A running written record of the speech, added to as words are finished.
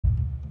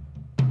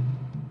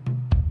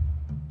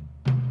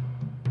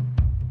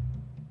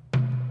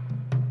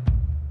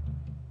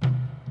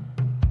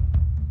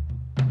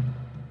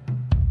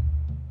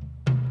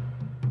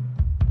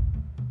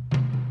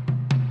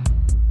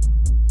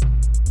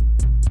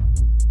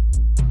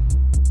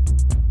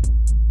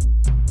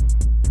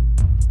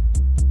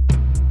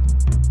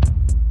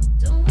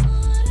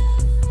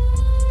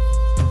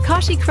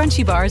squashy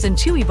crunchy bars and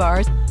chewy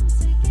bars.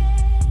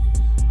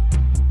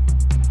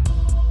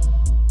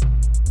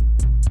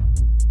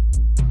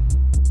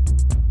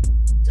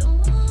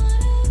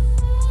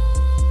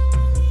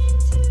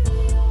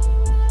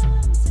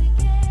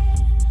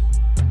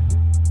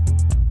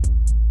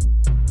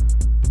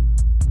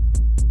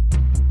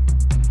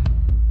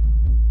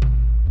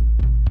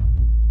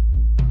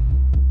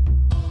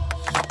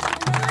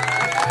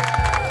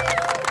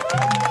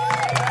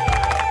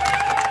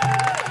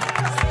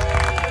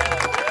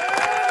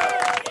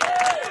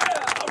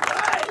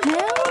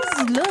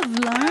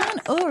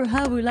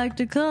 We like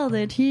to call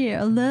it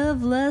here,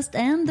 Love, Lust,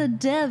 and the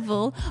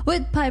Devil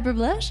with Piper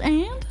Blush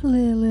and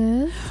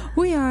Lilith.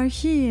 We are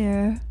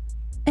here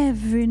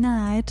every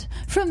night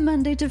from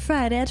Monday to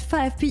Friday at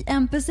 5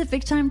 p.m.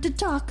 Pacific time to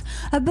talk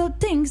about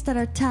things that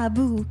are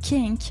taboo,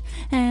 kink,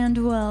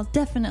 and, well,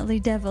 definitely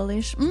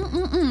devilish.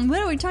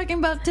 What are we talking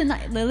about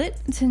tonight,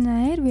 Lilith?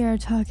 Tonight we are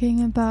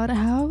talking about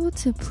how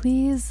to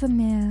please a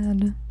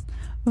man.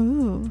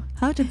 Ooh,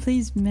 how to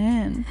please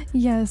men.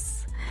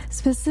 Yes.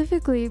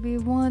 Specifically, we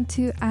want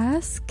to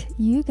ask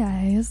you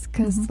guys,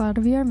 because a lot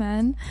of you are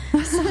men,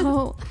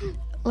 so,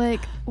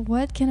 like,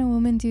 what can a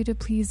woman do to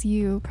please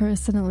you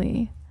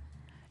personally?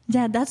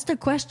 Yeah, that's the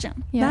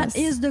question. Yes. That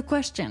is the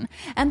question.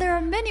 And there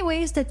are many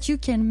ways that you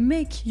can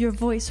make your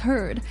voice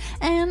heard.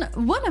 And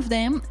one of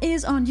them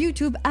is on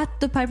YouTube at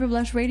the Piper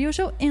Blush Radio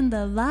Show in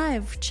the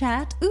live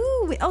chat.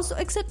 Ooh, we also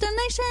accept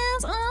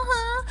donations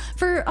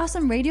for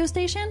awesome radio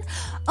station.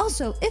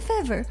 Also, if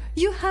ever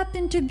you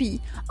happen to be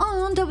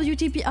on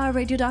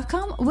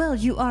WTPRradio.com, well,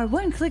 you are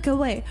one click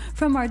away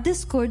from our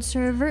Discord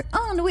server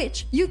on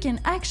which you can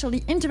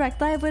actually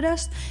interact live with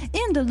us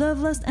in the Love,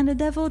 Lust, and the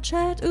Devil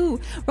chat. Ooh,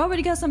 we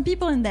already got some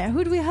people in there.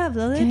 Who do we have,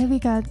 Lilith? Okay, we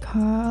got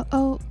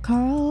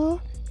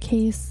Carl,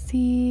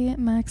 Casey,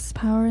 Max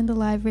Power in the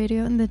live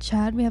radio. In the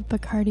chat, we have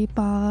Bacardi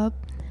Bob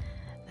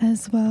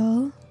as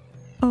well.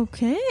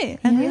 Okay,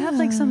 and we have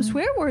like some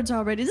swear words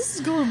already. This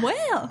is going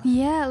well.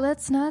 Yeah,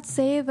 let's not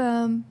say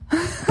them.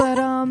 But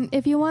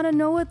if you want to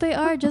know what they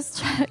are,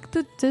 just check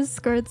the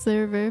Discord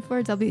server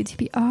for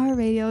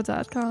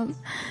WTPRradio.com.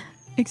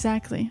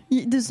 Exactly.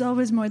 There's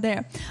always more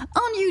there.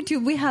 On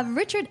YouTube, we have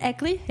Richard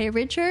Eckley. Hey,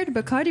 Richard.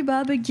 Bacardi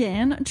Bob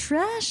again.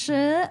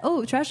 Trasha.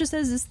 Oh, Trasha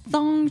says it's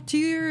Thong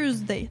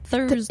Tuesday.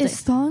 Thursday.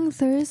 It's Thong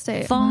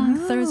Thursday. Thong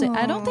Thursday.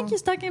 I don't think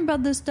he's talking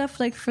about the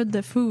stuff like for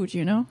the food,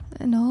 you know?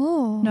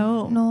 No.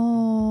 No,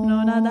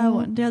 not that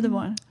one. The other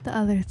one. The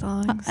other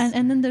thongs.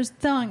 And then there's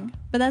tongue.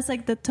 But that's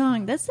like the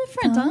tongue. That's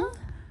different, huh?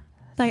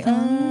 Like,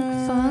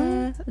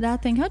 thong?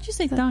 That thing. How'd you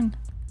say tongue?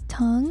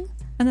 Tongue.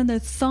 And then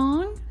there's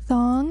thong.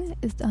 Thong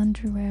is the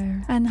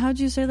underwear. And how'd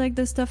you say like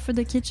the stuff for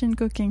the kitchen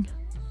cooking?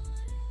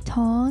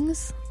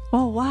 Tongs.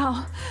 Oh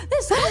wow,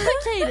 this is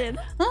complicated.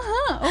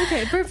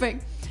 Okay,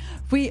 perfect.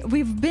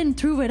 We've been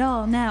through it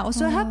all now.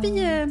 So happy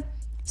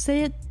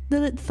say it,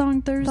 the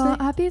Thong Thursday.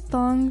 Happy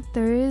Thong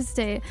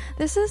Thursday.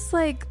 This is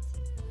like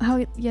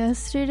how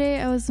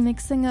yesterday I was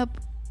mixing up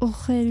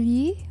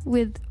oreille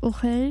with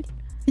oreille.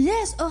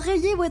 Yes,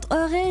 oreiller with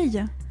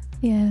oreille.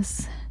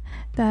 Yes.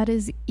 That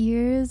is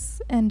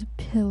ears and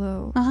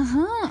pillow.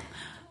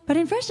 But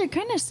in French, they're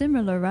kind of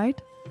similar, right?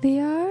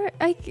 They are,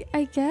 I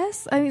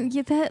guess. I mean,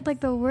 that like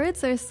the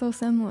words are so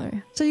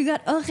similar. So you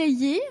got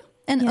oreiller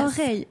and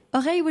oreille.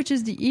 Oreille, which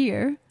is the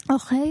ear.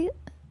 Oreille,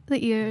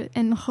 the ear,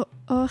 and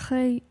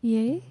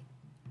oreiller,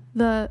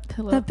 the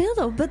pillow. The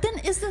pillow, but then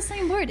it's the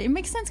same word. It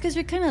makes sense because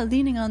you're kind of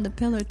leaning on the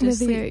pillow to with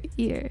sleep.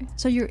 Your ear.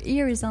 So your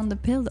ear is on the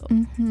pillow.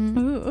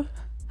 Ooh.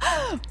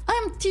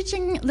 I'm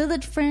teaching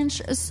Lilith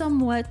French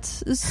somewhat,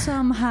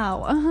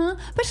 somehow.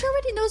 But she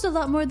already knows a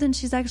lot more than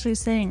she's actually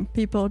saying,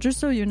 people, just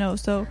so you know.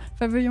 So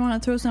if ever you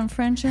want to throw some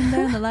French in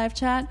there in the live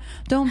chat,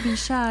 don't be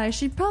shy.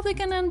 She's probably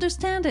going to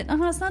understand it.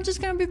 It's not just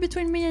going to be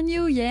between me and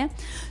you, yeah?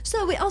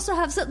 So we also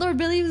have Settler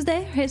Billy who's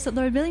there. Hey,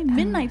 Settler Billy.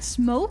 Midnight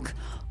Smoke.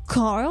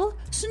 Carl.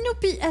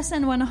 Snoopy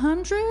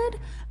SN100.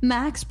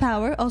 Max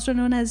Power, also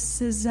known as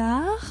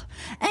Cesar.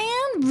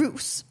 And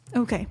Bruce.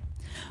 Okay.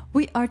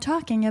 We are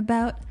talking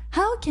about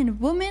how can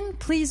women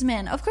please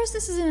men? Of course,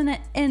 this is in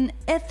an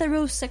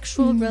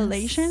heterosexual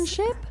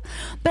relationship,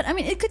 but I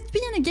mean, it could be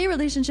in a gay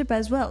relationship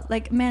as well,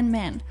 like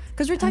man,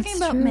 because we're talking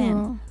about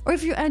men. Or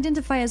if you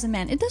identify as a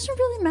man, it doesn't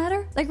really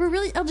matter. Like, we're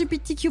really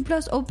LGBTQ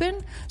plus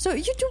open, so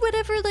you do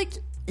whatever like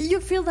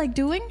you feel like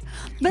doing.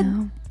 But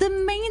the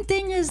main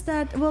thing is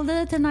that, well,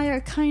 Lilith and I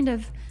are kind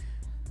of.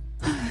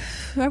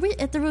 Are we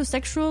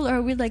heterosexual or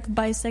are we like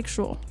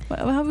bisexual?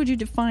 How would you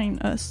define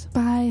us?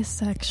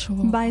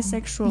 Bisexual.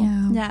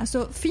 Yeah.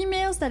 So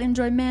females that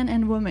enjoy men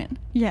and women.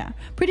 Yeah.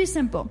 Pretty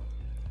simple.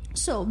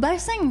 So by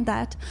saying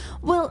that,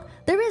 well,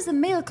 there is a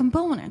male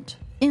component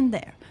in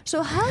there.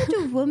 So how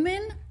do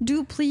women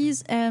do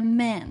please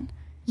men?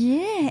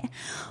 Yeah.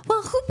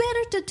 Well, who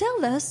better to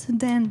tell us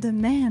than the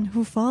men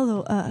who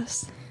follow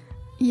us?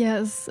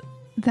 Yes,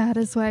 that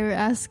is why we're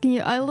asking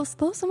you.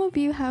 Though some of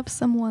you have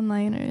some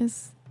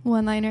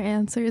one-liner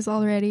answers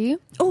already.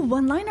 Oh,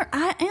 one-liner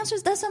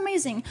answers? That's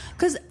amazing.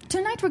 Because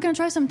tonight we're going to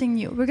try something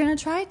new. We're going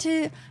to try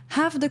to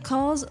have the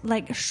calls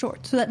like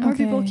short so that more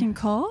people can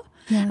call.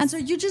 Yes. And so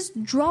you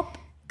just drop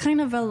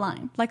kind of a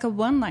line, like a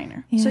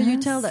one-liner. So you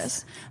tell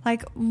us,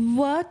 like,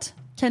 what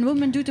can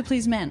women do to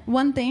please men?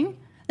 One thing,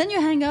 then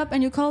you hang up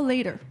and you call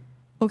later.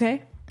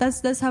 Okay?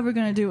 That's how we're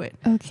gonna do it.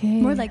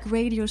 Okay. More like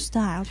radio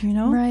style, you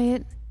know?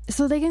 Right.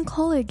 So they can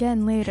call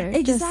again later.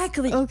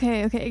 Exactly.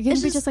 Okay. It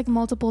can be just like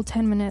multiple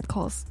 10-minute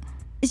calls.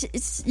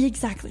 It's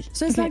exactly.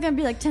 So it's not gonna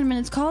be like 10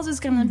 minutes calls. It's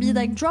gonna be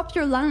like, drop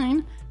your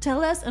line,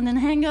 tell us, and then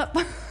hang up.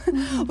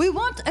 We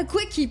want a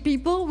quickie,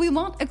 people. We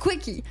want a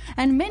quickie,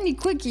 and many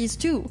quickies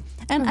too.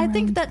 And I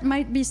think that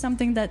might be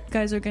something that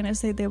guys are gonna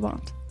say they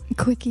want.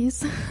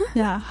 Quickies.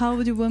 Yeah.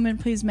 How do women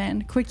please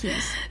men?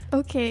 Quickies.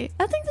 Okay.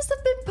 I think there's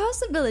a big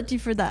possibility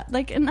for that,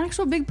 like an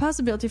actual big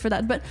possibility for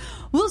that. But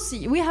we'll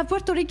see. We have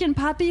Puerto Rican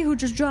Papi who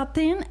just dropped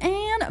in,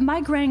 and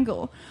Mike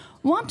Rangel.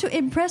 Want to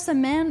impress a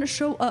man?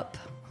 Show up.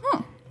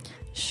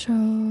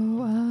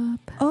 Show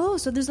up. Oh,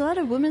 so there's a lot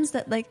of women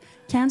that like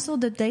cancel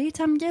the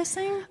date, I'm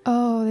guessing.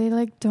 Oh, they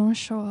like don't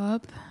show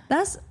up.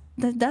 That's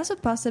a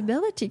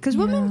possibility, because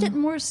women get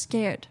more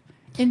scared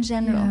in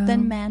general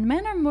than men.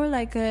 Men are more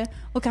like, okay,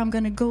 I'm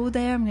gonna go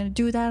there, I'm gonna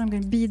do that, I'm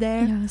gonna be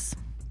there. Yes.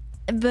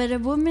 But a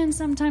woman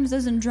sometimes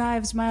doesn't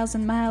drive miles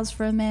and miles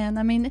for a man.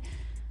 I mean,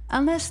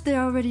 unless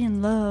they're already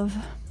in love.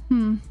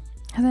 And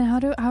then how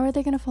are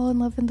they gonna fall in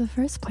love in the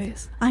first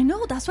place? I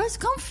know, that's why it's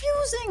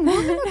confusing.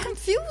 Women are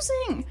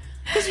confusing.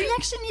 Because you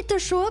actually need to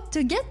show up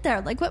to get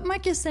there. Like what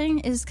Mike is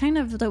saying is kind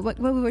of what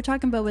we were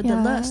talking about with the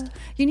lust.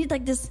 You need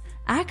like this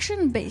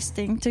action-based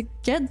thing to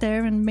get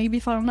there and maybe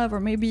fall in love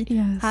or maybe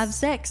have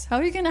sex. How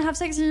are you going to have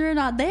sex if you're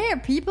not there,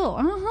 people?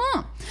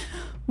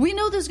 We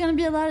know there's going to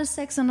be a lot of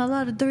sex and a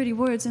lot of dirty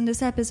words in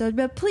this episode,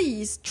 but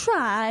please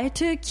try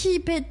to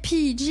keep it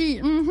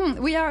PG.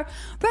 We are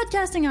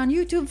broadcasting on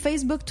YouTube,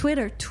 Facebook,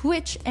 Twitter,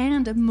 Twitch,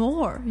 and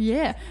more.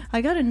 Yeah,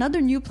 I got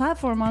another new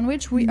platform on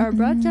which we are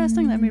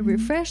broadcasting. Let me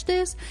refresh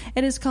this.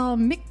 It is called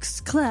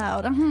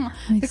Mixcloud,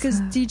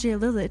 because DJ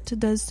Lilith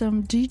does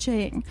some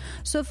DJing.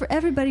 So for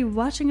everybody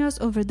watching us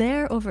over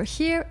there, over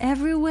here,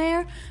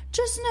 everywhere,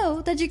 just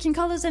know that you can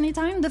call us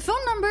anytime. The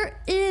phone number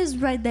is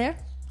right there.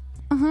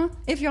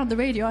 If you're on the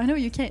radio, I know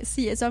you can't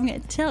see it, so I'm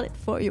going to tell it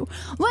for you.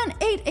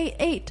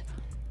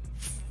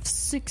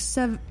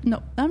 1-888-67...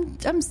 No,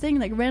 I'm saying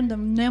like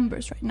random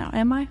numbers right now,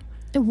 am I?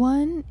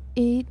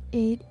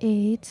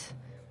 1-888...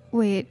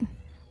 Wait.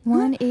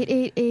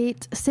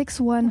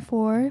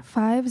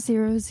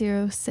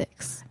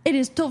 1-888-614-5006. It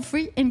is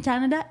toll-free in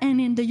Canada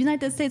and in the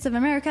United States of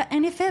America,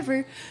 and if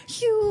ever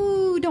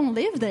you don't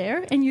live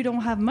there and you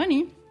don't have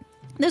money,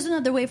 there's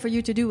another way for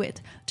you to do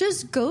it.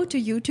 Just go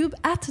to YouTube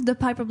at The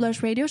Piper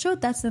Blush Radio Show.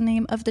 That's the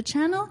name of the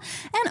channel.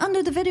 And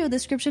under the video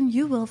description,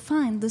 you will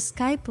find the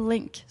Skype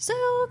link. So,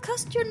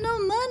 cost you no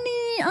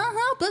money.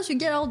 Plus, you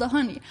get all the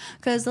honey.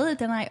 Because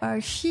Lilith and I are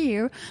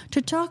here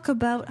to talk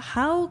about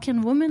how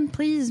can women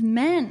please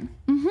men.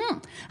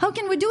 How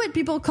can we do it,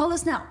 people? Call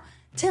us now.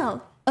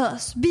 Tell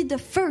us. Be the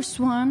first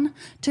one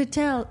to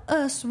tell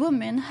us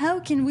women, how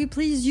can we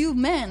please you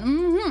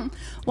men?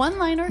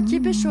 One-liner,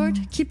 keep it short,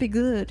 keep it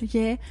good,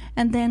 yeah?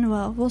 And then,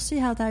 well, we'll see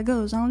how that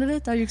goes.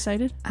 Lilith, are you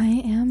excited?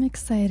 I am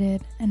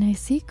excited, and I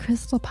see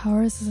Crystal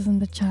Powers is in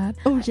the chat.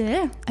 Oh,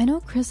 yeah? I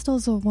know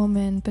Crystal's a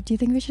woman, but do you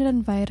think we should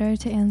invite her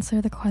to answer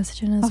the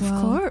question as well?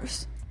 Of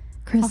course.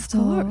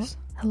 Crystal, of course.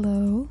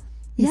 Hello.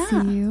 We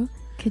see you.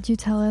 Could you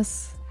tell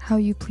us how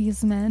you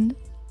please men?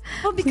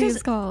 Oh,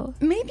 because call.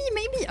 maybe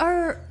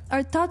our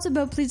thoughts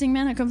about pleasing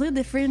men are completely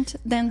different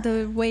than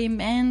the way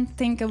men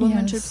think a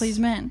woman should please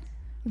men.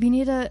 We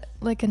need an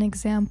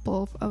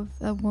example of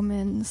a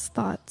woman's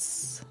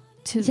thoughts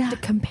to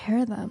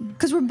compare them.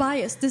 Because we're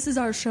biased. This is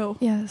our show.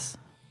 Yes.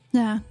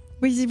 Yeah.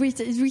 We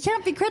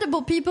can't be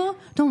credible, people.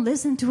 Don't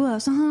listen to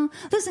us.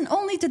 Listen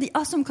only to the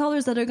awesome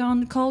callers that are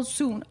going to call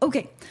soon.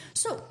 Okay,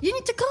 so you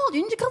need to call.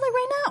 You need to call it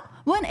right now.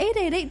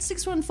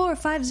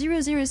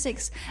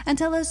 1-888-614-5006 and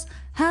tell us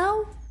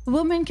how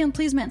women can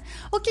please men.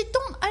 Okay,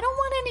 I don't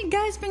want any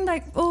guys being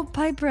like, oh,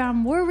 Piper,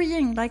 I'm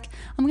worrying. Like,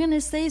 I'm going to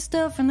say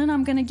stuff and then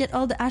I'm going to get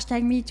all the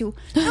hashtag me too.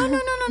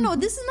 No.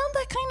 This is not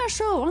that kind of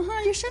show.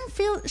 You shouldn't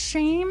feel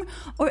shame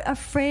or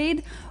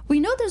afraid. We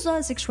know there's a lot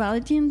of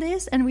sexuality in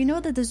this, and we know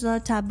that there's a lot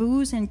of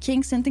taboos and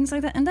kinks and things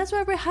like that, and that's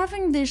why we're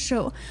having this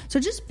show. So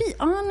just be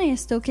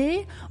honest,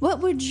 okay? What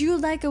would you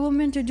like a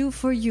woman to do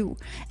for you?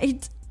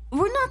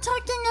 We're not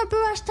talking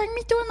about hashtag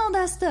me too and all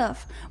that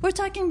stuff. We're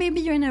talking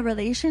maybe you're in a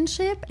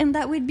relationship, and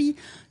that would be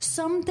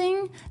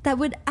something that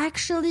would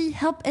actually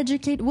help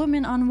educate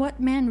women on what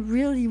men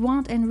really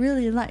want and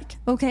really like,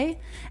 okay?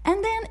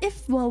 And then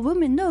if,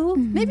 women know,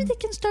 maybe they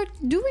can start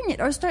doing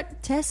it or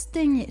start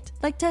testing it,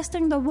 like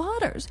testing the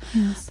waters.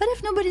 Yes. But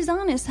if nobody's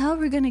honest, how are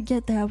we going to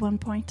get there at one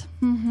point?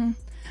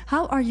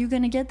 How are you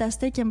going to get that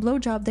steak and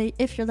blowjob date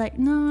if you're like,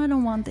 no, I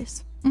don't want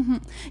this? You're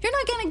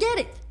not gonna get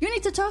it. You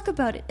need to talk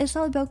about it. It's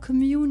all about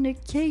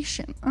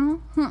communication.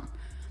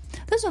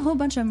 There's a whole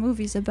bunch of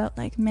movies about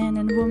like men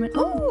and women.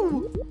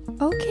 Oh,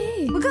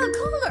 okay. We got a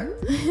caller.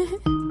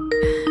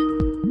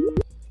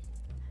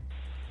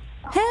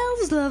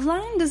 Hell's Love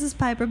Line. This is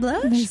Piper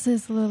Blush. This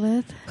is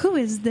Lilith. Who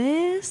is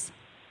this?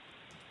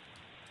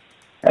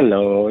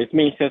 Hello, it's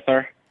me,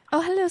 Cesar.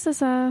 Oh, hello,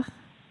 Cesar.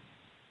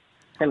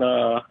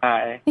 Hello.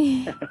 Hi.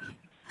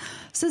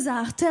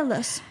 Cesar, tell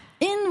us,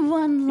 in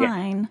one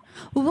line,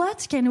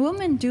 what can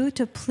women do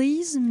to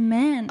please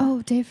men?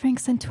 Oh, Dave Frank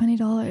sent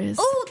 $20.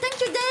 Oh, thank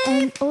you, Dave.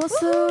 And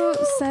also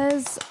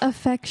says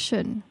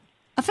affection.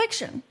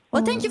 Affection.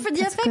 Well, thank you for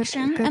the that's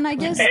affection. good And I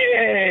guess,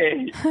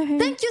 Hey.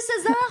 thank you,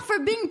 Cesar, for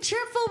being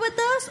cheerful with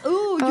us.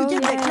 Ooh, you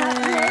get the clap.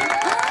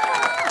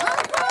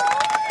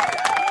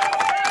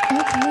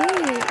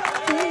 Okay.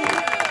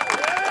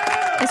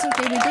 It's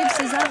okay. We gave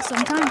Cesar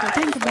some time to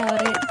think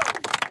about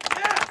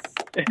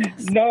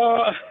it.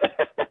 No.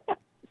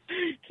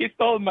 He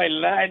stole my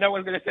line. I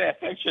was going to say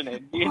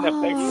affectionate. Being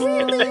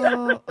affectionate.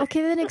 Oh,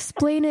 okay, then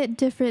explain it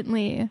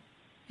differently.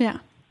 Yeah.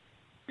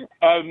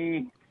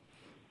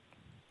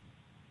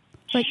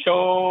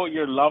 Show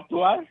your love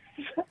to us.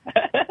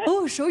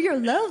 Oh, show your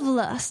love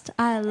lust.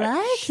 I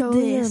like Show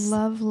this. your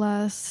love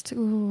lust.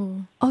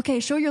 Ooh. Okay,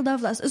 show your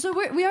love lust. So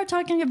we are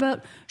talking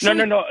about... No.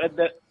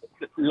 The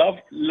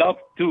love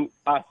to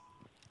us.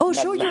 Oh,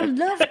 show your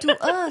love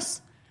to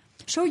us.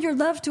 Show your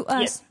love to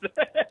us.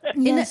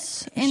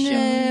 Yes.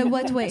 In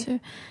what way?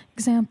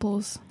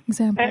 Examples.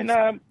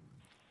 And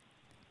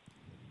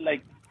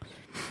like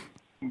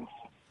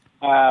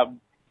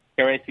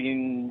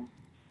caressing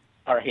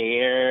our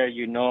hair,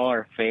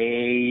 our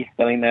face,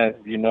 telling us,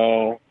 you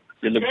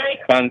look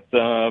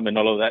handsome and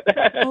all of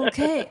that.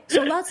 Okay,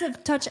 so lots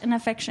of touch and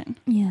affection.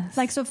 Yes.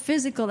 Like, so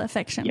physical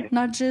affection, Yes.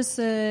 not just,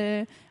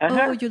 oh,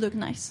 you look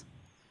nice.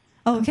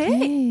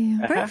 Okay,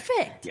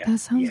 perfect. Yeah. That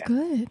sounds Yeah.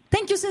 good.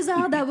 Thank you,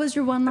 Cesar. That was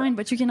your one line,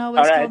 but you can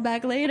always All call right.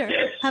 back later.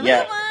 Have a Yeah.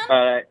 good one.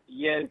 All right.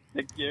 Yes.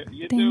 Thank you.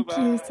 You too. Thank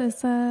you, Bye.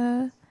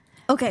 Cesar.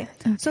 Okay,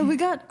 so we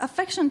got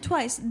affection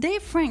twice.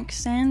 Dave Frank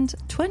sent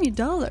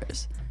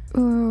 $20.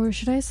 Or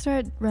should I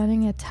start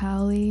running a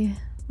tally?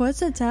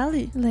 What's a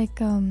tally? Like,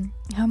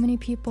 how many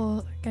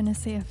people are gonna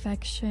say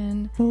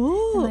affection?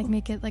 Oh, And, like,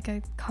 make it like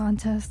a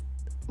contest.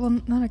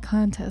 Well, not a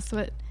contest,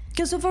 but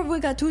because so far we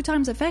got 2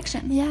 times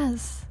affection.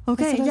 yes.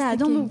 Okay, That's what I was yeah,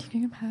 don't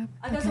thinking. move. You can have-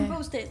 I got okay. some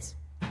Post-its.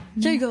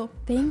 Here you go.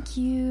 Thank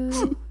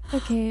you.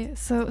 Okay,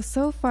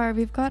 so far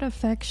we've got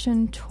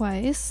affection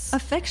twice.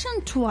 Affection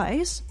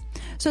twice.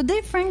 So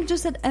Dave Frank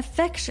just said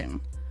affection.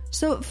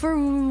 So for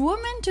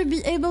women to be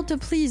able to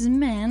please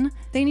men,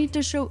 they need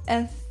to show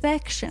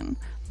affection.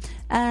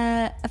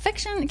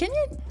 Affection, can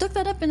you look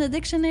that up in the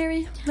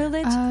dictionary,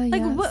 Lilith?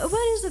 Like, yes.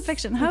 what is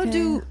affection? How Okay.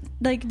 do,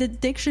 like, the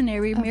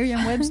dictionary,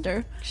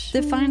 Merriam-Webster,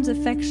 defines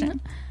affection?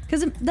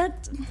 Because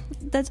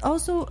that's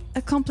also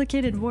a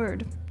complicated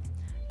word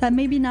that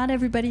maybe not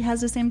everybody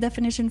has the same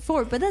definition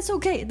for, but that's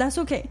okay. That's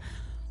okay.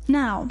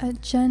 Now, A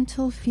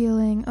gentle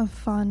feeling of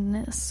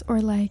fondness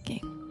or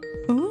liking.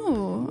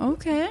 ooh,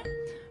 okay.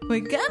 We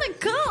got a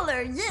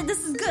caller. Yeah,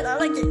 this is good. I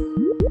like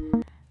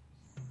it.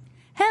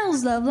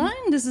 Hell's Love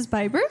Line. This is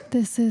Piper.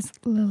 This is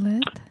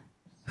Lilith.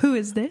 Who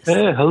is this?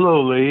 Hey,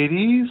 hello,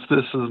 ladies.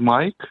 This is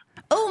Mike.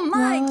 Oh,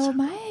 Mike. Oh,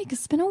 Mike,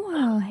 it's been a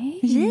while. Hey.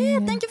 Yeah,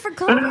 thank you for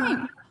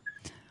calling.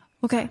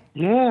 Okay.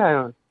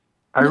 Yeah,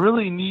 I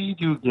really need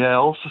you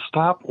gals to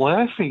stop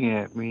laughing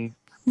at me.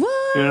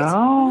 What? You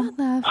know? Not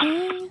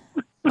laughing.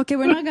 Okay,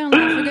 we're not gonna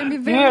laugh. We're gonna be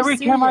very Yeah, every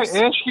time I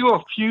serious. ask you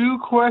a few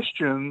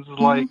questions,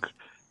 like,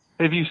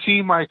 have you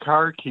seen my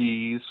car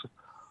keys?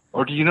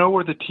 Or do you know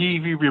where the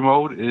TV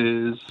remote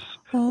is?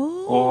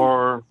 Oh,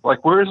 Or,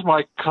 like, where's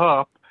my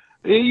cup?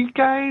 You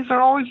guys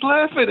are always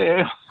laughing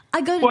at me. I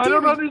got Well, a I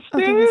don't theory.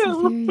 Okay, what's the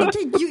understand.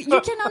 theory? Okay,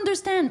 you can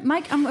understand,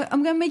 Mike. I'm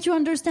gonna make you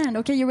understand.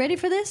 Okay, you ready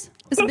for this?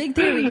 It's a big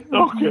theory.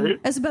 Okay.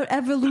 It's about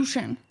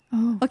evolution.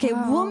 Oh, Okay,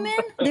 wow. women,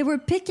 they were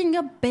picking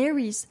up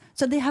berries,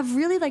 so they have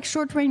really like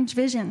short range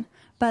vision.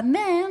 But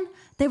men,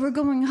 they were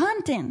going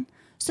hunting,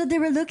 so they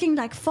were looking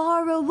like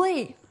far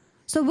away.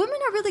 So women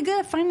are really good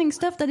at finding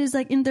stuff that is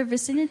like in their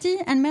vicinity,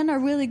 and men are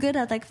really good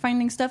at like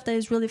finding stuff that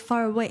is really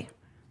far away.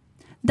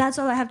 That's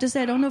all I have to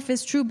say. I don't know if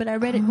it's true, but I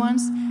read it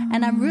once,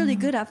 and I'm really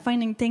good at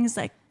finding things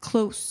like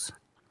close,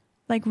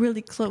 like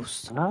really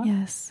close.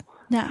 Yes.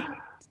 Yeah.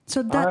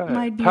 So that All right.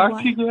 might be Talk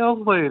why. to you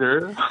gals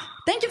later.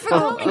 Thank you for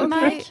calling,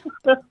 Mike.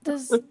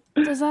 Does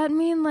that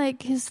mean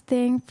like his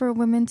thing for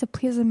women to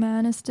please a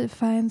man is to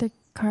find their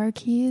car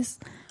keys?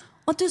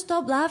 Or to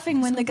stop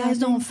laughing when the guys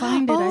don't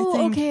find it, Oh, I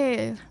think.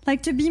 okay.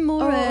 Like to be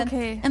more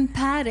okay.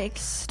 empathic.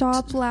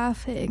 Stop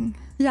laughing.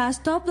 Yeah,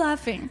 stop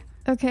laughing.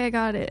 Okay, I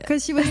got it.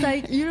 Because she was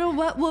like, you know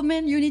what,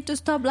 woman? You need to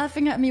stop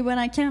laughing at me when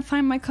I can't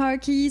find my car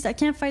keys. I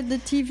can't find the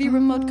TV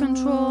remote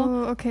control.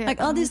 Oh, okay.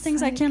 Like all these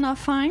things I like- cannot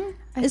find.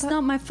 I It's thought-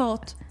 not my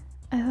fault.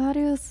 I thought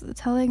he was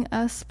telling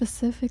us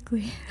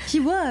specifically. He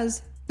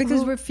was.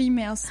 Because we're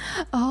females.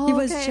 Oh, He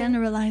was okay.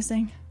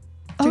 generalizing.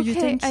 Do Okay, you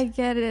think? I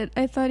get it.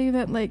 I thought he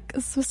meant like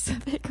a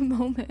specific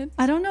moment.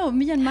 I don't know.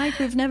 Me and Mike,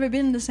 we've never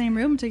been in the same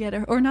room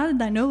together. Or not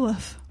that I know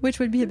of. Which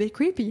would be a bit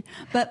creepy.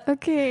 But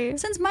Okay.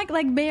 since Mike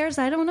liked bears,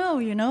 I don't know,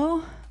 you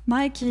know?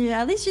 Mike,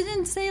 yeah, at least you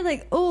didn't say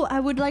like, oh, I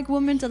would like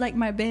women to like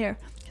my bear.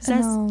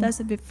 'Cause No. that's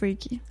a bit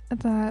freaky.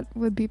 That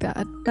would be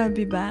bad. That would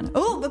be bad.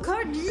 Oh,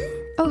 Bacardi!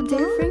 Oh,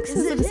 Dave Frank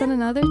Is it sent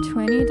another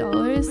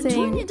 $20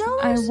 saying, $20?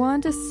 I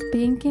want a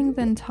spanking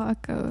than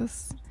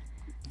tacos.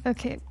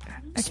 Okay.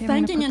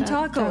 Spanking and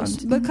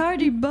tacos.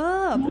 Bacardi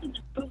Bob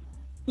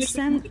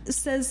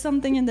says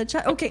something in the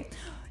chat. Okay.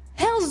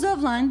 Hell's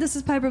Loveline, this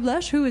is Piper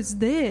Blush. Who is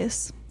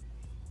this?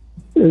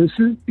 This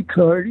is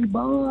Bacardi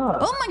Bob.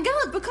 Oh my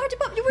God, Bacardi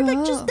Bob, you were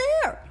like just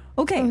there.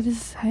 Okay. Oh, this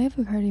is hi,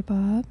 Bacardi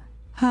Bob.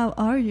 How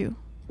are you?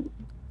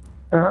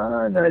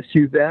 Not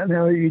too bad.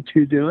 How are you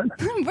two doing?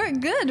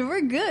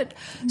 We're good.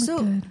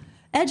 So,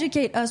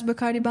 educate us,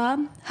 Bacardi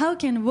Bob. How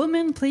can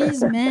women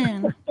please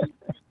men?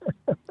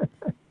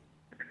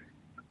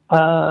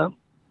 I'm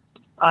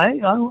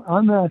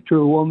after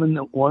a woman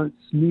that wants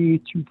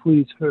me to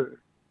please her.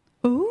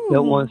 Ooh.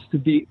 That wants to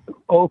be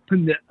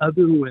open to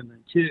other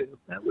women too.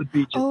 That would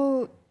be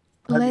just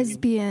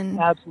lesbian.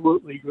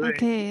 Absolutely great.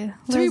 Okay,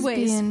 3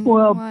 ways. lesbian.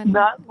 Well, one.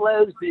 not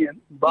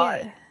lesbian,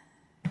 but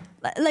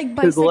Like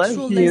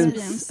bisexual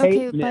lesbians.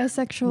 Okay, men.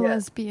 bisexual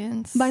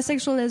lesbians.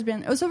 Bisexual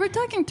lesbian. Oh, so we're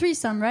talking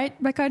threesome, right,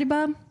 Bacardi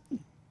Bob?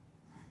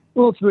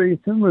 well,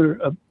 threesome or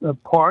a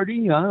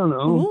party. I don't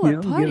know. Ooh,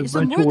 a party. Get a So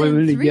bunch more of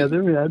women than 3?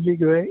 together. That'd be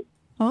great.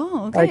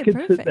 Oh, okay, I could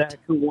perfect. sit back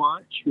and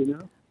watch.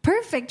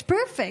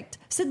 Perfect.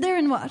 Sit there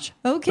and watch.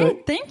 Okay,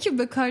 Right. Thank you,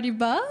 Bacardi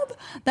Bob.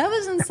 That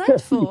was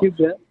insightful. You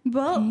bet.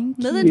 Well, Thank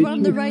Lilith, you. we're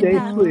on the right Stay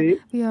path. sweet.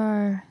 We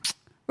are.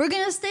 We're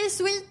gonna stay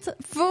sweet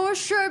for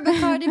sure,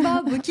 Bacardi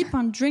Bob. We keep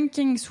on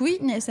drinking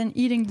sweetness and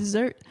eating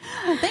dessert.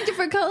 Thank you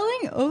for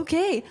calling.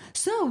 Okay,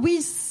 so we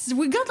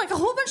got like a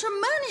whole bunch of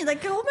money.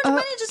 Like a whole bunch of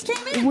money just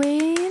came in.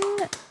 Wayne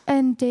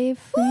and Dave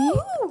Frank.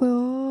 Woo!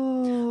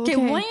 Whoa, Okay,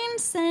 Wayne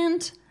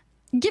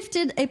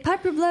gifted a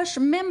Piper Blush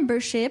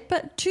membership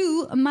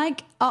to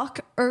Mike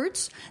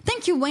Ertz.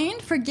 Thank you, Wayne,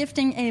 for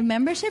gifting a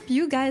membership.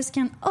 You guys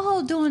can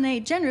all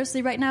donate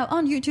generously right now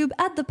on YouTube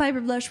at the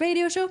Piper Blush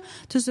Radio Show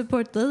to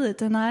support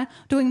Lilith and I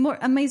doing more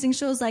amazing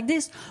shows like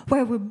this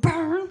where we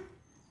burn.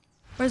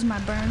 Where's my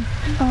burn?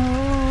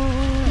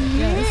 Oh,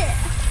 Yeah.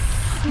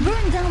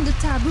 Burn down the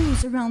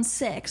taboos around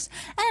sex.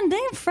 And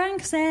Dave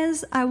Frank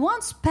says, I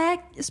want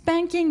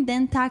spanking,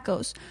 then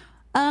tacos.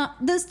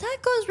 Does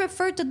tacos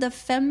refer to the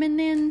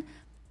feminine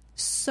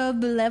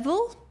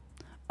sub-level?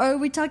 Or are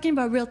we talking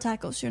about real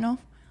tacos,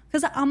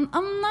 Because I'm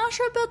not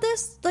sure about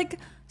this. Like,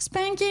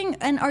 spanking,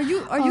 and are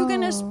you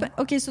gonna...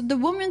 okay, so the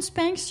woman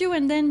spanks you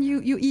and then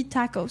you eat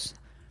tacos.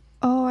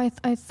 Oh,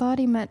 I thought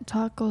he meant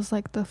tacos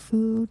like the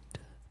food,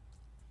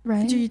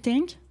 right? Do you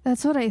think?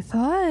 That's what I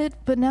thought,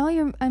 but now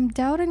I'm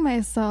doubting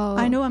myself.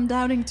 I know I'm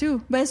doubting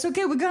too. But it's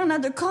okay, we got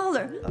another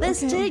caller.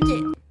 Let's take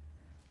it.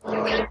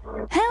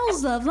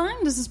 Hell's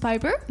Loveline, this is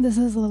Piper. This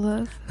is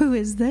Lilith. Who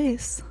is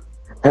this?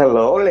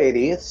 Hello,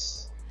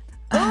 ladies.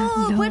 Oh,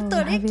 Hello,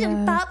 Puerto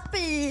Rican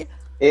Javier.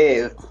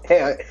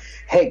 papi.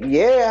 Heck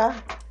yeah.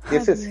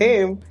 This is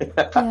him.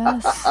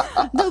 Yes.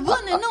 The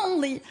one and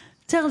only.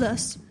 Tell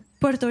us,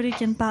 Puerto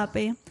Rican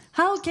papi,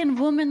 how can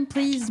women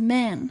please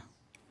men?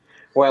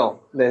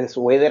 Well, the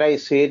way that I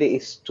see it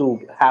is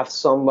to have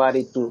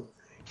somebody to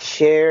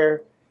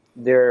share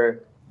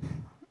their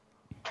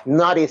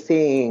naughty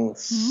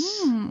things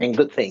and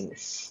good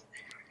things.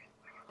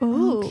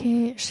 Oh,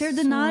 Okay, share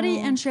the naughty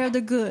and share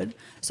the good.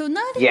 So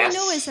naughty, Yes. I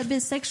know is a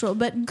bit sexual,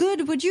 but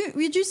good, would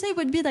you say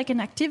would be like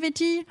an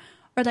activity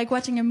or like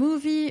watching a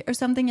movie or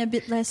something a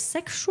bit less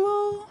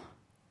sexual?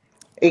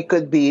 It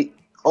could be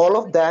all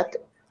of that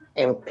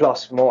and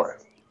plus more.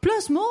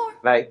 Plus more.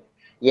 Like,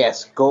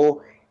 yes,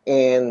 go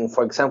and,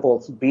 for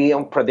example, be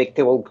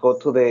unpredictable, go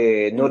to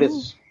the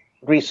nudist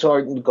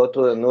resort, go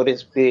to the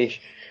nudist beach,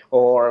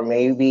 or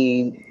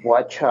maybe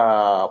watch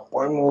a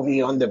porn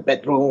movie on the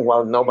bedroom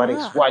while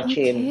nobody's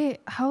watching. Okay,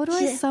 how do I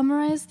Yeah.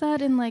 summarize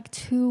that in like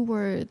 2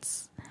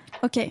 words?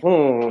 Okay.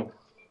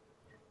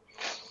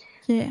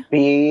 Yeah.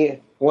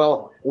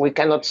 Well, we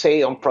cannot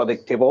say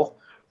unpredictable.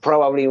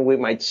 Probably we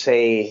might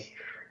say,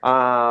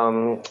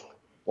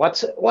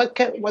 what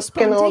can other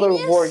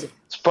Spontaneous? word?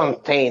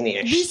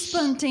 Spontaneous. Be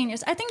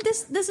spontaneous. I think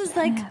this is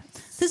like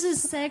this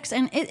is sex,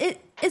 and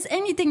it's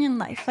anything in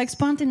life. Like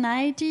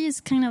spontaneity is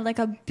kind of like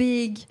a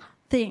big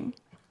thing.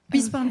 Be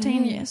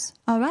spontaneous.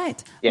 All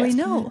right, Yes. we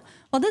know.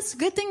 Well, that's a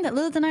good thing that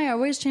Lilith and I are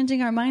always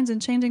changing our minds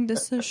and changing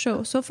this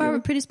show. So far, we're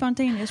pretty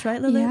spontaneous,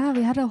 right, Lilith? Yeah,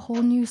 we had a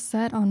whole new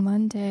set on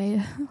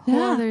Monday.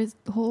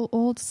 Whole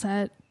old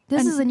set.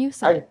 This is a new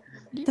set.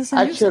 That's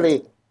a new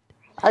set.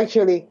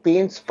 Actually,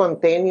 being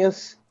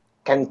spontaneous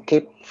can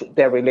keep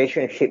the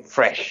relationship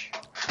fresh.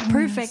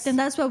 Perfect, and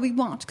that's what we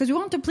want, because we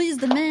want to please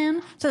the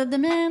man so that the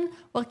man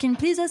can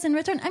please us in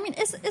return. I mean,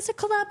 it's a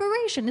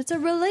collaboration, it's a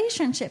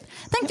relationship.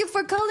 Thank you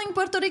for calling,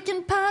 Puerto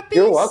Rican papi.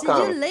 You're welcome.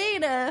 See you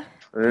later.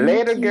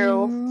 Later,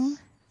 girl.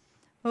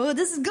 Oh,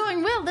 this is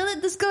going well,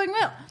 Lilith. This is going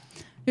well.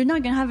 You're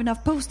not gonna have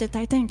enough post-it,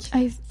 I think.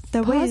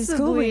 The way it's Possibly.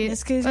 going,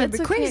 it's gonna be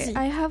okay. crazy.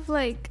 I have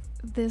like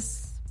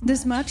this.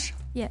 This much?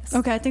 Yes.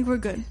 Okay, I think we're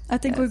good.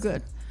 We're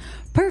good.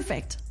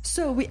 Perfect.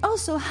 So we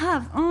also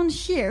have on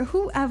here,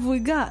 who have we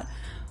got?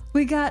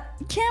 We got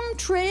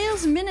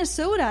Chemtrails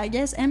Minnesota. I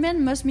guess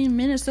MN must mean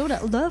Minnesota.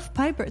 Love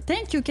Piper.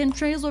 Thank you,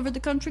 Chemtrails over the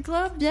country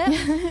club. Yeah.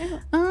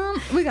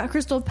 We got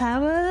Crystal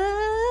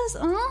Powers.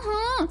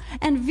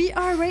 And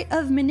VR Ray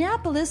of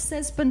Minneapolis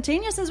says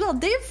spontaneous as well.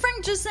 Dave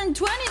Frank just sent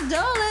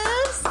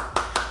 $20.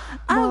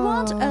 I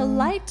want a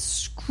light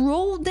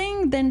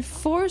scrolding than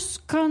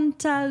forced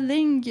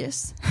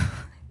contalingus.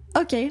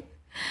 Okay.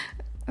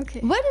 Okay.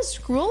 What is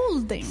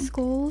scrolding?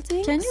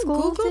 Scolding? Can you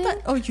Google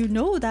that? Oh, you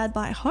know that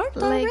by heart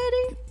Like-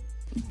 already?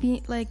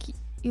 Be like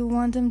you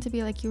want them to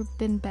be like you've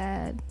been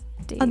bad.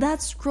 Dave. Oh,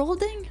 that's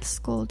scrolding?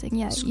 Scolding.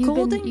 Yeah.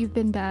 Scolding? You've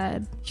been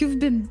bad. You've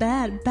been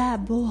bad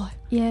boy.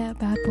 Yeah,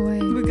 bad boy.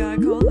 We got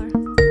a caller.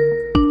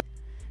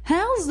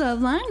 How's the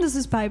line? This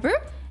is Piper.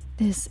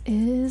 This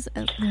is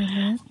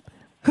Lilith.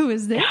 Who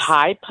is this?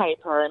 Hi,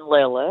 Piper and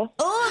Lilith.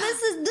 Oh,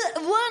 this is the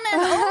one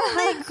and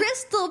only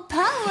Crystal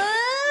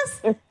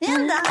Palace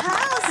in the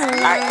house.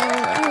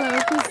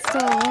 Hello,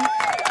 Crystal.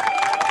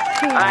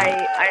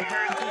 I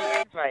heard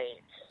the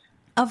invite.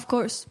 Of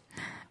course,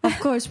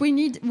 we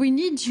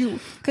need you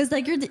because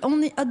like you're the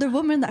only other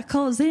woman that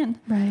calls in.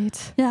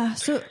 Right. Yeah.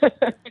 So,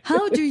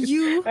 how do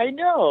you I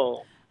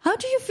know.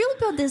 feel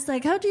about this?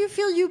 Like, how do you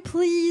feel you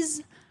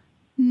please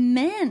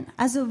men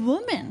as a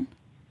woman?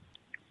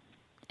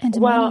 And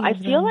Well, many I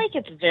of feel them. like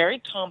it's very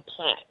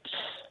complex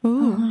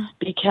Ooh.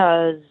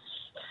 because,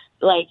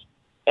 like,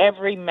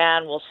 every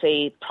man will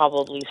say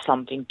probably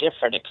something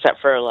different,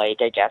 except for, like,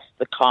 I guess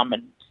the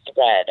common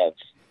thread of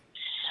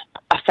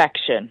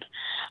affection.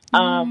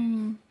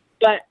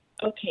 But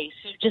okay,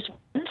 so just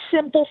one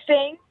simple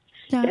thing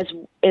Yeah.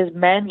 is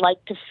men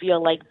like to feel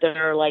like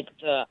they're like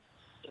the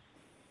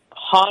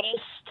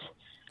hottest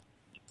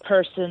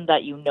person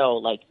that you know,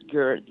 like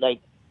you're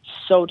like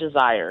so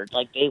desired,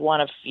 like they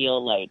want to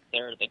feel like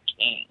they're the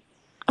king.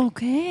 I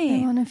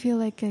Okay. want to feel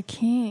like a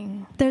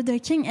king. They're the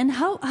king. And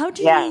how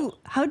do Yeah.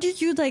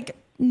 you like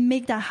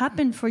make that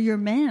happen for your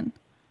man?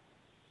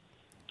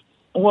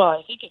 Well,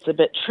 I think it's a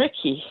bit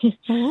tricky.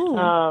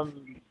 Oh.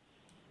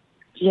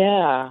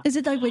 Yeah. Is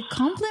it like with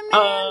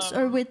compliments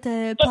or with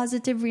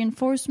positive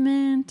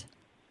reinforcement?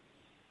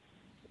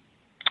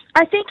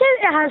 I think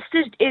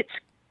it's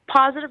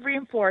positive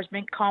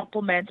reinforcement,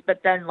 compliments,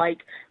 but then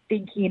like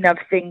thinking of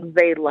things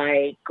they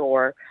like,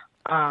 or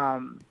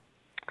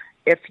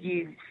if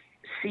you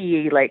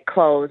see like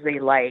clothes they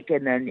like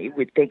and then you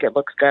would think it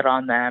looks good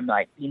on them,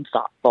 like being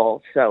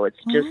thoughtful. So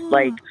it's just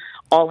like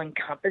all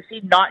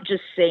encompassing, not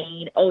just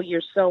saying, oh,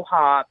 you're so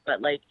hot,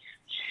 but like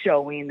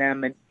showing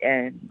them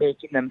and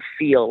making them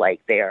feel like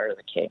they are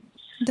the king.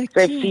 The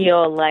They king.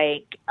 feel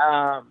like,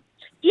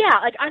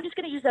 like I'm just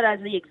going to use that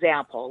as the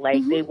example.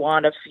 Like they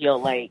want to feel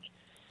like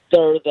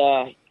they're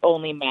the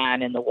only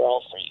man in the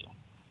world for you.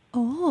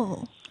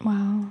 Oh.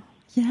 Wow.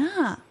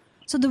 Yeah.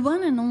 So the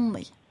one and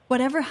only,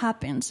 whatever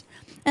happens.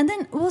 And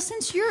then, well,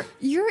 since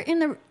you're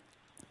in a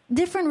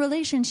different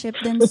relationship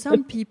than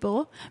some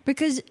people,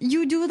 because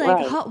you do like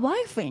Right. hot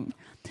wifing.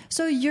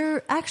 So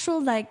your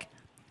actual like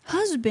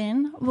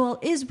husband, well,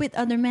 is with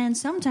other men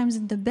sometimes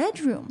in the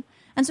bedroom.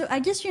 And so I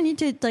guess you need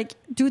to like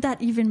do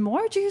that even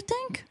more, do you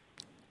think?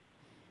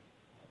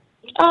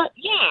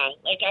 Yeah,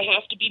 like I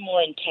have to be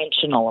more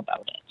intentional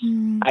about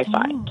it, I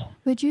find.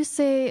 Would you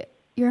say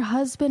your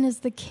husband is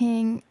the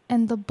king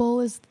and the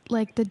bull is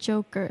like the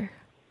joker?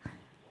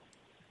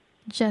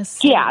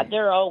 Just Yeah,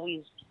 they're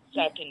always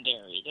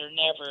secondary. They're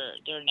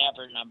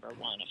never number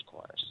one, of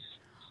course.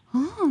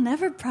 Oh,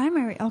 never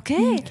primary.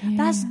 Okay,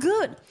 that's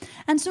good.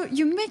 And so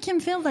you make him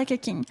feel like a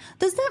king.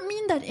 Does that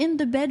mean that in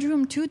the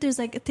bedroom too, there's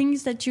like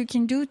things that you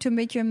can do to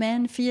make your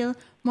man feel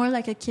more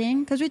like a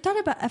king? Because we talked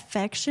about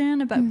affection,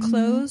 about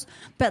clothes,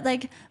 but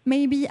like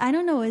maybe, I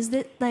don't know, is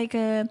it like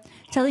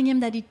telling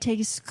him that he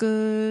tastes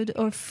good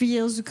or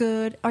feels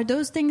good? Are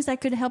those things that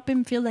could help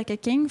him feel like a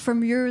king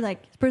from your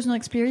like personal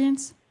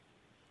experience?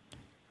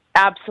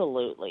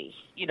 Absolutely.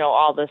 You know,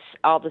 all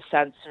the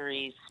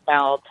sensory,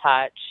 smell,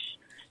 touch,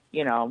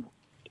 you know,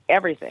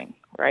 everything,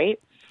 right?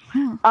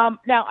 Now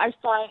I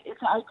find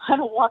I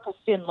kind of walk a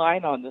thin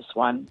line on this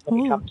one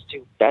when it comes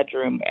to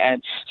bedroom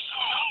and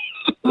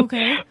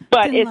Okay.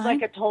 but Thin it's line.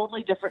 like a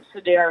totally different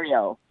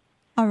scenario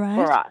All right.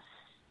 for us.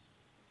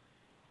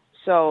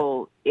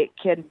 So it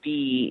can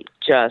be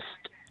just,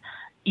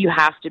 you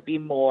have to be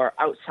more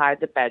outside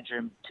the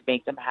bedroom to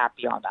make them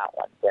happy on that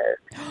one. Where,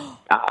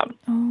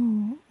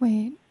 Oh,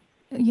 wait.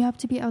 You have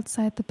to be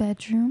outside the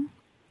bedroom?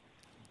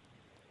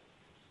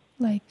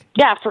 Like,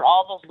 yeah, for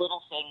all those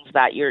little things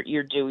that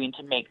you're doing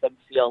to make them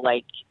feel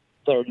like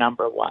they're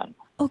number one.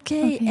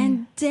 Okay,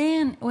 and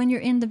then when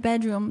you're in the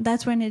bedroom,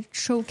 that's when it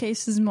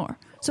showcases more.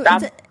 So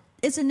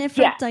it's an effect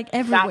Yeah, like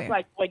everywhere. that's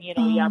like when, you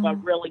know, you have a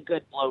really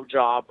good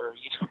blowjob, or,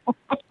 you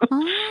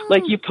know,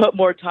 like you put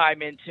more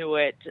time into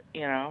it,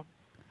 you know.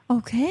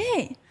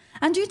 Okay.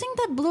 And do you think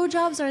that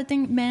blowjobs are a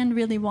thing men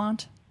really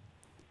want?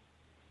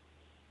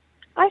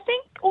 I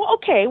think,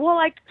 well,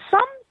 like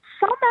some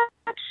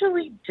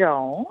actually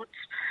don't,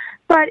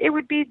 but it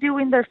would be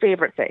doing their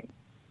favorite thing.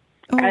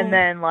 Oh. And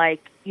then,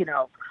 like, you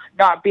know,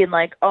 not being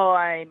like, oh,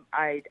 I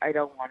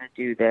don't want to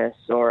do this,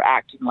 or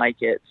acting like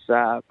it's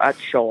a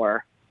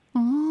chore.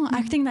 Oh,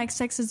 acting like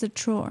sex is a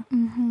chore.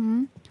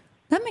 Mm-hmm.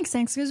 That makes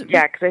sense.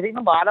 Yeah, because I think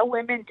a lot of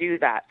women do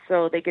that.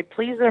 So they could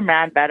please their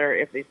man better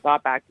if they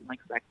stop acting like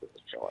sex is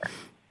a chore.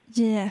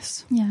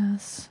 Yes.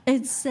 yes.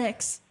 It's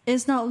sex.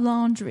 It's not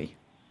laundry.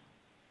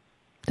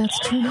 That's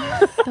true.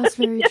 That's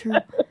very true.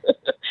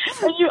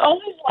 And you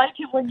always like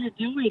it when you're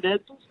doing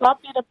it, so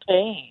stop being a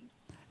pain.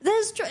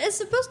 That's true. It's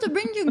supposed to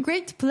bring you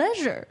great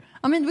pleasure.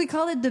 I mean, we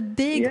call it the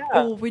big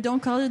O. We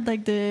don't call it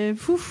like the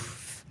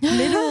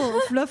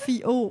little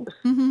fluffy O.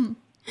 Mm-hmm.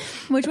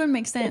 Which one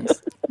makes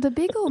sense? The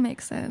big O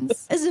makes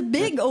sense. It's a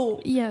big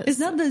O. Yes. It's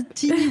not the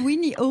teeny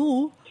weeny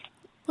O.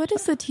 What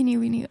is the teeny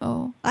weeny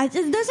O?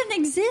 It doesn't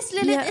exist,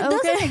 Lily. Yeah, it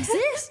doesn't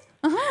exist.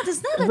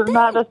 That's not a Isn't thing.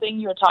 that the thing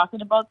you were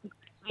talking about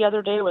the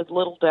other day with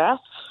little death?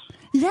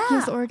 Yeah.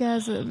 His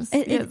orgasms.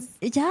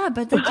 Yeah,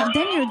 but like,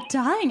 then you're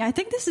dying. I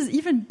think this is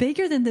even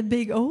bigger than the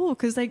big O,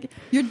 because like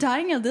you're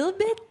dying a little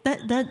bit.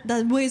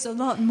 That weighs a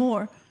lot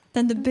more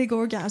than the big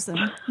orgasm.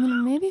 I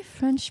mean, maybe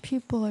French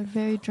people are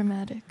very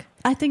dramatic.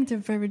 I think they're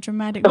very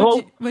dramatic.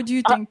 What do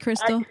you think,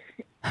 Crystal?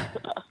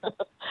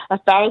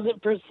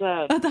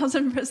 1,000%.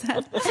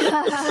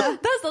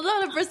 1,000%. That's a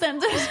lot of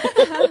percentage.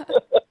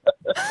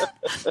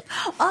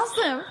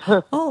 Awesome.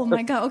 Oh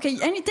my God. Okay.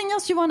 Anything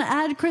else you want to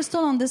add,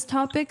 Crystal, on this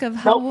topic of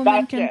how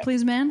women can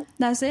please men?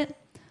 That's it?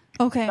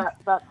 Okay.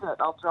 That's it.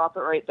 I'll drop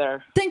it right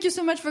there. Thank you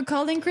so much for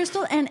calling,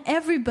 Crystal. And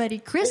everybody,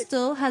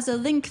 Crystal has a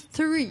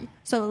Linktree.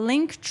 So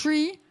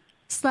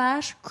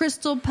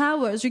Linktree/Crystal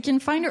Powers. You can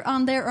find her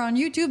on there or on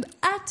YouTube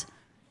at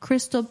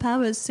Crystal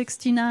Powers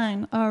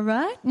 69. All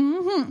right.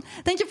 Mm-hmm.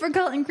 Thank you for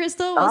calling,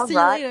 Crystal. We'll see you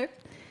later.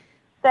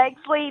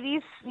 Thanks,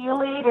 ladies. See you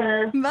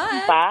later.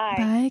 Bye. Bye.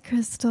 Bye,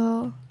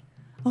 Crystal.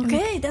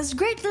 Okay, that's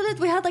great, Lilith.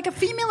 We had like a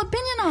female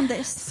opinion on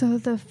this. So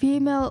the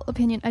female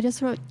opinion, I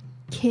just wrote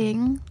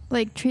king,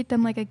 like treat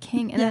them like a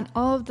king, and then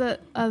all of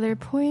the other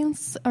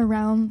points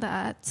around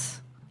that.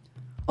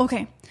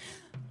 Okay.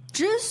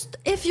 Just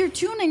if you're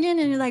tuning in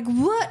and you're like,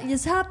 what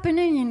is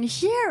happening in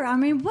here? I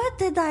mean, what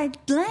did I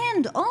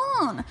land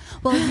on?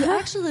 Well, you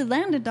actually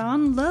landed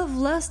on Love,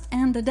 Lust,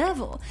 and the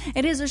Devil.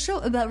 It is a show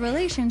about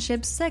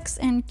relationships, sex,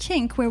 and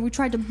kink where we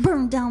try to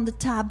burn down the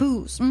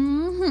taboos.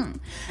 Mm-hmm.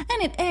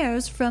 And it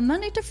airs from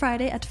Monday to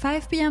Friday at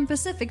 5 p.m.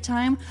 Pacific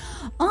time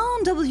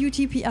on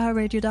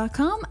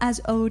WTPRradio.com as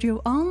audio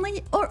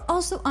only, or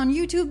also on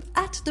YouTube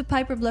at the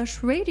Piper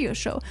Blush Radio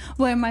Show,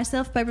 where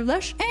myself, Piper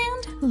Blush,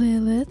 and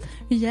Lilith.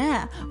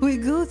 Yeah, we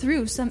go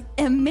through some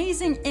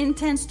amazing,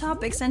 intense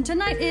topics, and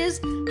tonight is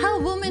how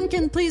women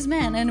can please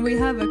men, and we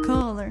have a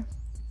caller.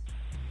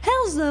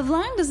 Hell's Love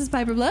Line, this is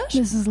Piper Blush.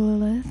 This is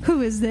Lilith.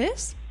 Who is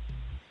this?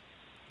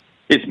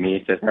 It's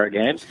me, Cesar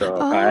again. So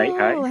hi.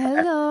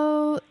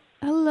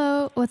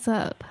 Hello. What's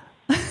up?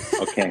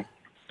 Okay.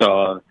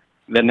 So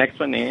the next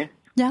one is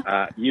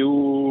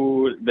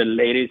you, the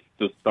ladies,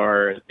 to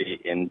start the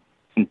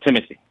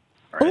intimacy.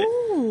 Right?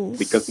 Oh,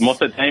 because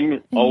most of the time,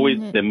 it's always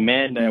the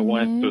man that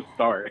wants to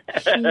start.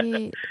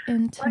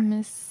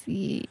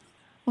 Intimacy.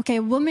 Okay,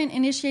 woman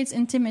initiates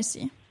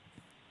intimacy.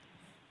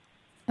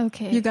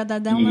 Okay. You got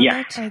that down?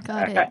 Yeah. I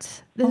got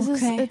it.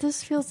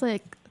 This feels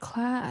like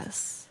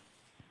class.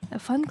 A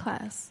fun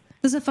class.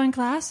 This is a fun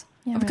class?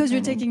 Yeah, because you're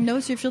taking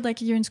notes, you feel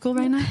like you're in school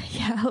right now?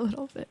 Yeah, a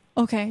little bit.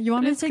 Okay, you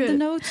want me to take the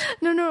notes?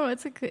 No,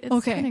 it's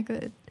kind of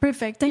good.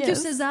 Perfect. Thank you,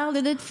 Cesar.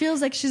 It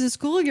feels like she's a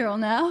schoolgirl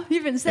now.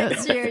 Even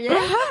sexier,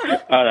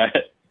 yeah? All right.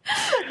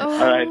 All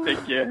right,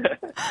 thank you.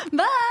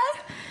 Bye.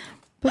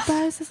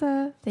 Bye-bye,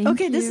 Cesar. Thank you.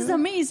 Okay, this is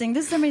amazing.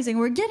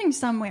 We're getting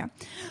somewhere.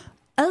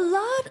 A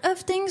lot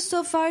of things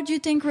so far, do you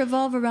think,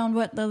 revolve around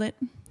what, Lilith?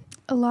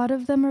 A lot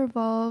of them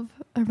revolve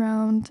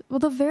around, well,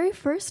 the very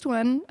first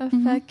one,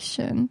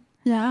 affection.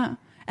 Yeah.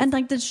 And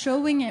like the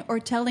showing or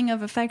telling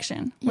of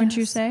affection, wouldn't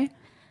you say?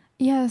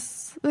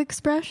 Yes, the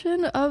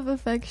expression of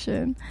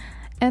affection.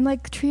 And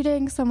like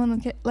treating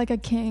someone like a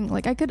king.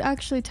 Like I could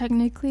actually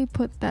technically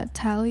put that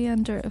tally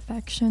under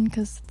affection,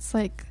 because it's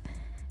like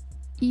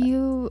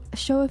you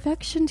show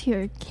affection to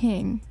your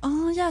king.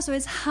 Oh, yeah. So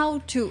it's how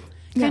to.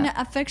 Kind of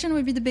affection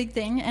would be the big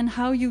thing, and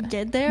how you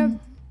get there,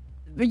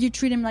 you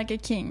treat him like a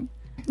king.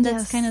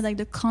 That's kind of like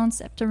the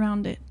concept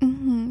around it.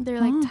 Mm-hmm.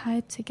 They're like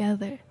tied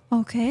together.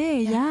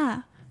 Okay,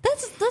 yeah.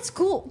 That's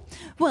cool.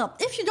 Well,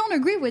 if you don't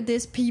agree with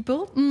this,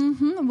 people,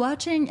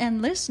 watching and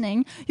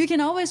listening, you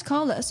can always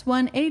call us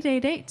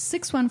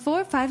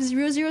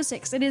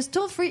 1-888-614-5006. It is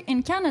toll-free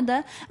in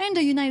Canada and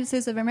the United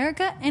States of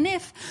America. And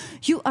if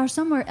you are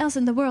somewhere else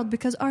in the world,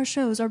 because our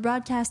shows are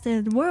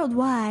broadcasted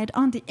worldwide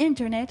on the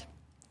internet,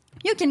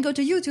 you can go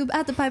to YouTube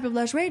at the Piper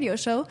Blush Radio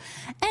Show,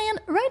 and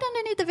right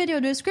underneath the video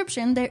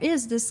description, there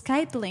is the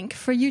Skype link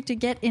for you to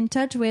get in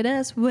touch with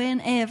us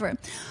whenever.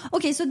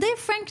 Okay, so Dave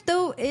Frank,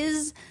 though,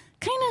 is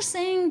kind of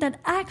saying that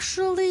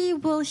actually,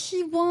 well,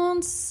 he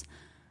wants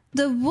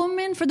the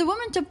woman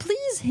to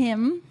please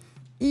him.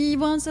 He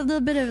wants a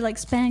little bit of like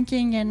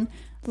spanking and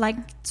like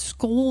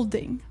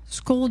scolding.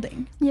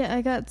 Yeah,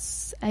 I got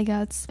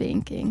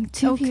spanking.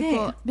 Two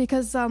people,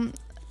 because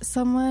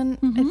someone,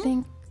 I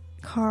think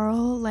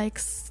Carl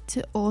likes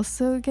to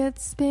also get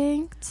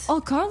spanked. Oh,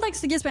 Carl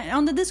likes to get spanked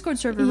on the Discord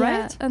server,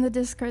 right? On the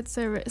Discord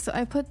server. So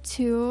I put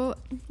 2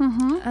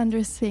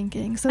 under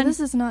spanking. So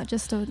this is not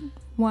just a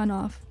one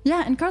off.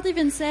 Yeah, and Carl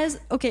even says,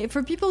 okay,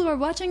 for people who are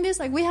watching this,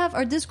 like we have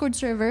our Discord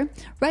server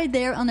right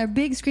there on our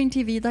big screen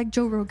TV, like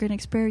Joe Rogan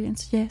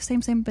Experience. Yeah,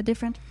 same, but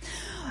different.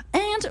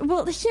 And,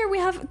 well, here we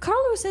have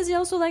Carl who says he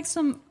also likes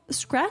some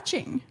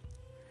scratching.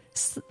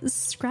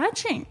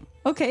 Scratching.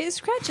 Okay,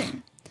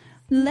 scratching.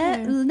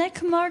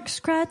 Neck mark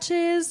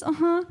scratches.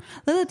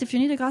 Lilith, if you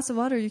need a glass of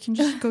water, you can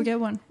just go get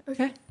one.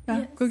 Okay? Yeah,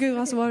 yes. Go get a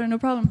glass of water, no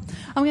problem.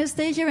 I'm going to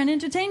stay here and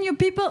entertain you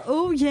people.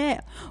 Oh,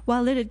 yeah.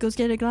 While Lilith goes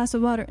get a glass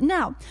of water.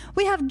 Now,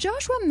 we have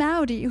Joshua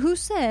Mowdy who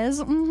says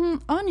on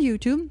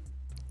YouTube,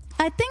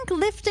 I think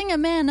lifting a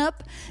man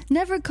up,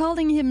 never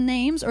calling him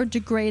names or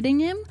degrading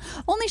him,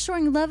 only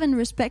showing love and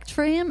respect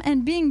for him,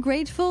 and being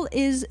grateful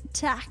is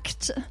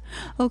tact.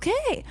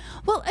 Okay.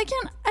 Well,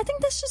 again, I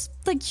think that's just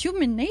like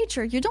human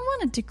nature. You don't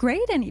want to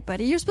degrade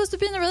anybody. You're supposed to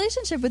be in a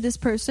relationship with this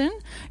person.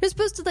 You're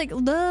supposed to like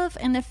love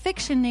and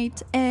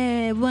affectionate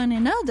one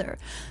another.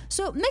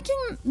 So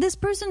making this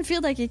person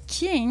feel like a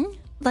king,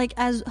 like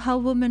as how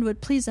women would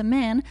please a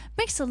man,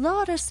 makes a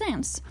lot of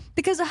sense.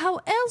 Because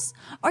how else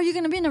are you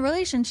going to be in a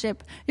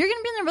relationship? You're going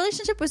to be in a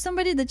relationship with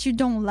somebody that you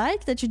don't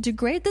like, that you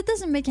degrade. That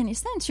doesn't make any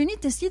sense. You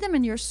need to see them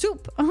in your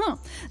soup.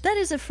 That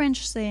is a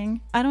French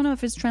saying. I don't know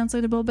if it's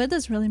translatable, but it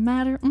doesn't really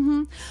matter.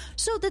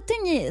 So the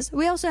thing is,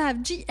 we also have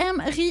GM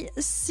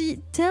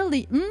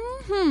Ricitelli.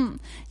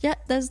 Yeah,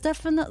 that's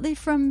definitely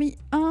from me.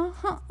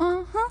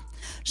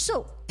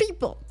 So,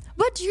 people,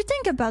 what do you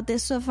think about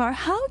this so far?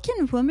 How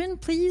can women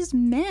please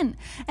men?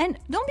 And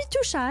don't be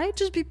too shy.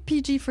 Just be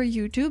PG for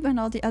YouTube and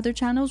all the other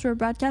channels we're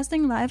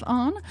broadcasting live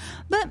on.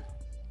 But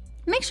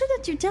make sure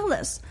that you tell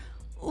us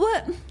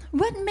what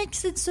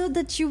makes it so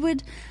that you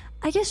would,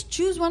 I guess,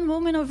 choose one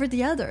woman over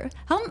the other.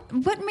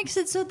 What makes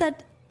it so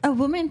that a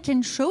woman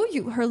can show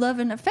you her love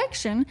and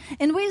affection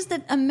in ways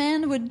that a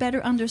man would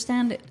better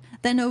understand it,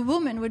 than a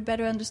woman would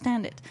better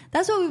understand it?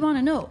 That's what we want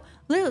to know.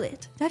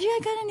 Lilith, have you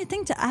got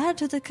anything to add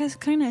to the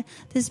kind of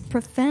this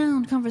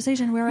profound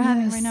conversation we're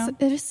having right now?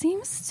 It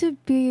seems to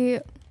be,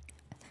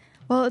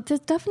 well, it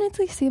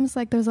definitely seems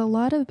like there's a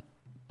lot of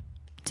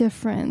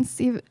difference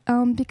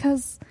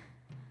because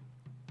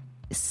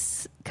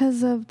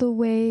of the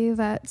way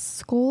that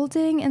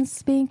scolding and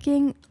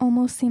spanking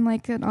almost seem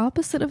like an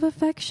opposite of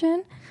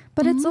affection,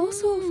 but it's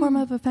also a form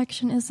of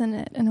affection, isn't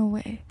it, in a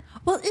way?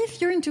 Well, if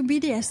you're into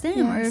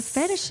BDSM or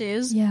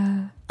fetishes,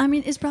 I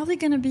mean, it's probably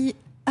going to be...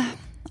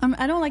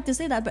 I don't like to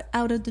say that, but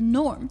out of the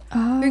norm.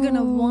 You're going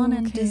to want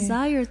and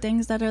desire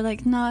things that are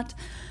like not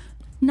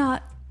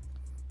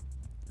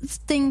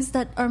things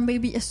that are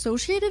maybe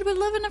associated with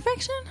love and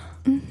affection.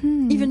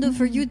 Even though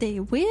for you they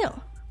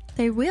will.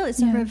 It's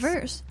in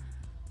reverse.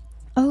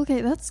 Okay,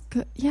 that's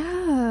good.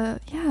 Yeah.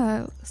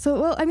 So,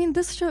 well, I mean,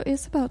 this show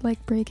is about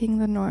like breaking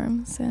the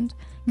norms and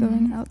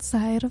going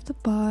outside of the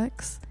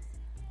box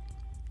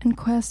and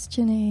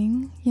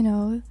questioning,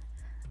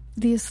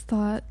 these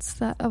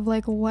thoughts of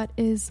like what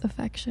is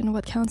affection,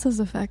 what counts as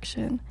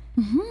affection.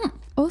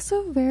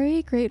 Also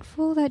very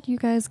grateful that you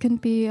guys can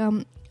be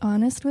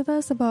honest with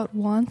us about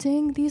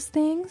wanting these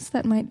things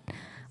that might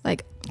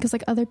because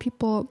other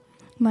people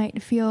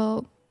might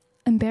feel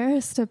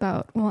embarrassed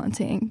about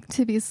wanting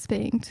to be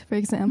spanked, for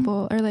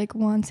example, or like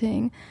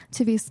wanting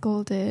to be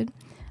scolded,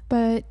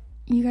 but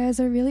you guys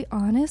are really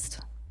honest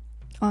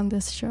on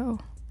this show,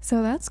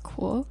 so that's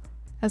cool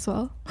as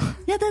well.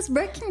 Yeah, that's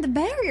breaking the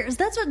barriers.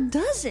 That's what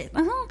does it.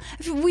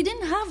 If we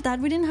didn't have that,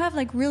 we didn't have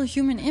like real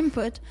human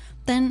input,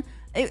 then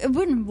it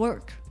wouldn't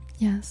work.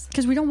 Yes.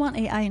 Because we don't want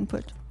AI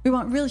input. We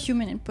want real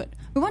human input.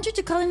 We want you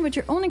to call in with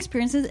your own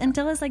experiences and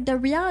tell us like the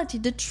reality,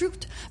 the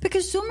truth.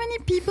 Because so many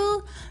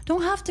people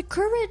don't have the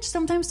courage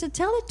sometimes to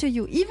tell it to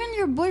you. Even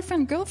your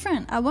boyfriend,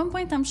 girlfriend. At one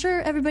point, I'm sure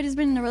everybody's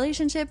been in a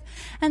relationship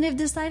and they've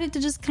decided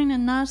to just kind of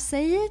not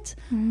say it.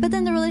 But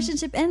then the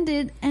relationship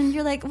ended and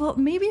you're like, well,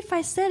 maybe if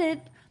I said it,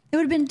 it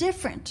would have been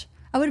different.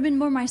 I would have been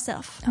more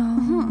myself.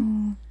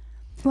 Well,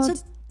 so,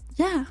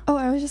 yeah. Oh,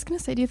 I was just going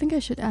to say, do you think I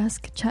should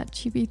ask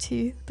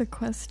ChatGPT the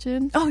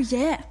question? Oh,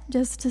 yeah.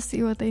 Just to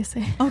see what they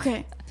say.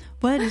 Okay.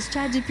 What is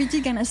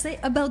ChatGPT gonna say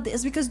about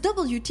this? Because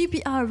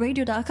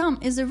WTPRradio.com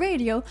is a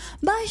radio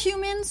by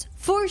humans,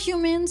 for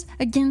humans,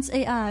 against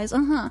AIs.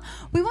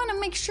 We want to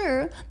make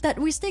sure that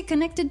we stay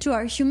connected to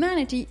our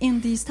humanity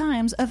in these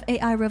times of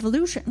AI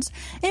revolutions.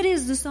 It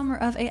is the summer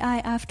of AI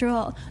after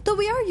all. Though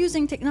we are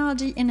using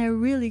technology in a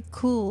really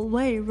cool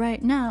way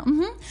right now.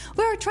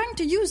 We are trying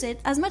to use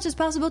it as much as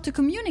possible to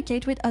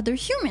communicate with other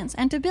humans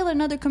and to build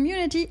another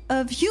community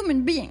of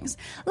human beings.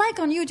 Like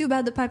on YouTube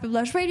at the Piper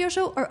Blush Radio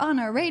Show or on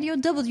our radio,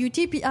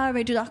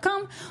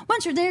 WTPRradio.com.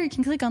 Once you're there, you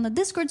can click on the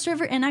Discord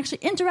server and actually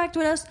interact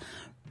with us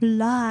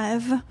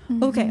live.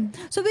 Okay,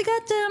 so we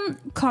got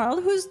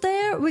Carl who's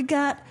there. We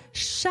got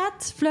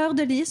Chat Fleur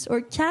de Lys,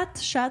 or Cat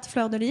Chat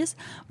Fleur de Lys,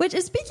 which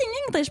is speaking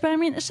English, but I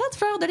mean, Chat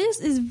Fleur de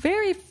Lys is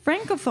very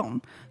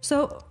francophone.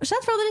 So,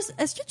 Chat Fleur de Lys,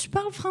 est-ce que tu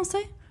parles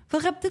français?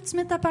 Faudrait peut-être se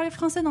mettre à parler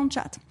français dans le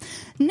chat.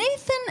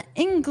 Nathan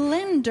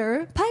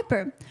Englander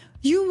Piper,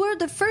 you were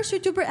the first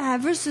YouTuber I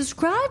ever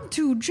subscribed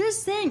to.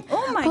 Just saying.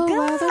 Oh my God.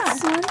 Wow,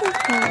 that's wonderful.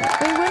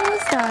 Wait, when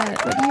was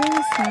that? What year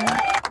was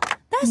that?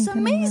 That's can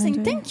amazing.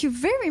 imagine. Thank you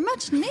very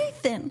much,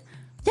 Nathan.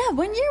 Yeah,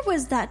 when year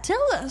was that?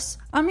 Tell us.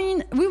 I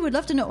mean, we would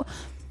love to know.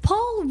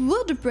 Paul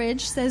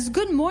Woodbridge says,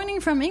 good morning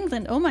from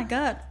England. Oh my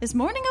God. Is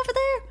morning over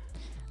there?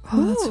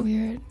 Oh, that's Ooh.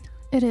 weird.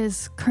 It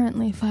is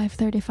currently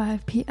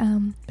 5:35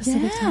 p.m.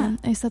 Pacific Yeah. time.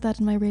 I said that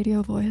in my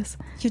radio voice.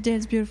 You did.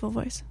 It's a beautiful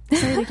voice.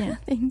 Say it again.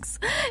 Thanks.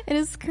 It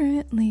is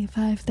currently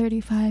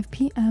 5:35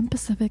 p.m.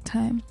 Pacific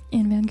time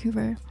in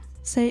Vancouver.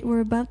 Say we're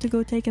about to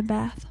go take a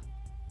bath.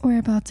 We're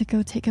about to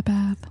go take a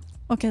bath.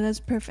 Okay, that's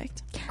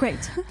perfect.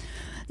 Great.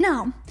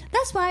 Now,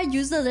 that's why I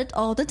use it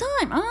all the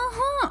time.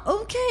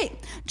 Okay.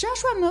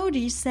 Joshua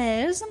Modi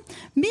says,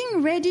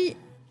 being ready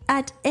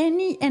at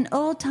any and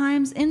all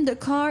times in the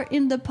car,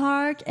 in the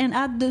park, and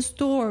at the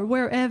store,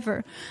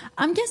 wherever.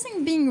 I'm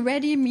guessing being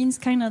ready means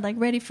kind of like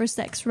ready for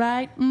sex,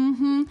 right?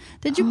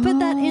 Did you put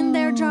that in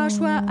there,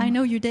 Joshua? I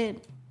know you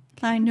did.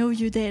 I know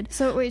you did.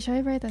 So wait, should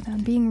I write that down?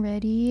 Being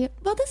ready.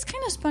 Well, that's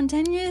kind of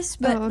spontaneous,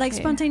 but Oh, like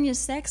okay. spontaneous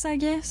sex, I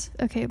guess.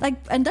 Okay. Like,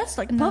 and that's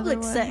like Another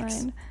public one,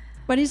 sex. mine.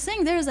 What he's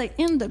saying there is like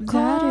in the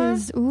car, That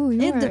is, ooh,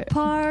 in the you're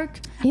park.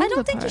 in I don't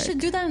the think you park. should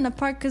do that in the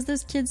park because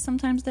there's kids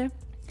sometimes there.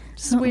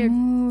 It's weird.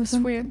 Oh,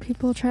 some weird.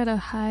 people try to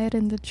hide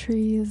in the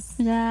trees.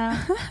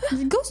 Yeah.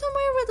 Go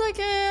somewhere with like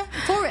a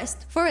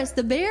forest.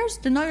 The bears,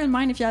 they're not gonna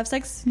mind if you have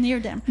sex near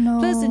them. No.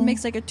 Plus, it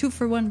makes like a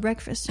 2-for-1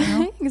 breakfast, you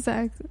know?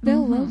 Exactly.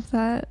 They'll love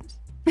that.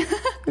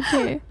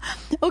 Okay.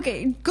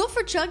 Okay, Go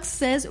for Chuck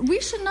says, we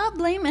should not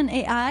blame an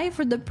AI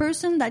for the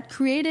person that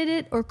created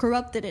it or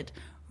corrupted it.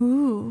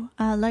 Ooh,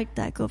 I like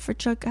that. Go for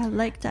Chuck. I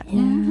like that.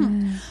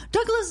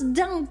 Douglas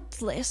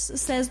Dauntless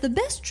says the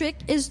best trick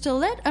is to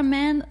let a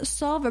man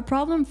solve a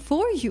problem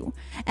for you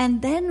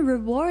and then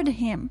reward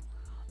him.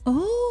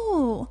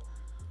 Oh,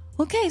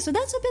 okay. So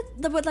that's a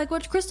bit like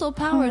what Crystal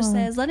Power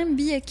says. Let him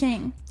be a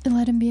king.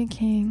 Let him be a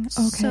king.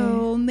 Okay.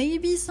 So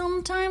maybe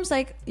sometimes,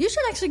 like, you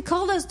should actually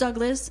call us,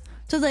 Douglas,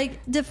 to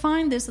like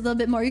define this a little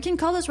bit more. You can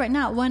call us right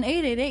now,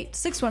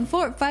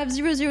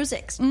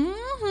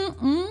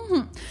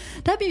 1-888-614-5006.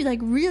 That'd be like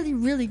really,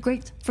 really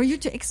great for you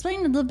to explain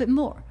a little bit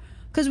more,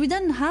 because we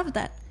didn't have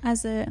that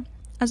as a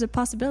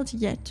possibility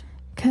yet.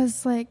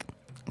 Because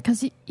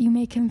you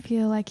make him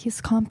feel like he's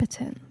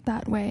competent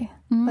that way.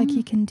 Like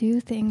he can do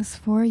things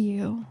for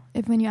you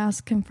if when you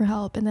ask him for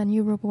help and then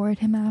you reward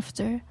him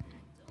after.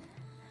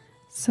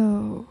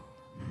 So,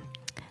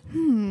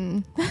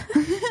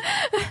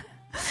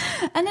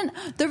 And then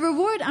the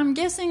reward, I'm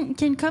guessing,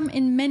 can come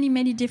in many,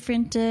 many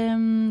different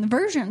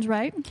versions,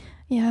 right?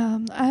 yeah,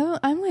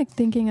 I'm like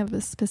thinking of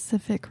a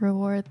specific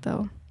reward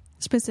though.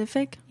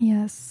 Specific?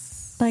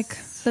 Yes. Like,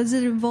 does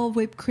it involve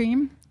whipped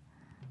cream?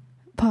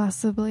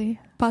 Possibly.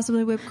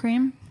 Possibly whipped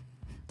cream?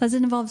 Does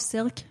it involve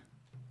silk?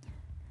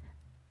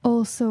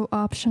 Also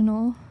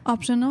optional.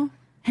 Optional?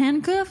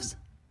 Handcuffs?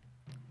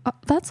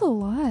 That's a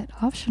lot.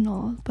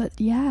 Optional. But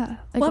yeah.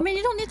 Like, Well, I mean,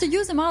 you don't need to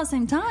use them all at the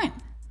same time.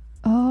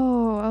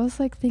 oh, I was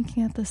like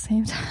thinking at the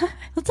same time.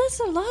 But that's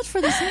a lot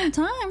for the same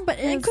time, but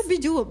it could be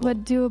doable.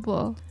 But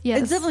doable.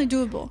 Yes. It's definitely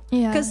doable.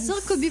 Yes. Because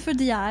silk could be for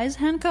the eyes,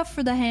 handcuff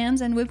for the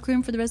hands, and whipped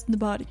cream for the rest of the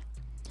body.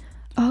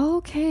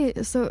 Okay.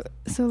 So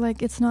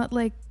like it's not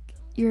like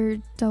you're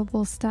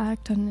double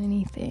stacked on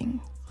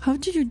anything. How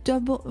do you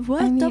double...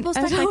 What? I mean, double I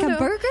stack don't like a know.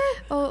 burger?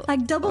 Oh,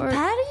 Like double or-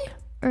 patty?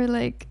 Or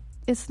like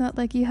it's not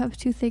like you have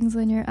two things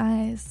on your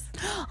eyes.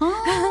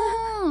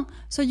 Oh,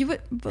 so you would...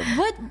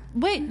 What?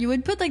 Wait, you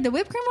would put like the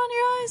whipped cream on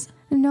your eyes?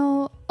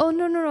 No. Oh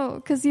no.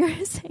 Because you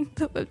were saying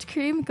the whipped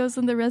cream goes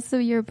on the rest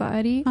of your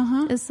body.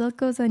 The silk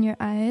goes on your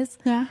eyes.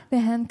 Yeah. The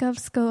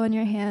handcuffs go on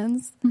your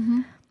hands.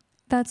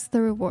 That's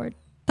the reward.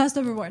 That's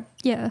the reward.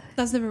 Yeah.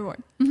 That's the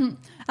reward.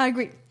 I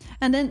agree.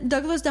 And then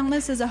Douglas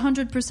Downless is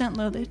 100%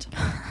 loaded.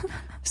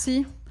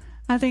 See?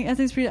 I think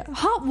it's pretty...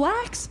 Hot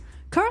wax?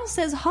 Carl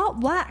says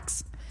hot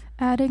wax.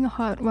 Adding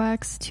hot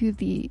wax to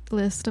the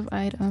list of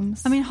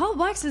items. I mean, hot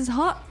wax is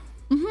hot.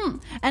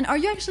 And are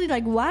you actually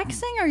like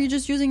waxing, or are you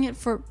just using it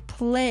for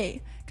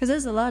play? Because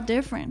that's a lot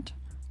different.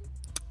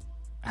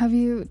 Have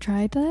you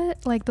tried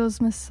that? Like those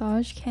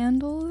massage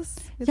candles?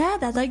 Yeah,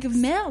 that like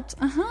melt.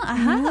 I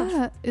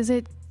have.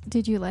 Yeah.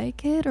 Did you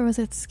like it or was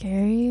it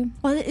scary?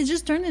 Well, it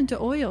just turned into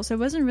oil, so it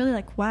wasn't really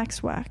like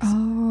wax.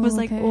 Oh, it was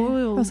like okay.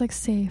 oil. It was like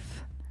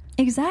safe.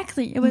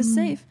 Exactly, it was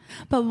safe.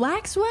 But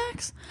wax?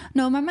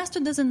 No, my master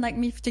doesn't like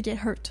me to get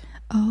hurt.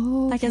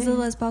 Oh, Like as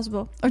little as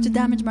possible, or to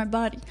damage my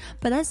body.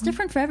 But that's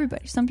different for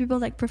everybody. Some people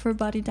like prefer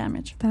body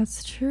damage.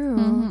 That's true.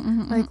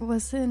 Like,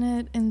 wasn't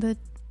it in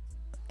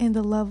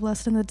the Love,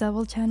 Lust, and the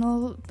Devil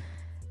channel?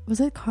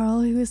 Was it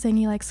Carl who was saying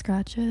he likes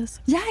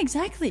scratches? Yeah,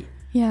 exactly.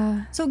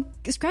 Yeah, So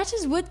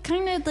scratches would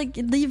kind of like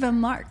leave a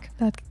mark,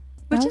 which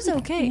which is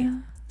okay. Yeah.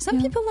 Some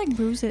Yeah. people like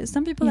bruises.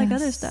 Some people like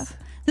other Yes. stuff.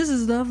 This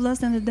is Love,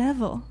 Lust, and the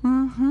Devil.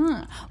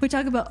 We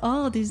talk about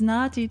all these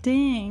naughty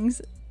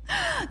things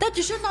that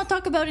you should not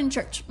talk about in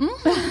church.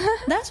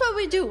 That's what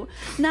we do.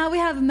 Now we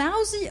have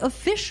Mousy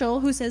Official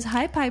who says,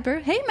 hi, Piper.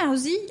 Hey,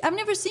 Mousy. I've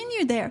never seen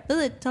you there.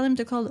 Lilith, tell him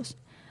to call us.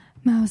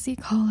 Mousy,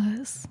 call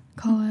us.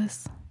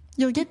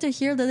 You'll get to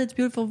hear Lilith's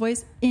beautiful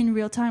voice in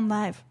real time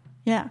live.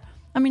 Yeah.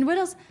 I mean, what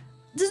else?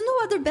 There's no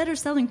other better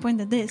selling point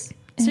than this.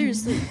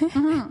 Seriously.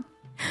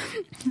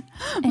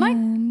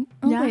 And,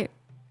 Yeah. wait.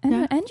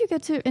 And you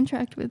get to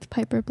interact with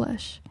Piper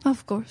Blush.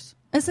 Of course.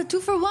 It's a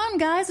 2-for-1,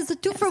 guys. It's a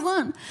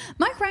 2-for-1.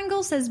 Mike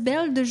Rangel says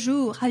Belle de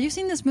Jour. Have you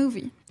seen this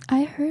movie?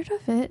 I heard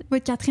of it.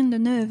 With Catherine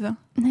Deneuve.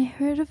 I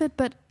heard of it,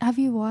 but have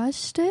you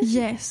watched it?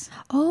 Yes.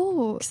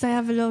 Oh. Because I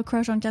have a little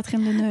crush on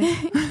Catherine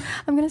Deneuve.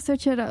 I'm going to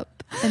search it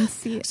up and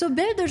see it. So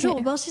Belle de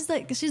Jour, well, she's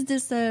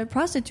this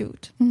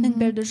prostitute in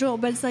Belle de Jour,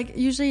 but it's like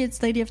usually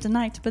it's Lady of the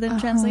Night, but in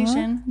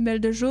translation, Belle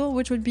de Jour,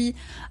 which would be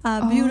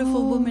a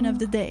beautiful woman of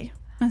the day.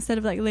 Instead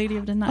of like Lady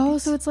of the Night. Oh,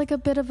 so it's like a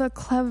bit of a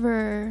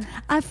clever...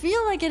 I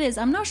feel like it is.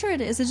 I'm not sure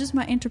it is. It's just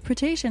my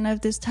interpretation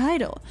of this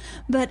title.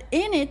 But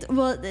in it,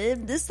 well,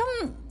 there's some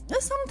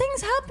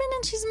things happen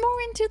and she's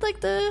more into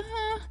like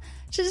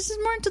she's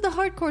more into the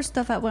hardcore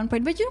stuff at one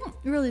point. But you don't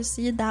really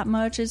see it that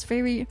much. It's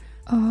very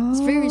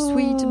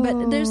sweet.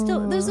 But there's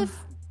a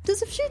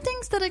few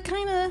things that are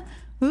kind of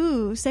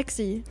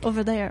sexy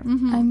over there.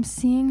 Mm-hmm. I'm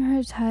seeing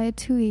her tied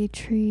to a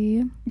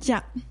tree.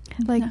 Yeah.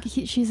 Like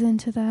she's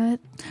into that.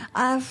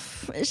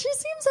 She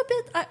seems a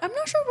bit... I'm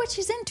not sure what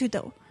she's into,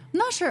 though. I'm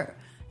not sure.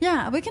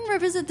 Yeah, we can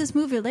revisit this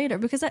movie later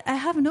because I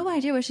have no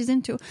idea what she's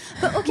into.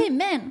 But okay,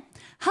 men,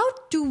 how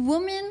do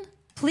women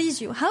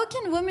please you? How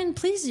can women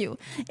please you?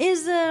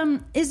 Is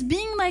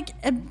being like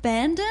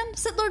abandoned?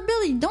 Said Lord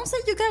Billy, don't say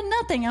you got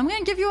nothing. I'm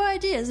going to give you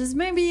ideas.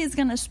 Maybe it's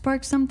going to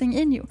spark something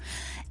in you.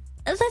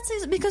 Let's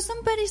say, because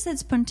somebody said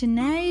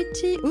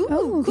spontaneity.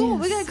 Ooh, cool.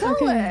 Yes. We got a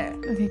caller.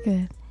 Okay,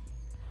 good.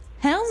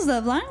 Hell's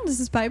Loveline. This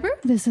is Piper.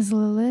 This is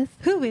Lilith.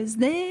 Who is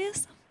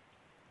this?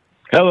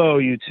 Hello,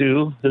 you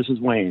two. This is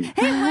Wayne.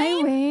 Hey,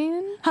 Hi,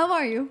 Wayne. How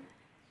are you?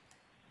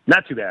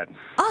 Not too bad.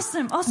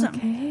 Awesome.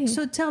 Okay.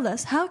 So tell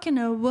us, how can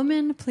a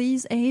woman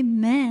please a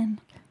man?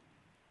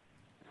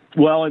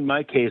 Well, in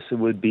my case, it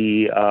would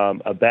be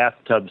a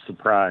bathtub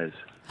surprise.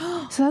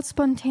 So that's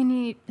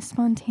spontaneity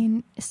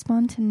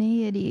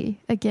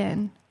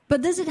again.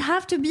 But does it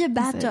have to be a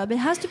bathtub? It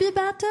has to be a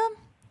bathtub?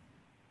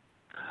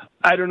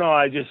 I don't know.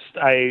 I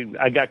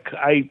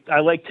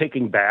like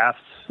taking baths.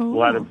 Ooh.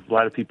 A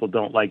lot of people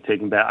don't like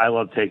taking baths. I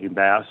love taking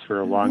baths for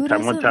a long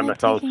time. One time I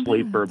fell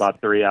asleep for about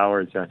 3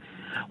 hours.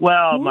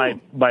 Well, my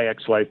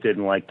ex-wife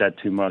didn't like that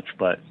too much,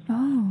 but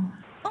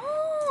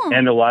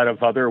and a lot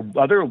of other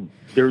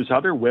there's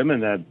other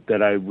women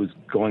that I was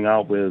going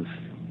out with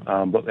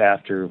but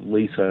after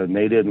Lisa, and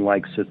they didn't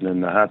like sitting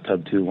in the hot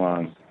tub too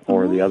long,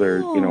 or the other,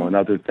 and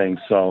other things.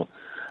 So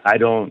I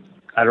don't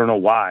know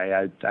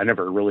why. I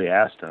never really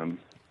asked them.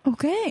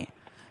 Okay.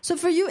 So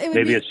for you, it would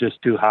maybe it's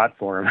just too hot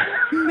for him.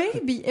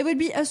 Maybe it would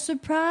be a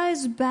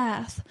surprise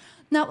bath.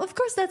 Now, of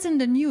course, that's in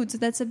the nude. So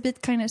that's a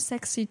bit kind of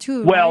sexy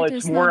too. Well, right?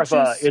 it's more of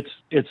just...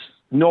 it's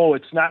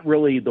not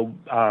really the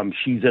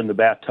she's in the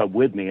bathtub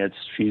with me.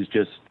 She's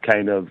just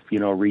kind of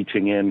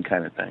reaching in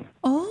kind of thing.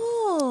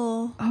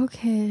 Oh,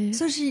 okay.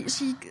 So she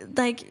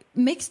like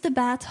makes the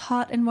bath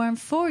hot and warm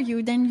for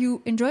you. Then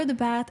you enjoy the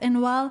bath,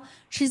 and while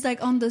she's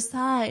like on the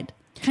side,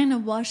 kind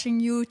of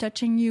washing you,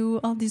 touching you,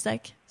 all these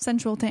like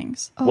sensual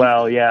things. Oh.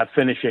 Well, yeah,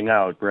 finishing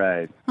out,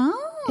 right.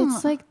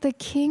 It's like the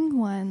king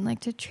one, like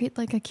to treat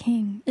like a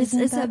king. It's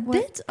a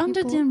bit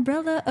under the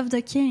umbrella of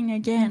the king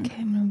again.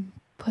 Okay, I'm going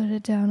to put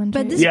it down under...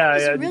 But this is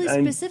a really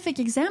specific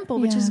example,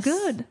 which is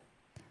good.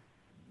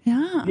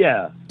 Yeah.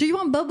 Yeah. Do you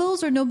want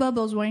bubbles or no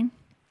bubbles, Wayne?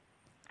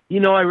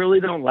 I really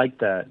don't like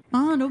that.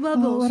 Oh, no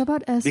bubbles. What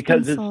about Espin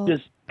Because salt? it's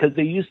just... Because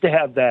they used to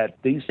have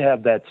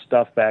that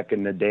stuff back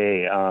in the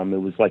day.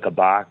 It was like a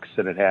box,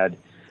 and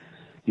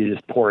you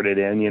just poured it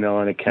in,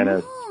 and it kind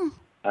of,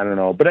 I don't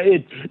know. But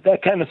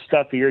that kind of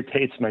stuff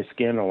irritates my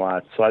skin a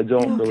lot, so I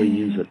don't really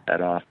use it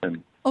that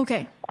often.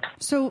 Okay,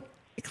 so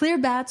clear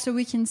bath so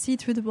we can see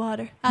through the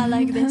water. I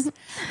like this.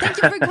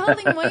 Thank you for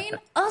calling, Wayne.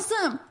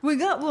 Awesome, we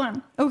got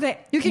one. Okay,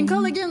 you can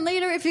call again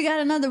later if you got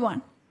another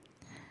one.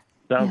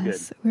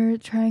 Sounds good. We're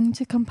trying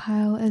to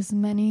compile as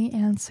many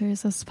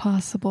answers as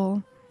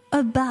possible.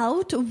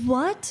 About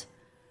what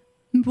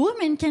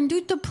women can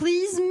do to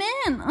please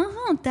men.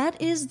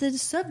 That is the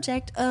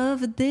subject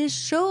of this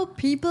show,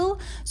 people.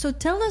 So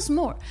tell us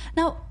more.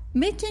 Now,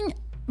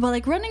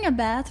 running a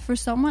bath for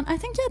someone, I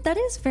think, that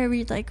is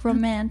very,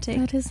 romantic.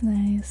 That is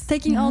nice.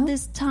 Taking all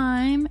this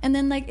time, and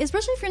then,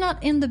 especially if you're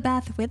not in the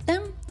bath with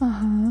them.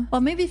 Or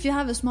maybe if you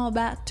have a small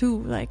bath,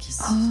 too.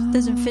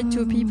 Doesn't fit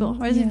two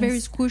people. Or is it very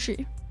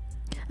squishy?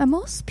 And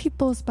most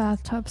people's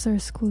bathtubs are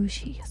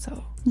squishy,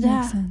 so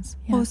yeah. makes sense.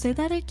 Yeah. Oh, say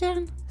that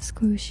again?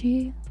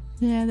 Squishy.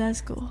 Yeah,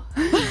 that's cool.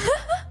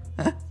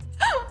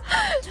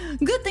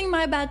 Good thing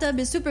my bathtub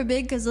is super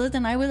big because Lilith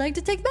and I would like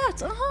to take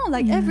baths.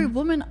 Every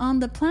woman on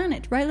the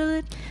planet. Right,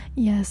 Lilith?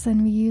 Yes,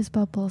 and we use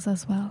bubbles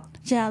as well.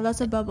 Yeah,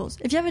 lots of bubbles.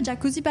 If you have a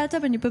jacuzzi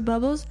bathtub and you put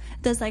bubbles,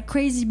 there's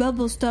crazy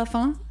bubble stuff,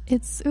 huh?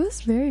 It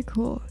was very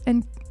cool.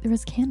 And there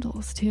was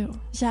candles, too.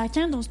 Yeah,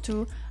 candles,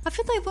 too. I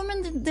feel like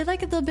women, they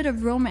like a little bit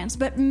of romance.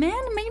 But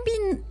men,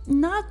 maybe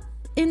not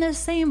in the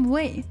same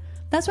way.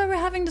 That's why we're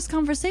having this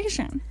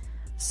conversation.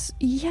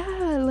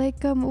 Yeah,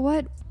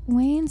 what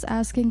Wayne's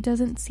asking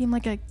doesn't seem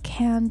like a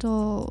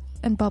candle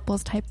and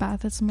bubbles type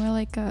bath. It's more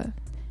like a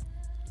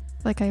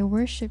like I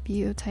worship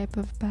you type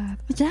of bath.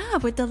 Yeah,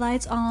 with the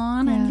lights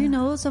on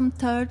and some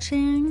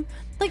touching.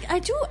 Like I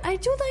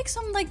do like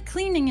some like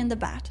cleaning in the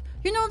bath.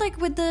 Like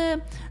with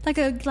the like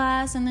a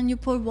glass, and then you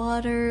pour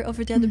water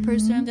over the other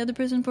person. The other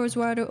person pours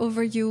water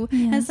over you,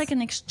 and it's like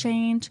an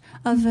exchange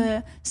of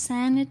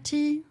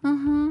sanity.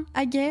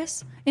 I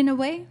guess in a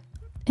way.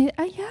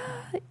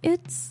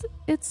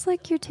 It's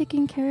like you're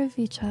taking care of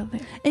each other.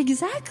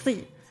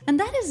 Exactly, and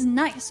that is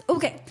nice.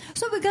 Okay,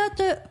 so we got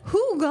the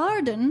Who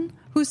Garden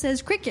who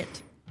says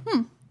cricket.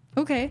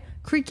 Okay,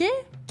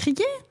 cricket.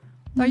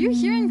 Are you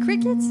hearing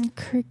crickets?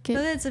 Cricket.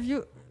 So that's if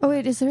you. Oh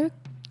wait, is there?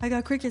 I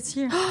got crickets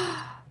here.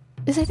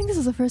 I think this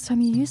is the first time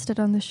you used it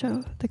on the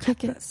show. The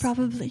crickets.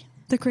 Probably.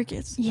 The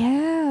crickets.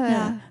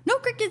 Yeah. No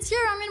crickets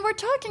here. I mean, we're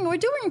talking. We're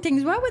doing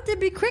things. Why would there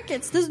be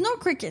crickets? There's no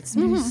crickets.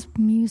 There's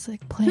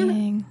music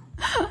playing.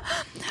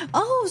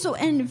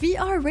 And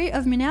VR Ray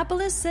of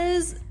Minneapolis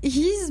says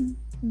he's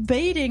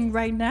baiting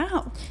right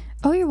now.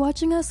 Oh, you're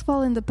watching us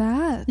fall in the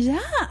bath.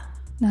 Yeah.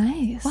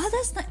 Nice. Wow,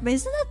 that's not.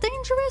 Isn't that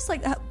dangerous?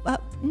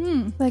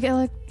 Like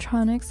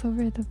electronics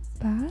over the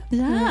bath?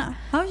 Yeah.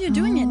 How are you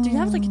doing it? Do you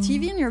have like a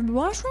TV in your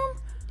washroom?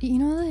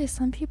 That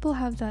some people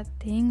have that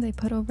thing they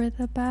put over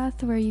the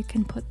bath where you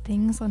can put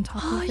things on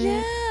top of it. Oh,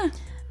 yeah.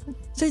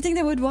 So you think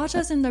they would watch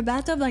us in their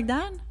bathtub like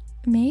that?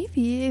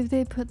 Maybe if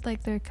they put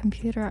like their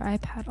computer or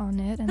iPad on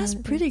it. And that's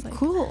pretty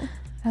cool.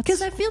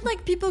 Because I feel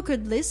like people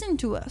could listen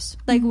to us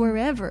like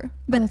wherever,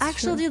 but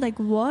actually like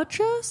watch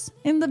us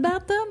in the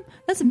bathtub.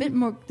 That's a bit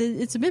more.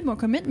 It's a bit more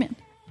commitment.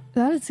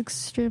 That is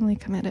extremely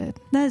committed.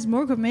 That is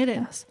more committed.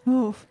 Yes.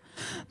 Oh.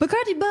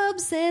 Bacardi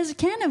Bob says,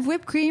 can of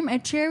whipped cream, a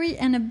cherry,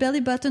 and a belly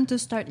button to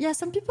start. Yeah,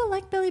 some people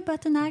like belly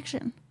button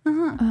action.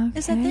 Okay.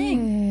 It's a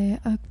thing.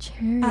 A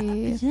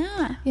cherry.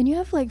 Yeah. And you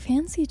have like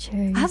fancy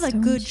cherries. I have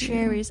like good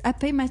cherries. I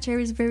pay my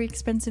cherries very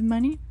expensive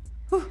money.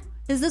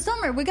 It's the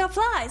summer. We got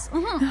flies.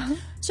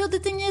 So the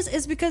thing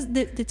is because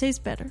they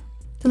taste better.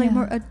 They're like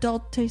more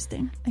adult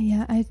tasting.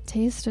 Yeah, I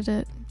tasted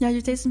it. Yeah,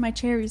 you tasted my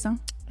cherries, huh?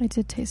 I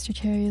did taste your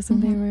cherries,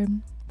 and they were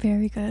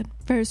very good.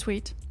 Very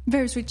sweet.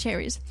 Very sweet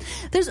cherries.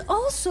 There's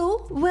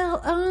also,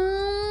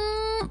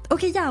 I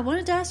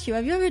wanted to ask you,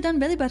 have you ever done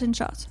belly button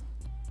shots?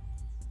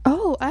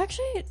 Oh,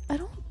 actually, I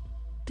don't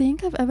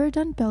think I've ever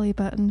done belly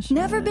button shots.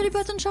 Never belly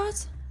button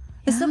shots?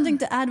 It's something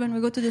to add when we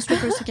go to the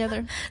strippers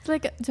together.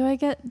 Like, do I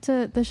get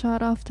the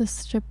shot off the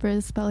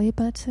stripper's belly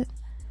button?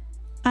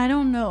 I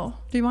don't know.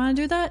 Do you want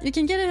to do that? You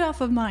can get it off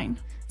of mine.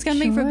 It's going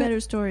to make for a better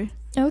story.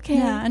 Okay.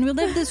 Yeah, and we'll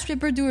let the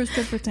stripper do her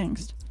stripper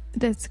things.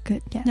 That's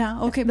good, yeah.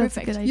 Yeah, okay, that's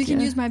perfect. A good idea. You can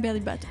use my belly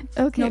button.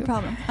 Okay. No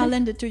problem. I'll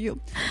lend it to you.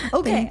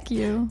 Okay. Thank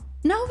you.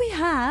 Now we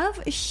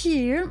have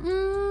here,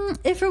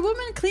 if a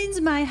woman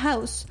cleans my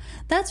house.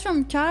 That's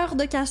from Cœur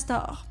de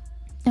Castor.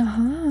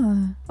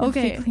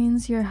 Okay. If she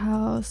cleans your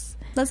house.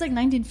 That's like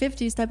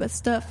 1950s type of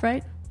stuff,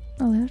 right?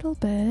 A little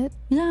bit.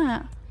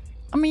 Yeah.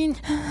 I mean,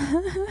 I'm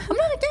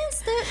not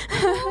against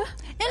it.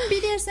 In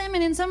BDSM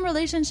and in some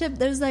relationship,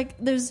 there's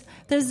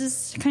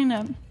this kind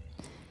of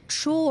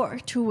chore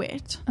to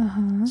it.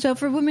 So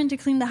for women to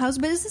clean the house,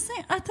 but it's the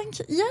same. I think,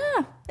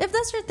 if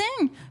that's your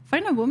thing,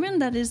 find a woman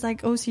that is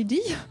like OCD.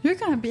 You're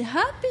gonna be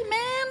happy,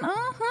 man.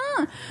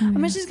 I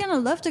mean, she's gonna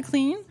love to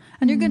clean,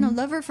 and you're gonna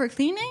love her for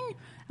cleaning.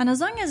 And as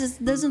long as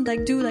it doesn't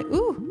like do like,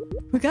 ooh,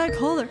 we gotta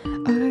call her.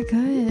 Oh,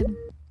 good.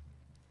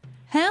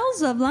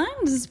 Hells of Line.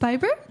 This is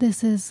Piper.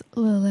 This is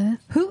Lilith.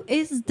 Who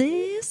is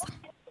this?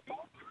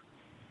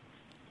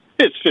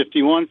 It's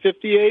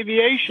 5150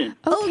 Aviation.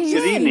 Okay.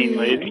 Good evening,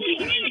 ladies.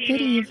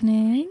 Good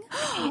evening.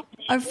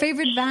 Our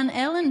favorite Van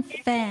Ellen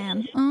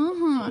fan.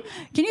 Can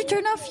you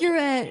turn off your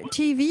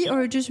TV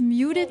or just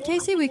mute it,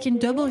 Casey? We can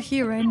double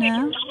hear right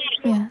now.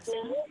 Yes.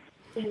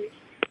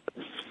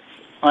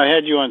 I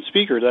had you on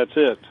speaker, that's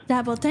it.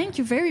 Yeah, well, thank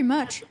you very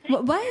much.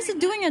 Why is it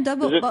doing a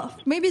double? Well,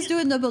 maybe it's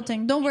doing a double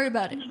thing. Don't worry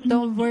about it.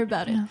 Don't worry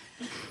about it.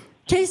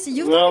 Casey,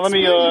 you've got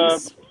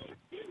experience.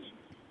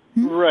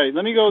 Right.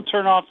 Let me go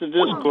turn off the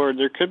Discord.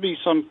 There could be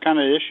some kind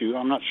of issue.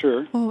 I'm not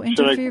sure. Oh,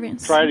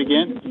 interference. Should I try it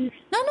again?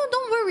 No,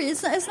 don't worry.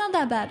 It's not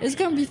that bad. It's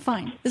going to be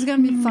fine. It's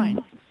going to be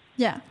fine.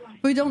 Yeah.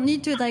 We don't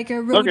need to, like,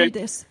 roadie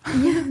this.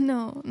 Yeah,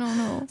 no.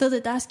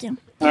 Lilith, ask him.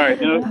 All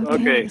right.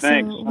 Okay,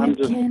 thanks. So I'm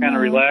just kind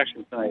of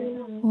relaxing tonight.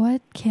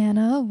 What can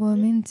a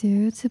woman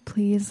do to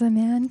please a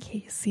man,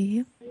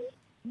 Casey?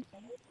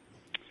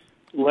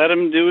 Let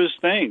him do his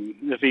thing.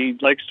 If he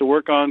likes to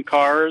work on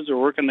cars or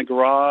work in the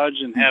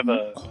garage and have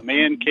a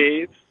man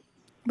cave.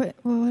 But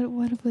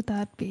what would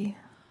that be?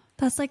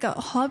 That's like a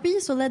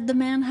hobby, so let the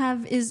man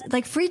have is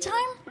like free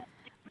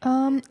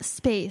time?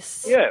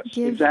 Space. Yes,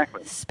 Give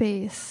exactly.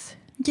 Space.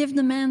 Give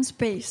the man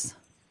space.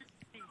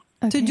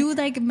 Okay. To do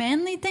like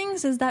manly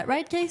things, is that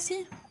right,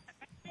 Casey?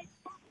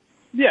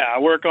 Yeah, I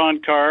work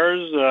on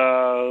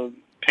cars,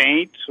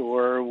 paint,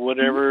 or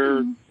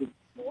whatever the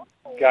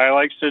guy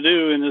likes to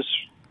do in his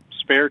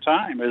spare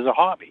time as a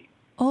hobby.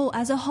 Oh,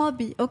 as a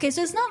hobby. Okay,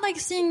 so it's not like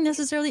seeing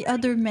necessarily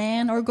other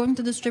men or going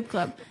to the strip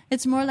club.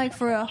 It's more like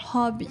for a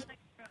hobby.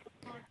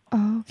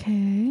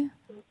 Okay.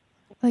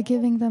 Like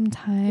giving them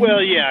time.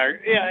 Well, yeah.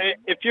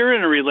 If you're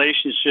in a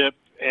relationship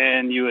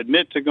and you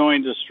admit to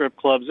going to strip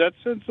clubs,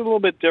 it's a little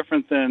bit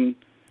different than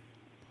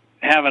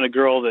having a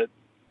girl that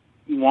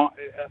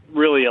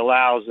really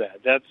allows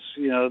that. That's,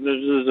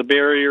 there's a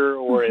barrier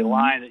or a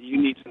line that you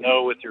need to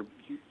know with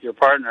your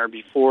partner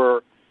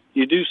before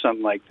you do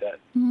something like that.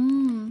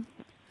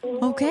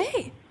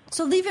 Okay.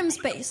 So leave him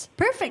space.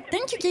 Perfect.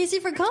 Thank you, Casey,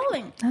 for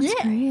calling. That's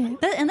great.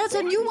 And that's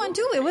a new one,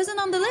 too. It wasn't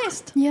on the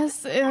list.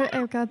 Yes,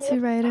 I got to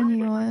write a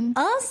new one.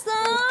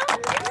 Awesome.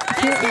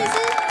 Thanks,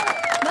 Casey.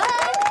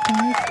 Bye.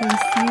 Bye,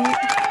 Casey.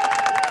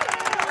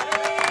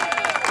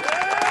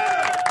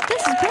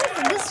 This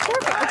is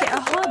perfect. Okay, a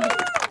hobby.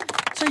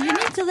 So you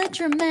need to let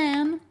your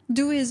man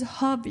do his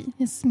hobby.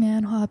 His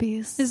man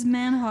hobbies.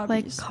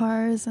 Like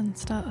cars and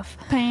stuff.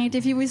 Paint.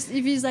 If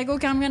he's like,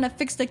 okay, I'm going to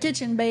fix the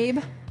kitchen, babe.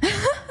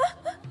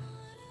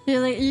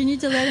 You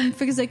need to let him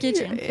fix the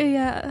kitchen.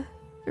 Yeah.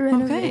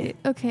 Renovate.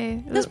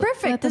 Okay. That's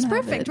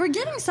perfect. We're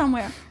getting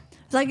somewhere.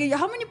 Like,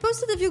 how many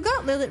Post-it have you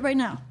got, Lilith, right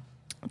now?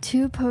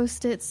 2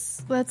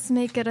 Post-its. Let's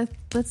make a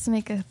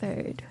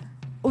third.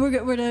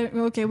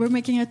 We're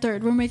making a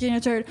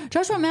third.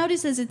 Joshua Maudi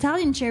says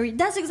Italian cherry.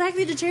 That's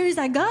exactly the cherries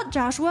I got,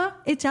 Joshua.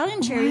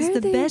 Italian cherries,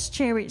 the best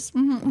cherries.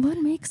 Mm-hmm. What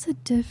makes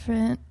it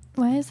different?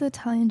 Why is the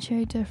Italian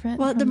cherry different?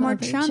 Well, the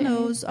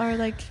Marcianos are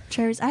like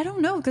cherries. I don't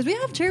know, because we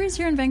have cherries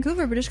here in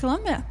Vancouver, British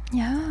Columbia.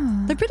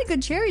 Yeah. They're pretty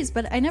good cherries,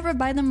 but I never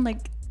buy them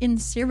like in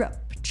syrup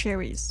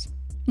cherries.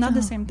 Not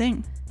the same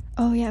thing.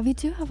 Oh, yeah, we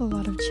do have a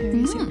lot of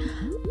cherries here.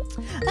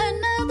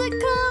 Another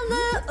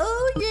color,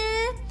 oh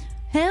yeah.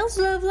 Hail's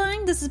Love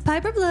Line, this is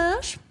Piper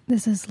Blush.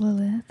 This is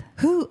Lilith.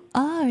 Who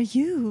are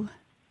you?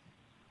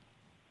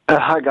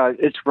 Hi, guys.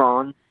 It's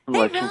Ron.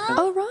 Hey, Ron.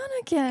 Oh, Ron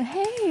again.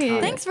 Hey.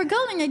 Thanks for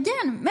calling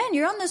again. Man,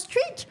 you're on the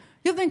street.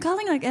 You've been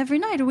calling like every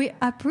night. We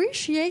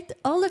appreciate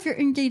all of your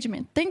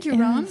engagement. Thank you,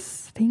 Ron.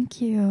 Yes, thank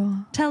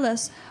you. Tell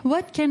us,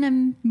 what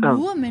can a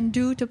woman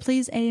do to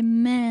please a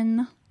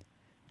man?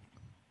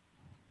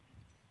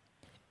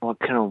 What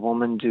can a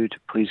woman do to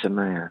please a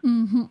man?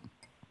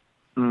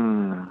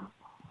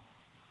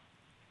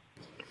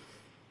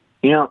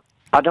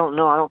 I don't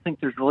know. I don't think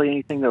there's really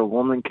anything that a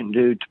woman can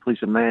do to please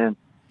a man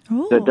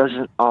that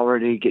doesn't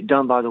already get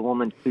done by the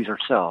woman to please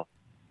herself.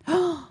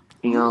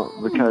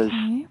 Because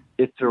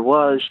if there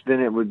was, then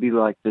it would be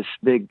like this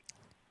big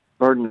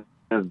burden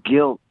of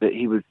guilt that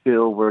he would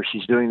feel where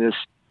she's doing this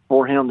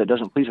for him that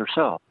doesn't please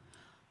herself.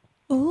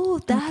 Oh,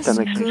 that's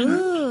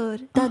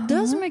good. That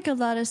does make a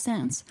lot of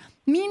sense.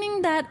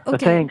 Meaning that,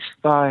 okay. Thanks.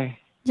 Bye.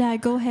 Yeah,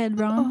 go ahead,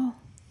 Ron.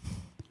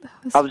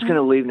 I was going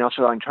to leave now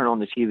so I can turn on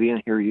the TV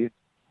and hear you.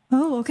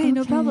 Oh, okay.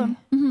 No problem.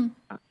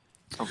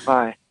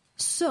 Bye.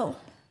 So,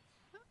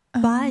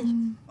 bye.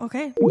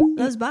 Okay.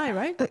 That's bye,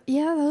 right?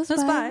 Yeah, that was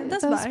bye.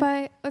 That's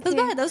bye. Okay. That's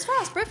bye. That was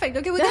fast. Perfect.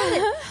 Okay, we got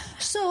it.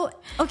 So,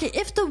 okay,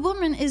 if the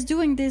woman is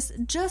doing this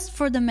just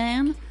for the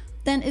man,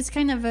 then it's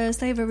kind of a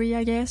slavery,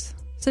 I guess.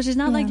 So she's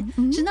not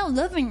she's not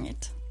loving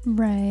it.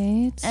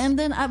 Right. And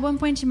then at one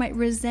point she might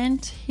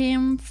resent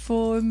him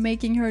for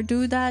making her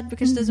do that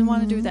because she doesn't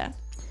want to do that.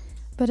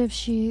 But if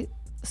she,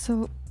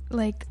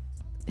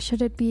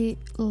 should it be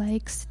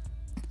likes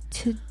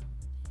to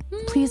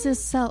please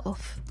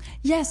herself?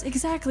 Yes,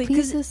 exactly.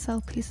 Please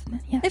herself, please the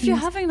man. Yeah, if you're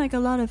having like a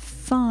lot of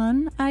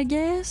fun, I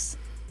guess,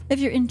 if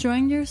you're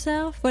enjoying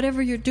yourself,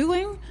 whatever you're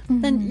doing,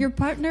 then your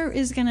partner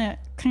is gonna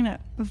kind of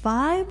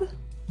vibe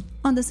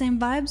on the same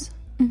vibes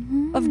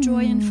of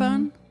joy and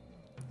fun.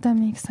 That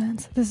makes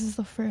sense. This is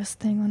the first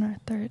thing on our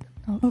third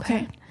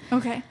notepad.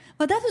 Okay.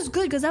 Well, that was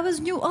good because that was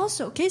new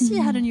also. Casey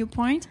had a new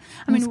point.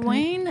 I mean,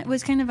 Wayne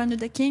was kind of under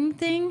the king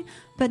thing,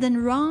 but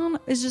then Ron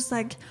is just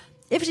like,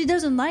 if she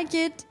doesn't like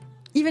it,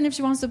 even if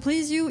she wants to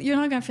please you, you're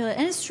not going to feel it.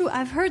 And it's true.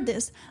 I've heard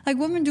this. Like,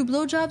 women do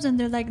blowjobs and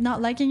they're like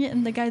not liking it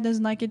and the guy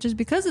doesn't like it just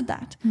because of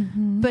that.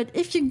 But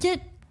if you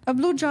get a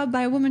blowjob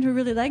by a woman who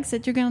really likes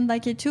it, you're going to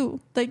like it too.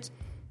 Like,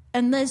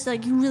 unless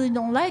like you really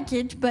don't like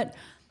it, but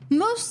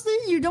mostly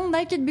you don't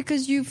like it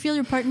because you feel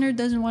your partner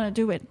doesn't want to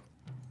do it.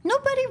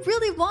 Nobody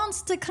really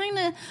wants to kind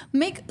of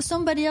make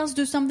somebody else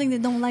do something they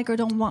don't like or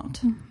don't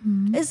want.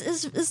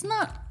 It's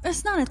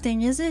not a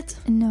thing, is it?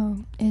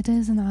 No, it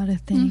is not a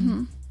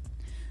thing.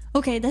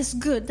 Okay, that's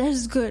good.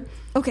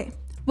 Okay,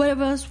 what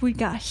else we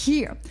got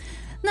here?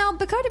 Now,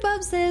 Bacardi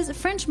Bob says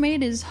French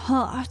maid is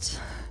hot.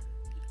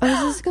 Oh, is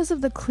this because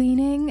of the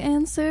cleaning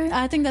answer?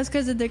 I think that's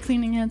because of the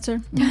cleaning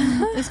answer.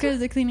 It's because of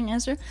the cleaning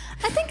answer.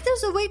 I think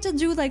there's a way to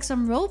do like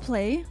some role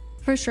play.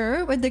 For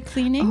sure, with the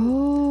cleaning.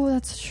 Oh,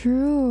 that's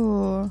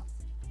true.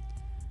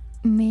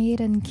 Maid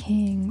and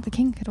king. The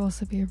king could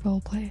also be a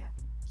role play.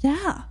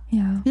 Yeah.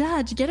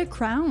 To get a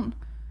crown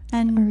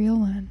and a real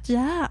one.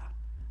 Yeah,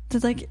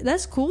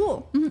 that's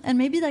cool. And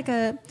maybe like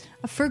a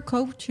fur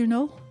coat.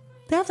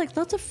 They have like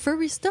lots of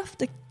furry stuff.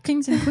 The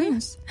kings and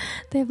queens.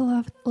 They have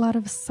a lot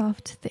of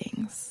soft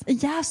things.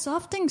 Yeah,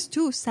 soft things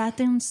too.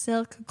 Satin,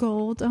 silk,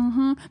 gold.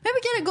 Maybe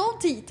get a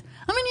gold teeth.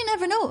 I mean, you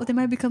never know. They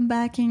might become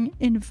back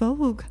in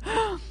vogue.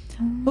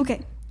 Okay.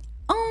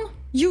 On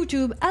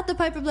YouTube at the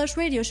Piper Blush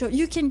Radio Show.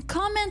 You can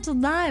comment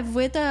live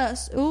with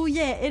us. Oh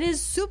yeah, it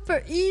is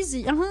super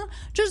easy.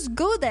 Just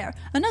go there.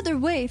 Another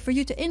way for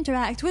you to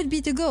interact would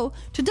be to go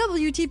to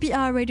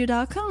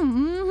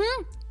WTPRradio.com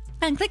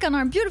and click on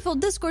our beautiful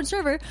Discord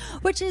server,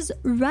 which is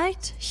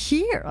right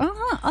here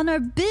on our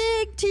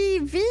big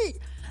TV.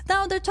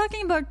 Now, they're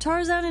talking about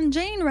Tarzan and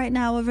Jane right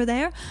now over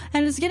there,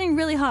 and it's getting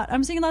really hot.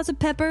 I'm seeing lots of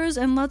peppers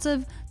and lots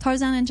of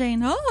Tarzan and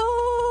Jane.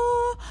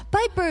 Oh,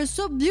 Piper is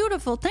so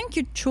beautiful. Thank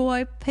you,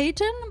 Troy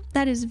Payton.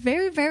 That is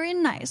very, very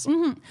nice.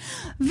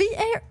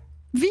 VR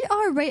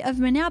Ray of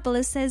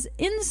Minneapolis says,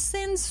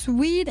 incense,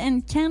 weed,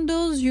 and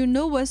candles, you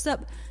know what's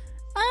up.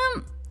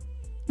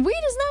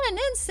 Weed is not an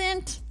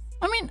incense.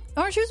 I mean,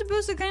 aren't you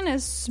supposed to kind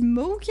of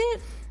smoke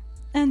it?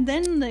 And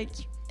then, like...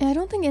 I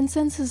don't think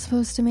incense is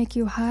supposed to make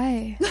you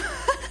high.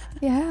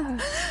 Yeah.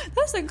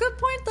 That's a good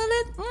point,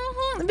 Lilith.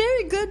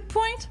 Very good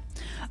point.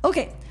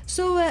 Okay,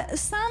 so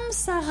Sam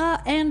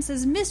Sarah Ann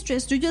says,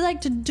 Mistress, do you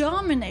like to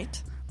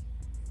dominate?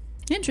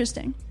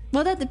 Interesting.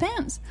 Well, that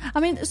depends. I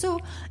mean, so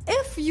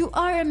if you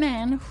are a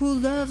man who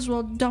loves,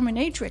 well,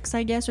 dominatrix,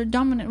 I guess, or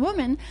dominant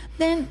woman,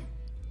 then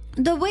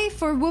the way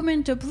for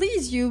women to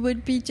please you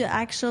would be to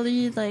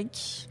actually, like,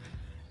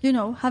 you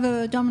know, have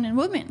a dominant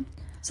woman.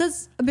 So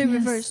it's a bit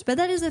reversed, but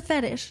that is a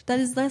fetish that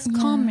is less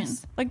common.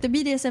 Like the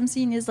BDSM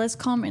scene is less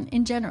common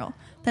in general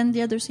than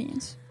the other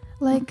scenes.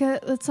 Like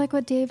it's like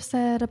what Dave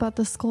said about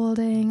the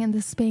scolding and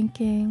the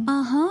spanking.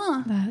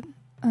 That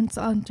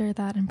under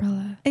that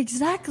umbrella.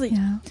 Exactly.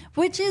 Yeah.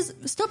 Which is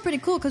still pretty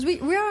cool because we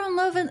are on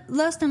Love and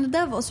Lust and the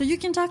Devil, so you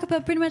can talk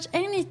about pretty much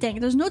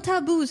anything. There's no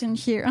taboos in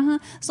here.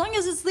 As long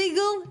as it's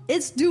legal,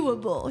 it's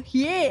doable.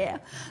 Yeah,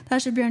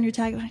 that should be our new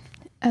tagline.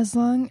 As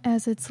long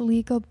as it's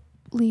legal.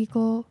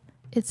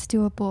 It's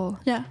doable.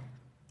 Yeah.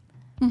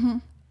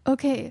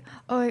 Okay.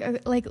 Oh,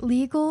 like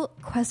legal ?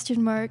 It's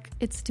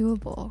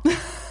doable.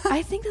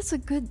 I think that's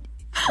like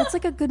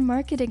a good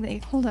marketing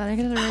thing. Hold on, I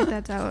gotta write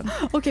that down.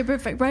 Okay,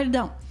 perfect. Write it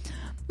down.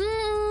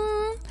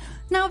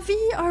 Now,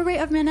 VR Ray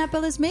of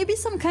Minneapolis, maybe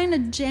some kind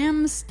of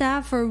gem,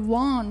 staff, or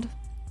wand.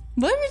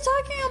 What are you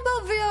talking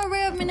about, VR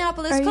Ray of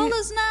Minneapolis? Call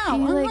us now. Are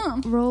you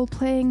like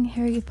role-playing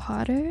Harry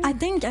Potter? I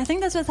think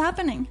that's what's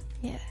happening.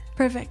 Yeah.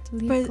 Perfect.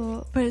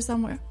 Legal. Put it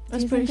somewhere.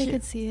 Let's put it here. I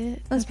could see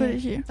it. Let's put it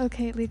here.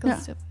 Okay, legal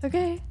stuff.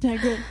 Okay. Yeah,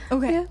 good.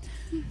 Okay. Yeah.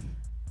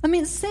 I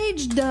mean,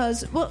 Sage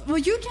does. Well,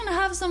 you can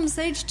have some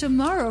Sage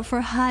tomorrow for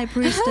High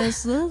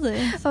Priestess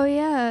Lilith. Oh,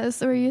 yeah.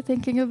 So are you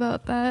thinking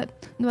about that?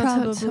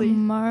 Probably.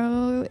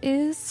 Tomorrow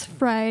is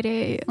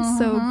Friday.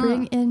 So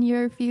bring in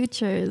your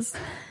futures.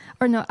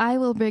 Or no, I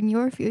will bring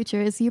your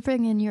futures. You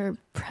bring in your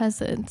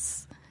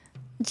presents.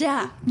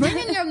 Yeah, bring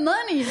in your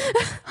money,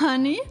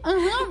 honey.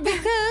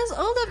 Because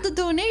all of the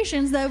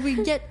donations that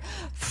we get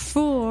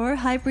for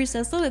High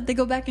Priestess Lilith, they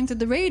go back into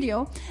the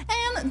radio.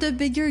 And the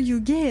bigger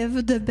you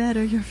give, the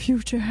better your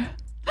future.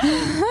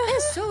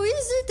 It's so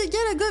easy to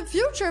get a good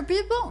future,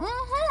 people.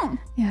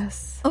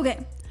 Yes.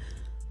 Okay.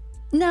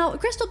 Now,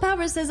 Crystal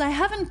Power says, I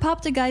haven't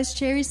popped a guy's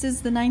cherry since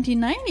the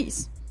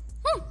 1990s.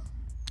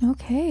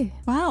 Okay.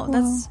 Wow,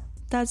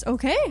 that's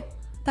okay.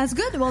 That's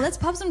good. Well, let's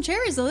pop some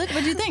cherries, Lilith.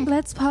 What do you think?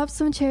 Let's pop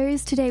some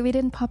cherries today. We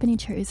didn't pop any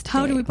cherries today.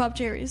 How do we pop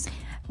cherries?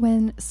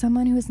 When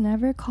someone who has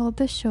never called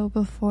the show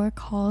before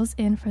calls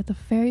in for the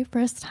very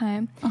first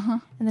time,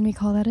 and then we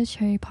call that a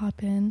cherry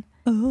pop-in.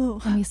 Oh.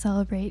 And we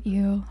celebrate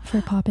you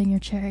for popping your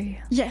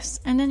cherry. Yes,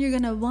 and then you're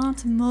going to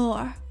want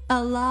more.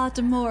 A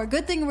lot more.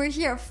 Good thing we're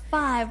here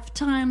 5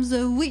 times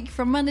a week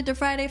from Monday to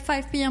Friday,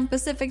 5 p.m.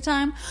 Pacific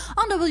time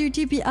on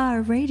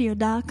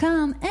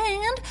WTPRradio.com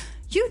and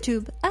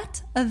YouTube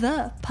at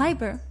the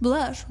Piper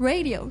Blush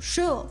Radio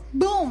Show.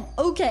 Boom.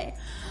 Okay.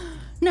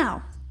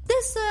 Now,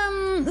 this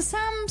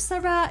Sam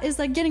Sarah is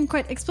like getting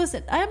quite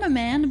explicit. I am a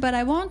man, but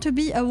I want to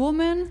be a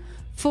woman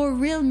for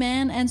real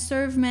men and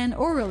serve men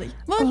orally.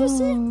 Well, you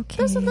see,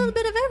 there's a little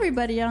bit of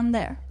everybody on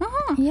there.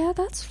 Yeah,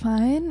 that's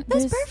fine.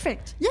 That's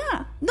perfect.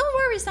 Yeah. Don't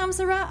worry, Sam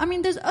Sarah. I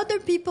mean, there's other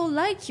people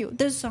like you.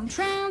 There's some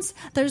trans.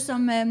 There's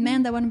some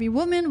men that want to be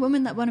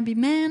women that want to be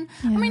men.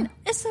 Yeah. I mean,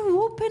 it's an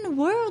open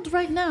world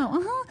right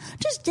now.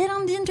 Just get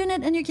on the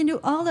internet and you can do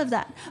all of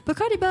that.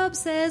 Bacardi Bob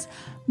says,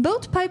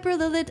 both Piper,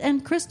 Lilith,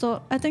 and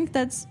Crystal. I think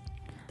that's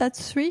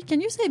 3.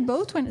 Can you say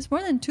both when it's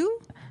more than 2?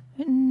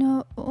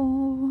 No.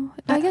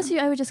 I guess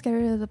I would just get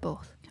rid of the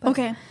both.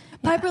 Okay. Yeah.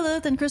 Piper,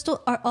 Lilith, and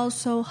Crystal are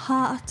also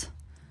hot.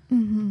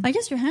 I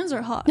guess your hands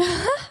are hot.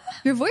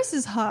 Your voice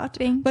is hot.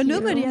 But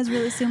nobody has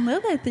really seen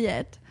Lilith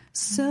yet.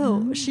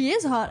 So she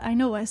is hot. I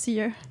know, I see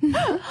her.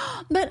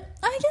 But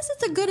I guess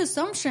it's a good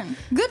assumption.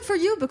 Good for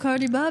you,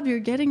 Bacardi Bob. You're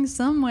getting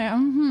somewhere.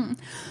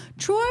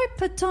 Troy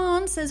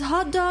Patton says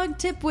hot dog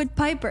tip with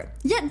Piper.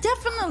 Yeah,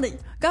 definitely.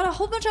 Got a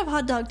whole bunch of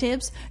hot dog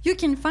tips. You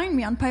can find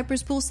me on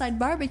Piper's Poolside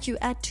Barbecue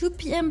at 2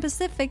 p.m.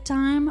 Pacific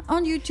time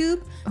on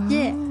YouTube.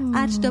 Yeah,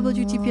 at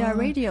WTPR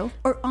Radio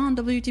or on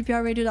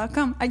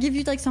WTPRradio.com. I give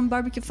you like some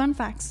barbecue fun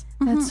facts.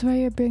 That's where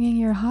you're bringing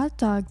your hot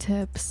dog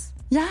tips.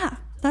 Yeah,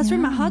 that's where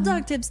my hot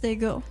dog tips they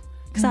go.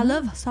 Because I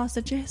love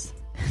sausages.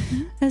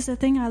 That's the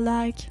thing I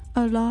like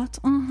a lot.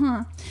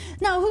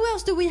 Now, who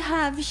else do we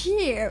have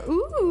here?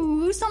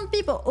 Ooh, some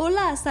people.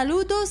 Hola,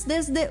 saludos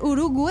desde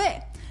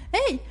Uruguay.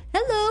 Hey,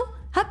 hello.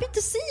 Happy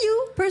to see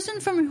you. Person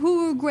from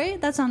Uruguay.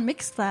 That's on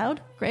Mixcloud.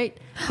 Great.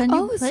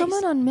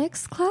 Someone on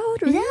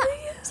Mixcloud? Really?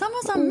 Yeah,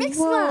 someone's on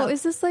Mixcloud. Whoa,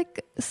 is this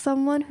like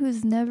someone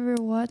who's never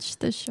watched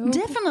the show?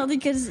 Definitely,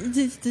 because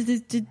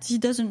he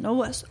doesn't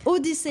know us.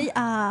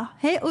 Odisseia.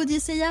 Hey,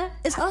 Odisseia.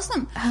 It's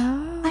awesome.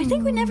 Oh. I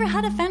think we never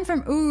had a fan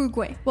from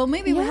Uruguay. Well,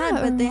 maybe we had,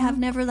 but they have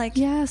never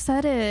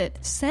said it.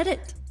 Said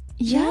it.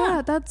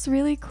 Yeah, that's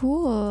really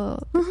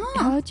cool.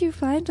 How'd you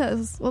find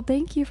us? Well,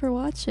 thank you for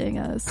watching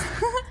us.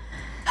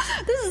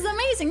 This is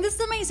amazing.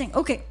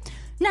 Okay,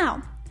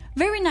 now,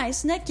 very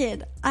nice,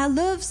 naked. I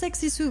love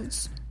sexy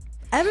suits.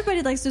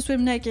 Everybody likes to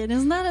swim naked.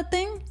 Isn't that a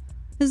thing?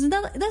 That's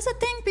a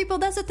thing, people.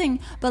 That's a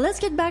thing. But let's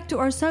get back to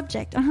our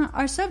subject.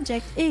 Our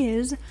subject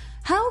is,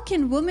 how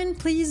can women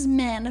please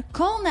men?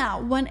 Call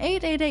now,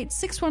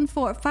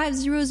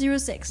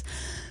 1-888-614-5006,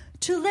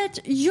 to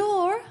let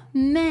your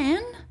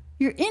man,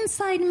 your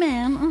inside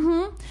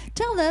man,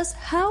 tell us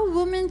how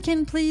women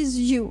can please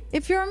you.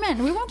 If you're a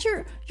man, we want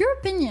your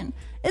opinion.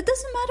 It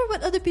doesn't matter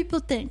what other people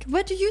think.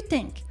 What do you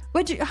think?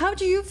 How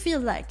do you feel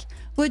like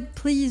would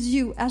please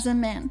you as a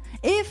man?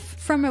 If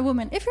from a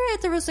woman, if you're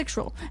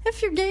heterosexual,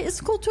 if you're gay, it's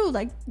cool too.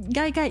 Like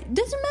guy,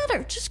 doesn't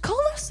matter. Just call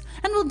us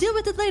and we'll deal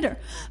with it later.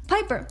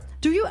 Piper,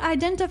 do you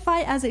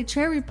identify as a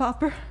cherry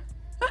popper?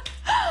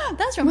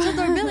 That's from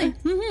Childor Billy.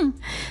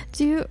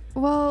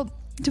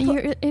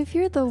 If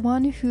you're the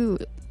one who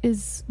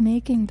is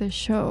making the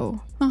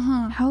show,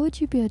 how would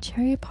you be a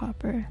cherry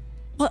popper?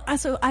 Well,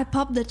 so I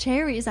pop the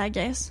cherries, I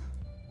guess.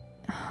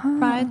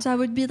 Right, so I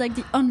would be like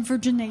the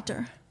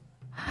unvirginator.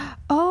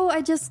 Oh,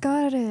 I just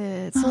got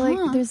it. So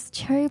like, there's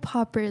cherry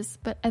poppers,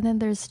 and then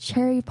there's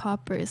cherry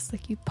poppers.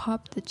 Like you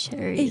pop the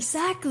cherries,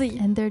 exactly,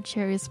 and their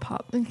cherries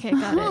pop. Okay,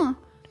 got it.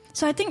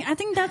 So I think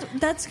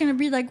that's gonna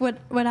be like what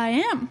I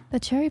am. The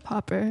cherry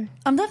popper.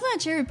 I'm definitely a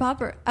cherry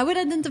popper. I would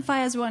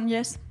identify as one.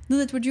 Yes,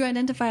 Lilith, would you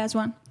identify as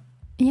one?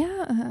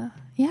 Yeah.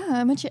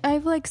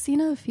 I've like seen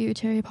a few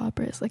cherry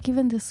poppers, like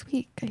even this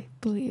week, I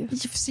believe.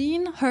 You've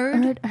seen,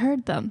 heard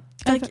them.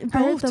 Like I've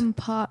heard them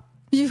pop.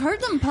 You've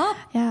heard them pop?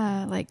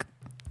 Yeah, like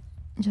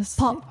just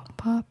pop,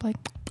 like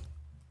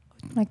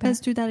that. Let's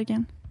do that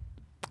again.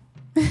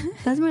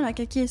 That's more like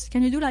a kiss.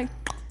 Can you do like?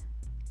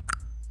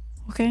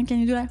 Okay, can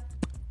you do that?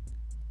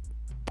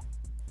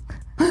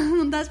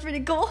 That's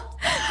pretty cool.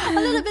 A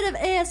little bit of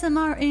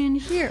ASMR in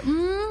here.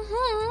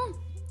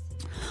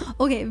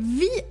 Okay,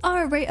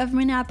 VR Ray of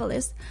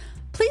Minneapolis.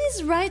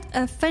 Please write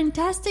a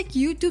fantastic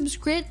YouTube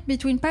script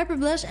between Piper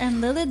Blush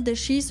and Lilith the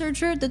She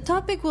Searcher. The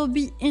topic will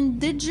be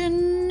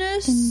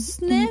ingenuousness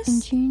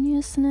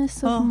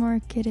of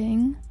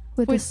marketing.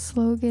 With the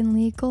slogan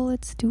legal,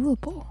 it's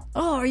doable.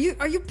 Oh, are you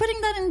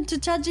putting that into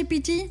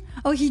ChatGPT?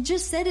 Oh, he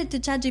just said it to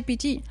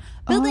ChatGPT.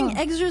 Building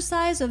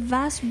exercise of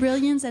vast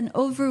brilliance and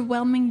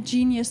overwhelming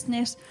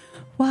geniusness.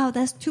 Wow,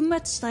 that's too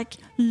much like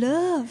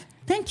love.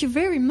 Thank you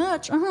very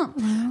much. Wow.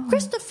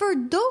 Christopher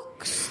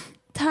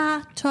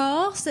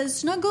Doxtator says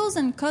snuggles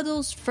and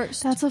cuddles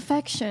first. That's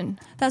affection.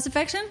 That's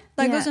affection?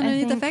 That goes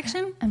underneath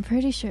affection? I'm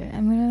pretty sure.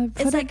 I'm going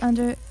to put it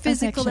under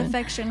physical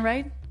affection,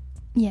 right?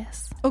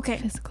 Yes. Okay.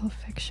 Physical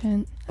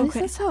affection.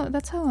 Okay.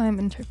 That's how I'm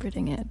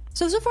interpreting it.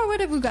 So far, what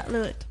have we got,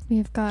 Lilith?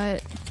 We've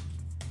got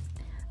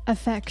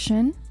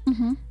affection.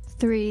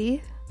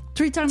 3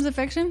 times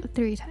affection?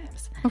 3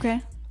 times.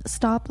 Okay.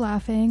 Stop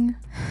laughing.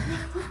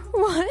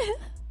 What?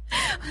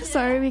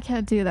 Sorry, we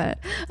can't do that.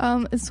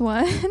 It's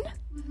 1.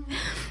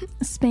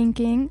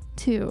 Spanking,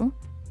 2.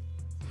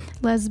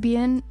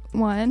 Lesbian,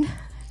 1.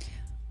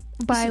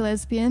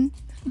 Bi-lesbian.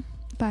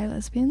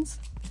 Bi-lesbians.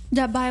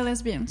 Yeah,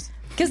 bi-lesbians.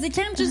 Because they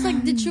can't just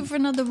like ditch you for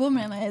another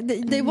woman.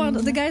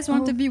 The guys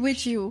want to be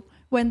with you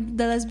when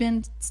the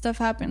lesbian stuff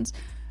happens.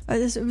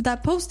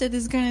 That post-it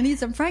is gonna need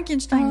some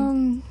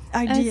Frankenstein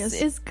ideas.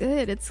 It's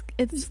good. It's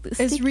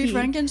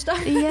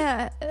re-Frankenstein.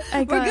 Yeah,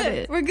 I got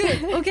it. We're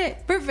good. Okay,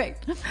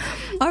 perfect.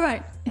 All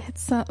right.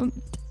 It's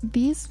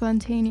be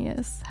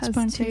spontaneous. Has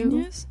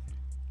spontaneous.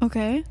 2.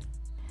 Okay.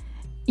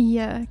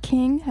 Yeah,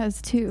 king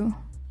has 2.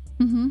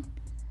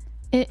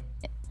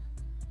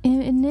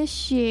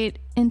 Initiate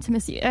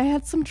intimacy. I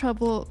had some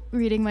trouble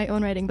reading my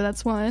own writing, but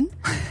that's 1.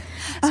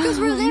 It's because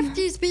we're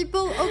lefties,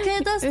 people. Okay,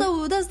 that's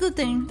the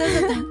thing.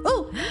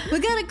 Oh, we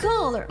got a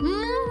caller.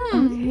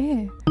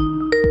 Okay.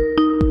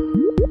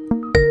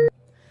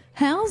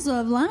 How's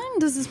of line?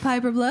 This is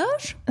Piper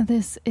Blush.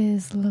 This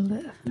is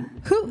Lilith.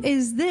 Who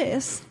is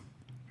this?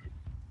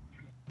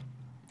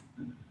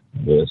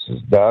 This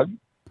is Doug.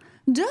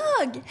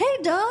 Doug. Hey,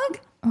 Doug.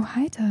 Oh,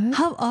 hi, Doug.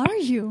 How are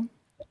you?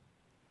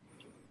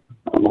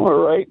 I'm all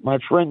right. My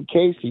friend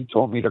Casey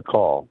told me to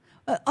call.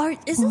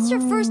 Is this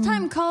your first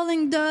time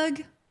calling,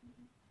 Doug?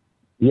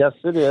 Yes,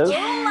 it is.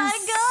 Oh, my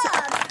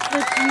God.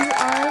 But you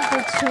are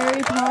the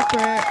cherry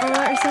popper.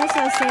 Or it's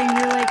also saying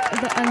you're like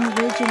the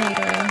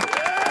originator.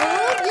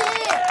 Oh,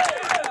 yeah.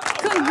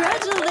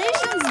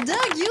 Congratulations,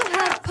 Doug. You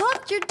have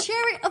popped your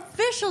cherry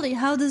officially.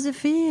 How does it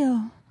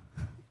feel?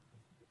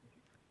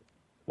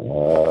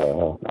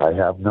 I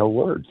have no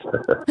words.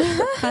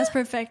 That's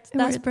perfect.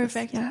 That's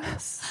perfect.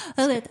 Yes.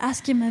 Let's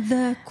ask him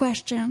the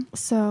question.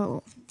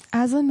 So,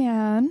 as a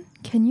man,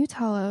 can you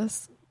tell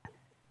us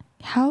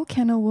how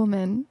can a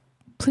woman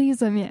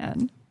please a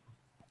man?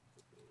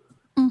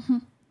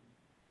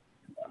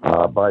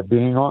 By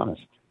being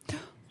honest.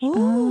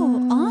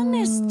 Oh,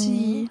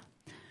 honesty.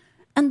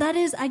 And that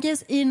is, I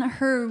guess, in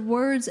her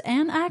words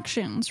and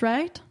actions,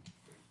 right?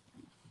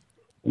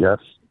 Yes.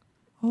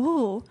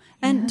 Oh,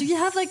 and do you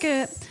have like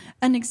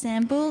an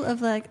example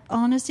of like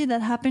honesty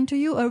that happened to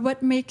you, or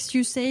what makes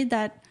you say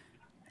that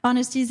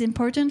honesty is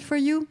important for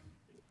you?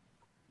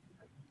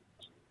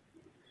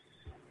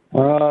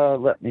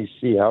 Let me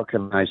see. How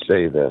can I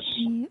say this?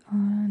 Be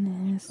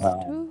honest.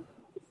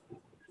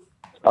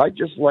 I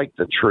just like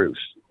the truth.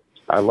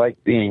 I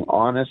like being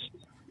honest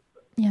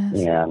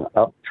and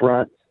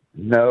upfront.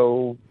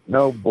 No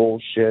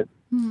bullshit.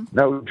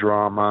 No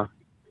drama.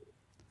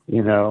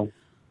 You know,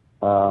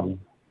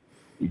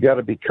 you got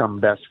to become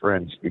best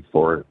friends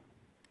before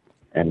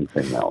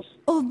anything else.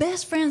 Oh,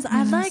 best friends.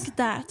 I like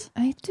that.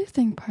 I do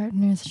think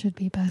partners should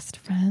be best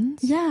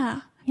friends.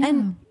 Yeah.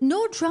 And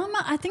no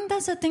drama. I think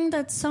that's a thing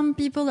that some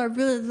people are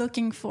really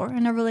looking for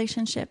in a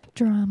relationship.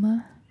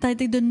 Drama. I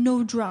think the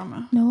no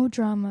drama. No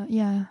drama.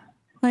 Yeah.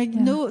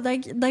 No,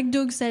 like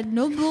Doug said,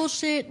 no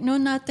bullshit, no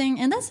nothing.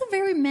 And that's a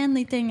very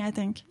manly thing, I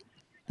think.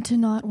 To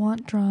not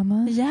want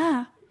drama.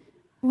 Yeah.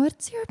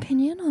 What's your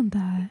opinion on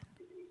that?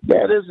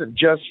 That isn't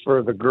just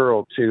for the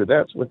girl, too.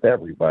 That's with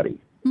everybody.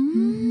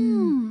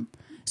 Mm-hmm.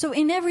 So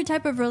in every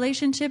type of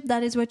relationship,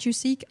 that is what you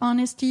seek?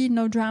 Honesty,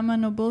 no drama,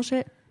 no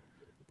bullshit?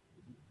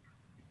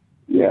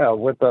 Yeah,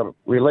 with a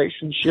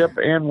relationship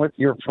and with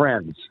your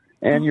friends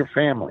and your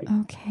family.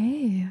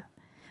 Okay.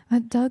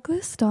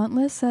 Douglas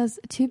Dauntless says,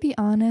 to be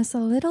honest, a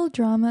little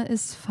drama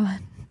is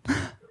fun.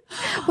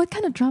 What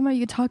kind of drama are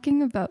you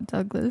talking about,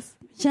 Douglas?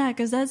 Yeah,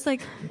 because that's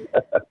like...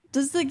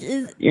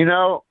 You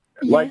know,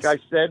 like I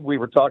said, we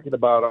were talking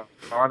about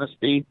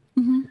honesty.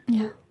 Mm-hmm.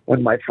 Yeah.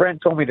 When my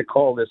friend told me to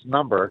call this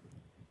number,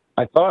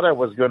 I thought I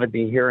was going to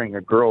be hearing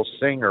a girl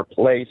sing or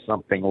play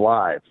something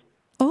live.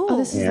 Oh,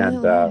 this is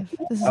and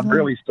I'm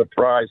really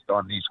surprised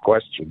on these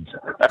questions.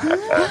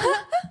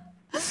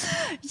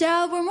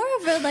 Yeah, we're more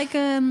of a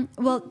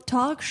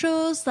talk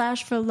show /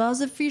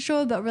 philosophy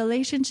show about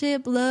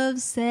relationship, love,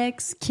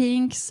 sex,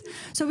 kinks.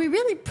 So we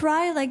really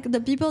pry like the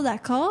people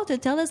that call to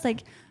tell us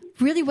like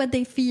really what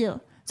they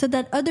feel, so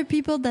that other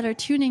people that are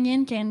tuning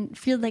in can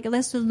feel like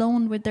less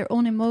alone with their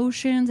own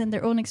emotions and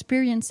their own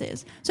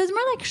experiences. So it's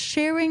more like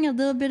sharing a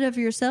little bit of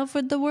yourself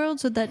with the world,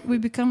 so that we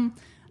become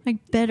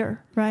like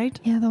better, right?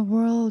 Yeah, the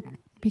world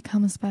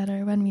becomes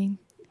better when we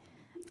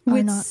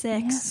with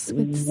sex. Yes,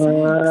 with sex.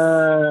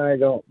 I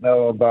don't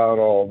know about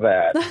all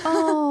that.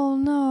 Oh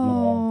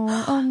no!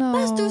 Oh no!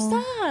 That's too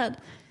sad.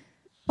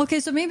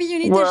 Okay, so maybe you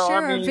need to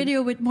share our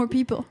video with more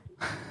people.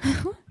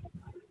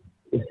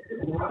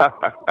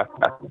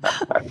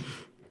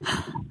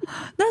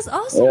 That's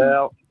awesome.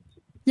 Well,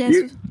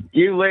 yes.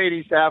 You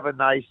ladies have a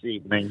nice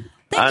evening.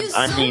 Thank you so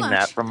I mean much.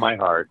 that from my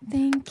heart.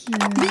 Thank you. Be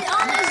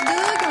honest,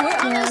 Doug. We're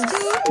honest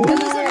too. It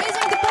was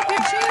amazing to pop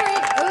your cherry.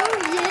 Oh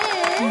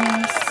yeah.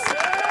 Yes.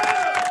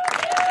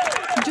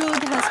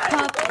 Doug has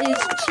popped his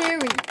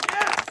cherry.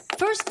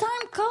 First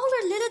time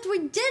caller, Lilith. We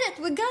did it.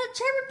 We got a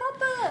cherry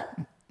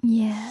popper.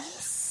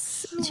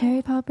 Yes.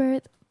 Cherry popper.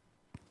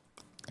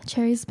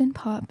 Cherry's been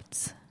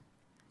popped.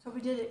 So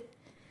we did it.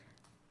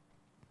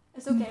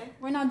 It's okay.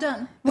 We're not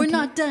done. We're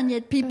not done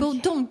yet, people.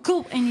 Okay. Don't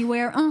go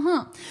anywhere.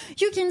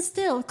 You can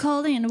still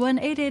call in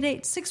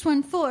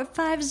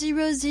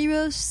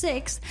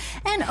 1-888-614-5006.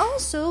 And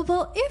also,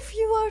 well, if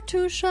you are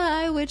too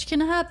shy, which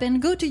can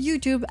happen, go to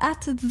YouTube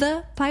at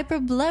The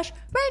Piper Blush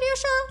Radio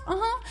Show.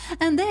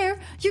 And there,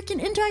 you can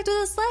interact with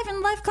us live in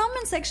the live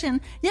comment section.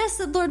 Yes,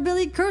 Lord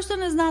Billy,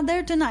 Kirsten is not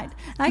there tonight.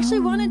 I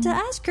actually wanted to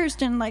ask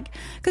Kirsten,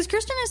 because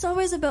Kirsten is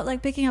always about,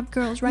 picking up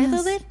girls, right,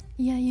 yes. Lilith?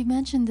 Yeah, you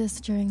mentioned this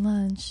during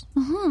lunch.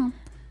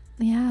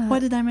 Yeah. What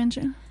did I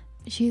mention?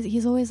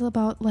 He's always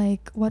about,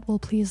 what will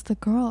please the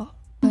girl,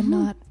 but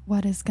not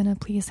what is going to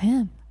please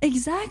him.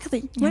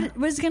 Exactly. Yeah.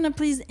 What is going to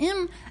please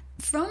him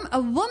from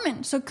a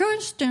woman. So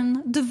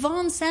Kirsten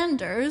Devon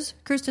Sanders,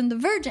 Kirsten the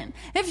Virgin,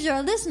 if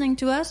you're listening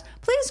to us,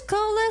 please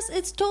call us.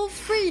 It's toll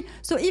free.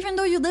 So even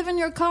though you live in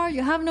your car,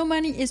 you have no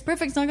money, it's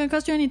perfect. It's not going to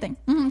cost you anything.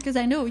 Because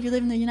I know you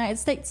live in the United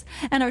States.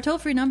 And our toll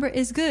free number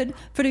is good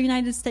for the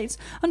United States.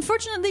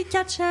 Unfortunately,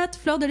 Catchat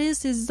Fleur de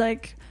Lis is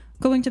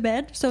going to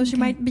bed, so she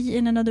might be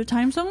in another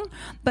time zone.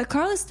 But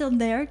Carl is still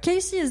there.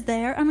 Casey is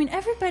there. I mean,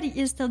 everybody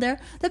is still there.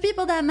 The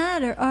people that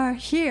matter are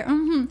here.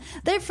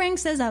 Dave Frank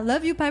says, I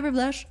love you, Piper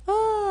Blush.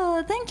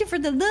 Oh, thank you for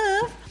the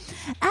love.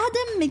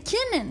 Adam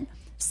McKinnon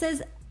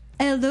says,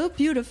 hello,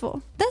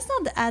 beautiful. That's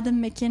not the Adam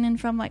McKinnon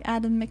from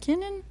Adam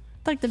McKinnon?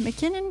 Like the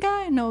McKinnon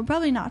guy? No,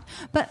 probably not.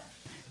 But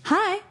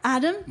hi,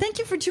 Adam. Thank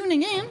you for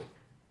tuning in.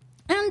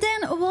 And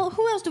then, well,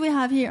 who else do we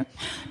have here?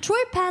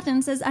 Troy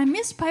Patton says, I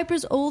miss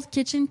Piper's old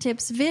kitchen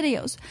tips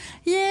videos.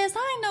 Yes,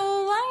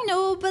 I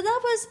know, but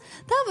that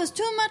was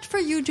too much for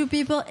you two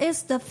people.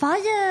 It's the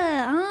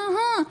fire.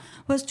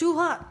 Was too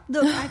hot.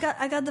 Look,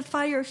 I got the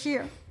fire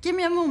here. Give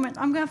me a moment.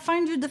 I'm gonna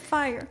find you the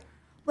fire.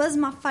 Where's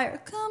my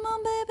fire? Come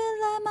on, baby,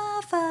 light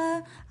my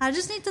fire. I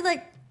just need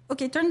to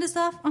okay, turn this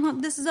off.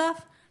 This is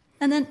off.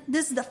 And then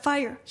this is the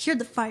fire. Hear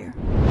the fire.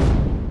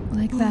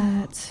 Like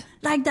that.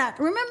 Like that.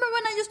 Remember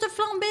when I used to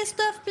flambe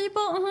stuff,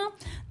 people?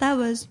 That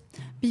was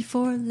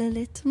before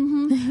Lilith.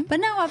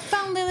 But now I've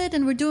found Lilith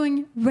and we're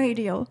doing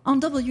radio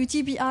on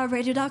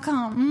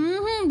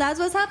WTBRradio.com. That's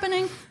what's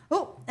happening.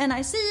 Oh, and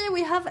I see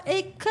we have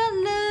a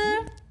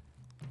color.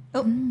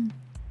 Oh.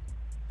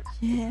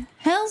 Yeah.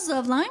 Hells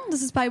of Line.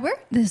 This is Piper.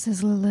 This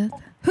is Lilith.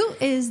 Who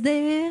is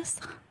this?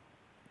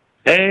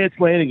 Hey, it's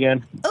Wayne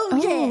again. Oh,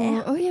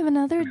 yeah. Oh, you have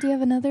another? Do you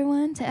have another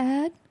one to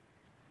add?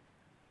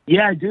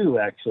 Yeah, I do,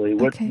 actually.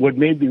 What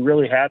made me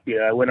really happy,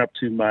 I went up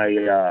to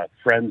my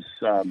friend's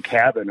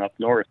cabin up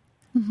north,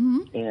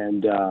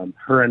 and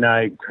her and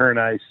I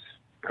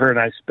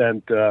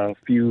spent a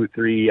few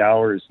 3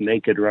 hours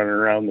naked running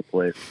around the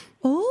place.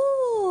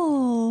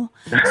 Oh,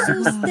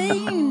 so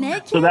staying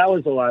naked? So that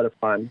was a lot of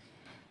fun.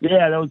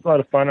 Yeah, that was a lot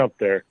of fun up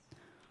there.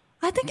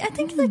 I think some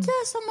women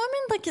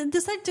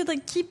decide to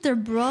keep their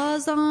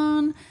bras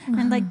on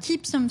and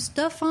keep some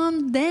stuff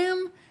on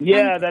them.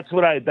 Yeah, that's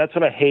what I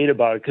hate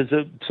about it,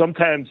 because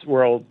sometimes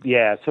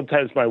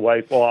my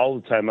wife, all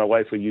the time, my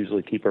wife would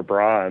usually keep her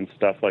bra on and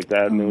stuff like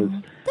that,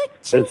 and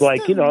it's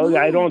like,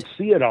 I don't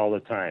see it all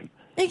the time.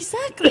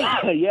 Exactly.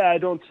 Yeah, I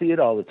don't see it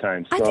all the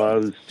time, so I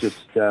was just.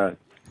 Yes,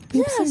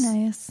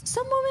 nice.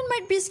 Some women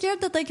might be scared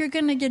that you're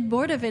gonna get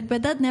bored of it,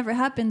 but that never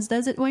happens,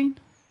 does it, Wayne?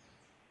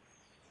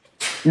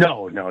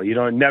 No, you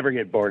don't never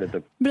get bored of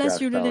the.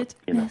 Bless you, Lilith.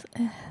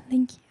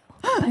 Thank you.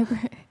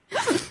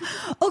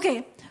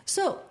 Okay,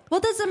 so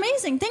that's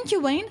amazing. Thank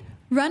you, Wayne.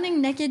 Running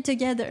naked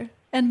together,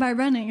 and by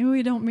running,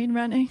 we don't mean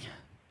running.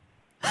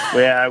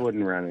 Well, yeah, I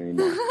wouldn't run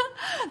anymore.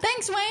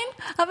 Thanks, Wayne.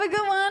 Have a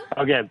good one.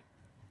 Okay,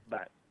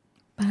 bye.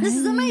 This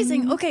is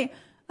amazing. Okay,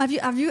 have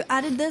you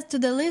added this to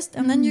the list,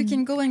 and then you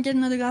can go and get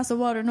another glass of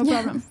water. No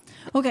problem.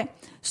 Okay,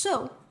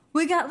 so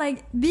we got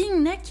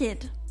being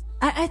naked.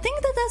 I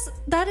think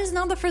that is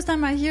not the first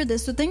time I hear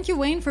this, so thank you,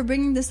 Wayne, for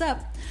bringing this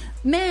up.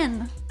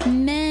 Men,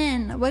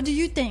 what do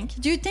you think?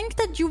 Do you think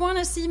that you want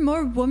to see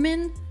more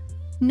women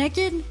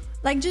naked?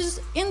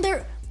 Just in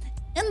their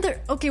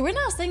okay, we're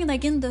not saying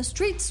in the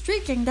street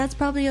streaking. That's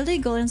probably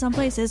illegal in some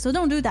places, so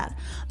don't do that.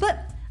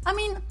 But, I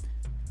mean,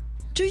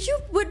 do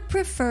you would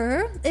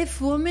prefer if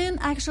women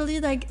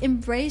actually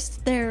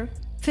embraced their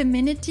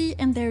femininity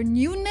and their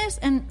newness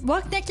and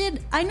walk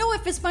naked? I know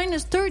if it's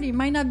 -30, it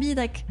might not be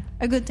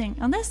a good thing,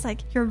 unless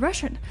you're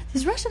Russian.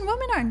 These Russian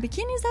women are in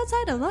bikinis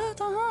outside a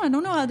lot. I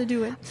don't know how to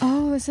do it.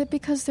 Oh, is it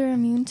because they're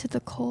immune to the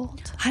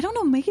cold? I don't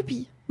know.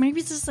 Maybe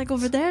it's just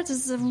over there.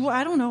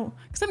 I don't know.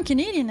 Because I'm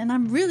Canadian and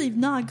I'm really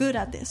not good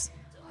at this.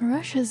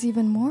 Russia's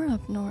even more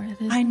up north.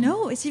 I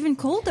know. It's even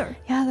colder.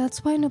 Yeah,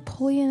 that's why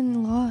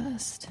Napoleon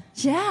lost.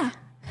 Yeah.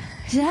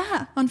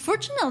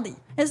 Unfortunately,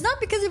 it's not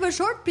because he was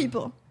short,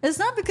 people. It's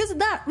not because of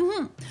that.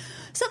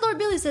 So Lord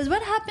Billy says,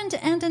 what happened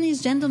to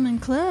Anthony's Gentleman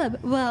Club?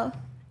 Well,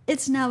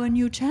 it's now a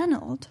new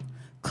channel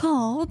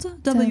called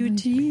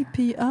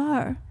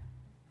WTPR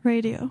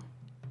Radio.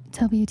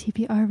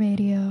 WTPR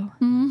Radio.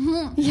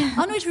 Yeah.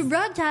 On which we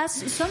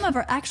broadcast some of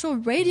our actual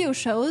radio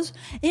shows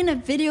in a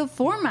video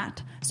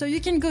format. So you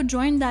can go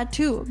join that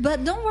too.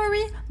 But don't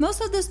worry, most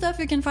of the stuff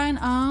you can find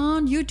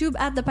on YouTube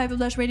at the Piper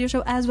Blush Radio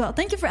Show as well.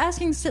 Thank you for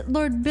asking,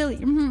 Lord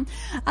Billy.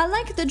 I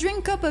like the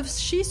drink cup of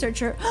She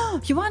Searcher.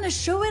 You want to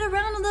show it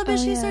around a little bit,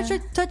 She Searcher?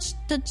 Touch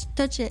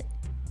it.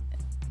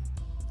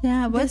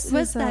 Yeah, what's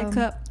that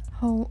cup?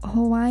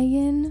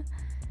 Hawaiian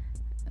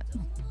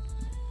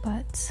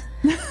butt.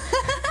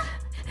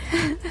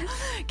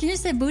 Can you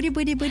say booty,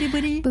 booty, booty,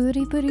 booty?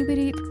 Booty, booty,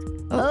 booty.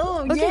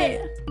 Oh, okay.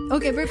 Yeah.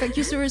 Okay, perfect.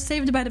 You were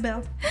saved by the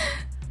bell.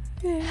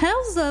 Yeah.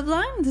 Hells of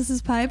Line, this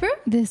is Piper.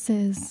 This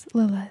is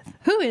Lilith.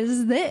 Who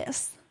is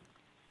this?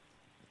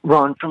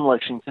 Ron from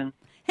Lexington.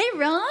 Hey,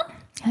 Ron.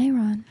 Hey,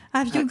 Ron.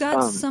 Have you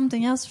got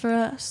something else for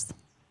us?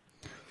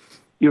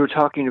 You were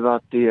talking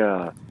about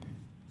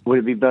would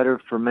it be better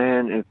for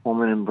man if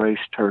woman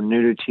embraced her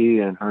nudity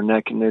and her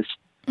nakedness?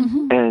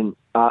 And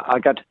I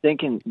got to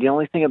thinking, the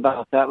only thing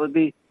about that would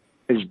be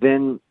is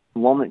then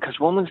woman, because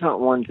woman's not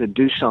one to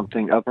do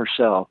something of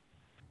herself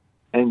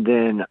and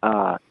then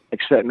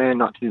expect man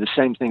not to do the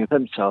same thing of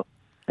himself.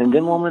 And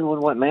then woman would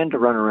want man to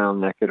run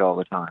around naked all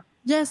the time.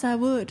 Yes, I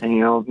would.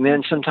 And,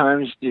 men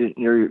sometimes,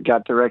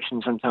 got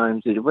direction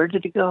sometimes. Where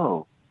did he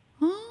go?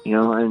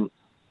 And,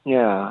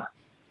 yeah.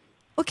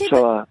 Okay,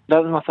 so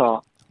that was my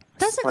thought.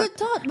 That's a good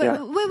thought.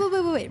 But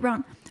wait,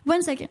 Ron.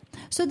 1 second.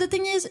 So the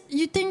thing is,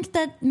 you think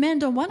that men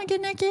don't want to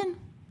get naked?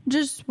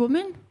 Just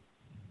women?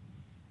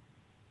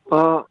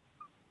 Well,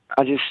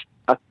 I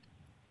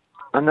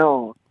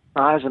know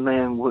I as a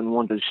man wouldn't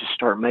want to just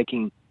start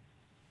making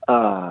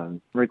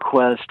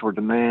requests or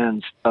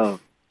demands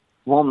of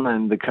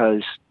woman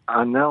because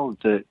I know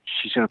that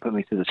she's going to put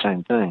me through the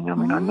same thing. I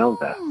mean, I know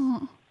that.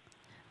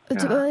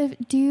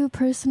 Do you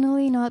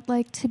personally not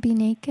like to be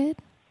naked?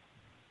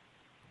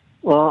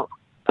 Well,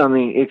 I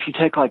mean, if you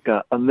take like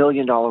a $1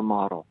 million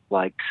model,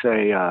 like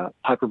say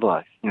Piper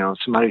Blush,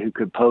 somebody who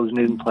could pose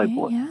nude in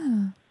Playboy,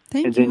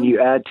 then you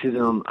add to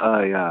them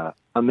a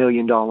 $1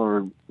 million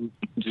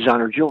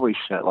designer jewelry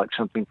set, like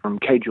something from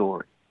K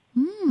Jewelry,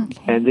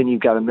 and then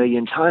you've got $1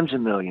 million times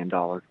 $1 million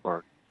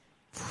worth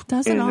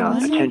in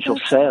potential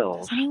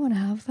sales. Does anyone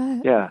have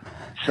that? Yeah.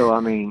 So I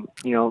mean,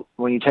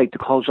 when you take the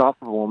clothes off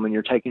of a woman,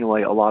 you're taking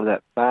away a lot of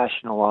that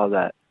fashion, a lot of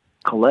that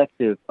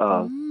collective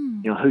of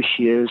who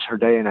she is, her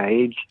day and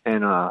age,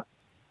 and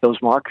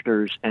those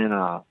marketers and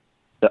all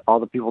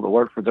the people that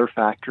work for their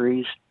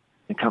factories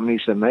and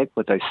companies that make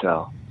what they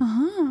sell.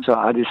 So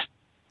I just,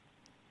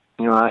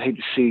 I hate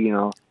to see,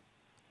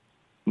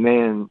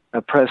 man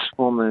oppress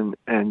woman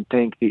and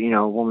think that,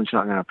 a woman's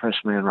not going to oppress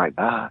a man right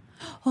back.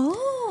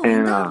 Oh, and,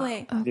 in that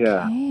way. Okay.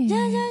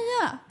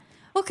 Yeah.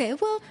 Okay,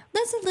 well,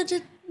 that's a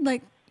legit,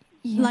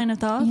 line of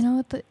thought. You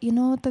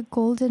know what the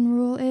golden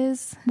rule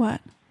is?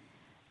 What?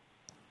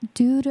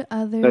 Do to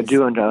others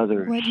do unto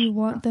others what you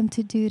want them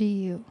to do to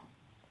you.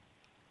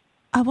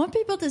 I want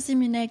people to see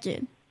me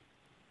naked.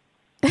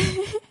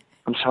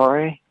 I'm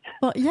sorry?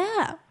 Well,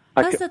 yeah,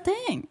 that's the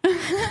thing.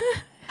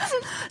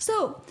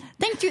 So,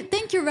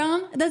 thank you,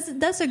 Ron.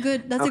 That's a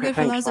good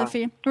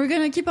philosophy. Ron. We're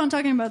gonna keep on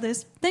talking about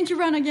this. Thank you,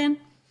 Ron, again.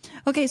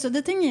 Okay, so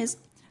the thing is,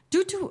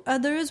 do to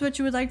others what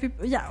you would like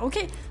people. Yeah,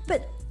 okay,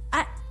 but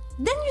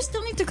then you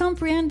still need to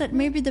comprehend that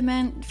maybe the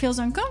man feels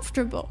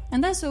uncomfortable,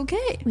 and that's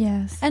okay.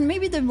 Yes. And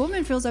maybe the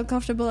woman feels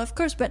uncomfortable, of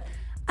course, but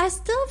I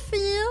still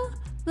feel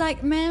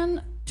like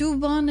men do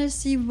want to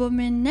see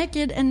women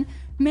naked, and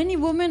many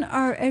women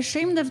are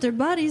ashamed of their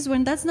bodies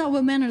when that's not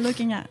what men are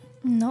looking at.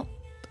 Nope.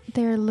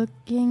 They're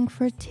looking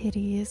for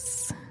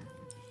titties.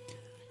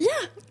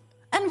 Yeah.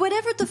 And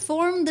whatever the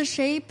form, the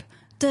shape,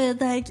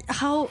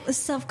 how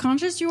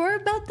self-conscious you are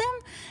about them,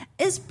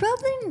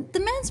 the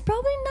man's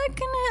probably not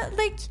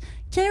gonna,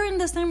 care in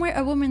the same way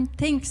a woman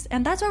thinks.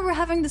 And that's why we're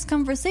having this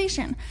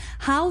conversation.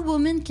 How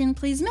women can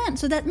please men.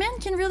 So that men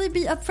can really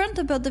be upfront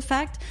about the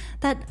fact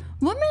that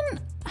women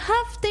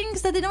have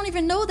things that they don't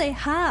even know they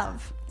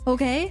have.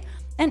 Okay?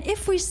 And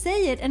if we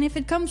say it, and if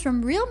it comes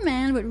from real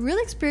men with real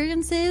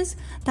experiences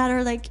that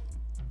are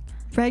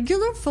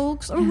regular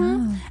folks,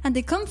 and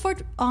they come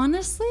forth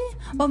honestly,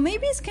 well,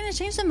 maybe it's gonna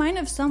change the mind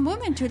of some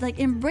women to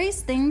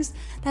embrace things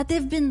that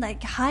they've been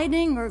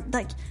hiding or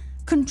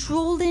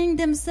controlling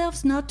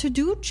themselves not to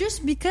do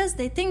just because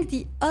they think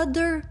the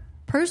other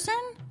person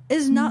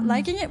is not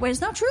liking it when it's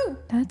not true.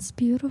 That's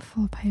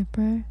beautiful,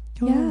 Piper.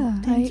 Oh,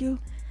 yeah, thank you.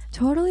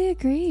 Totally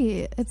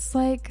agree. It's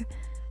like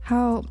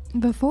how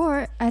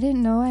before I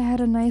didn't know I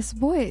had a nice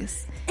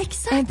voice.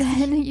 Exactly. And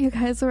then you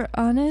guys were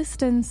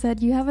honest and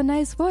said you have a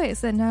nice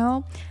voice, and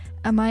now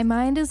my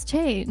mind has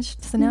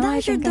changed. So now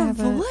I think I have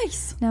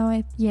voice. Now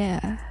I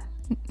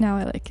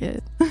like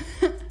it.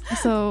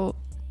 So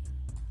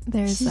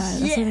there's that.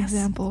 That's an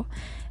example.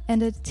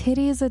 And a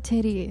titty is a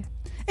titty.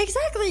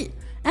 Exactly.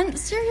 And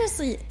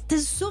seriously,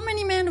 there's so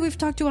many men we've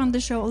talked to on the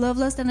show, Love,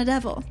 Lust, and the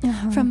Devil,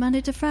 from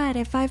Monday to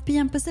Friday, 5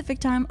 p.m. Pacific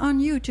time on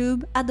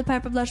YouTube at the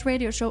Piper Blush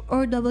Radio Show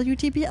or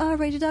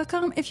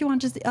WTPRradio.com if you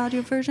want just the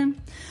audio version.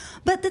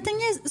 But the thing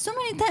is, so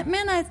many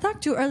men I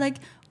talk to are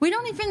we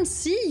don't even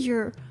see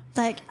your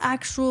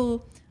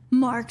actual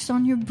marks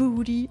on your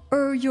booty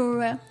or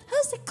your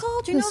how's it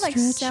called?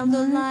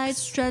 Cellulite,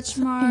 stretch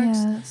marks.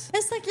 Yes.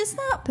 It's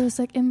not those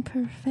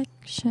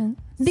imperfections.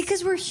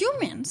 Because we're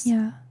humans.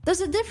 Yeah. There's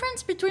a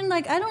difference between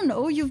I don't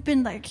know, you've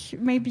been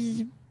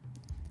maybe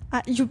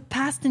you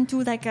passed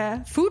into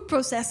a food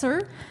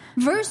processor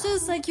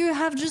versus you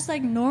have just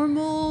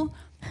normal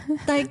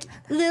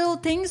little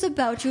things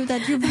about you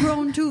that you've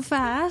grown too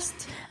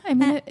fast. I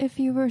mean, if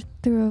you were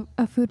through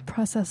a food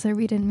processor,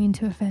 we didn't mean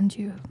to offend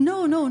you.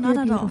 No, not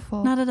You're at beautiful.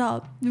 all. Not at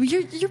all.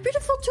 You're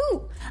beautiful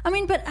too. I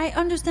mean, but I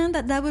understand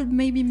that would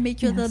maybe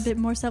make you a little bit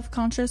more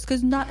self-conscious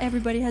because not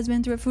everybody has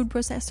been through a food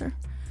processor.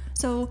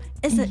 So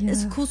it's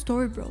a cool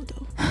story, bro,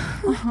 though.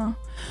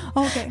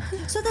 Okay.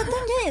 So the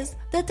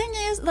thing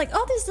is,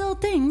 all these little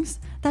things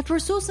that we're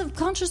so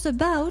self-conscious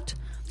about,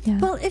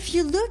 well, if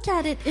you look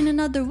at it in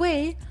another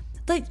way,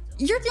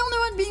 you're the only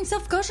one being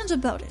self-conscious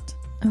about it.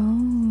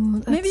 Oh,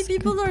 that's maybe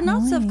people are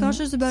not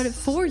self-conscious about it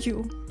for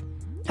you.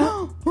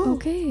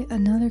 Okay,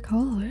 another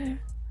caller.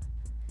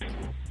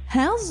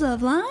 Hell's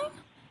Love Line?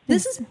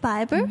 This is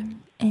Piper.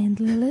 And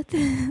Lilith.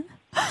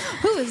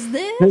 Who is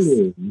this?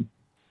 Hello.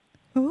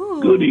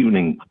 Ooh. Good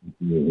evening,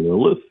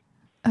 Lilith.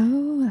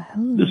 Oh,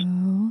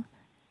 hello.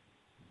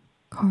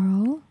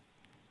 Carl?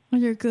 Oh,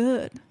 you're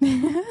good.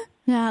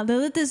 Yeah,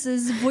 Lilith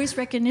is voice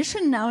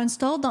recognition now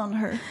installed on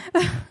her.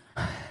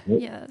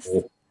 Yes.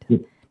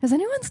 Does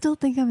anyone still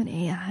think I'm an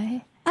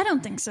AI? I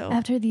don't think so.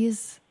 After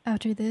this?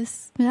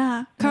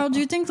 Yeah. Carl, do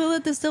you think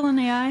Lilith is still an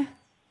AI?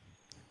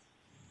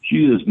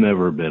 She has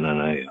never been an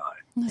AI.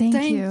 Thank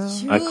you.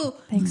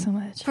 Thanks so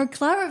much. For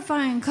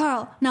clarifying,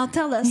 Carl. Now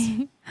tell us.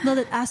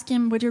 Lilith, ask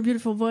him with your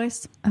beautiful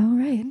voice. All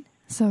right.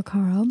 So,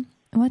 Carl,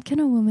 What can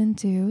a woman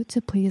do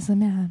to please a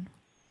man?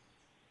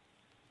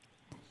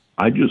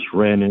 I just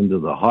ran into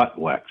the hot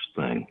wax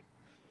thing.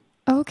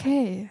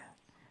 Okay.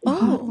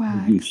 Hot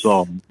wax. You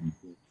saw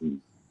the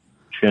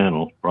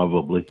channel,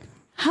 probably.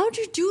 How'd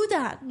you do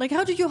that? Like,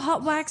 how do you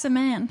hot wax a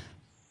man?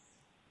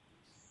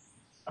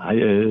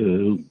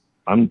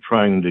 I'm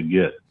trying to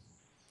get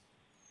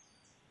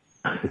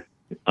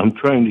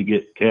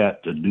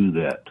Kat to do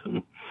that.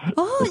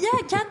 Oh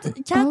yeah,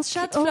 Kat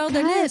shot Fleur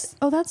de Lis.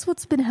 Oh, that's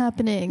what's been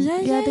happening.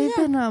 Yeah, they've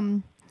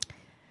been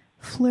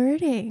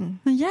flirting.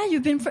 Yeah,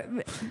 you've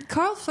been.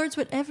 Carl flirts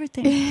with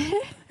everything.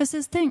 That's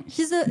his thing.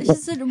 He's a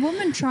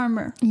woman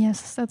charmer.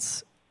 Yes,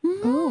 that's.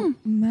 Oh,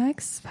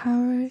 Max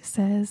Power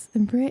says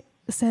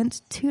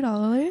sent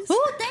 $2.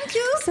 Oh, thank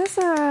you,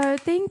 Cesar.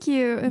 Thank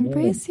you.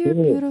 Embrace your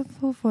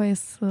beautiful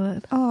voice.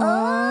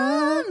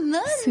 Oh,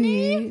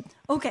 sweet.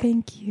 Okay.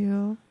 Thank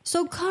you.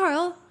 So,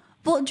 Carl,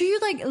 well, do you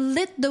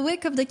lit the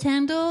wick of the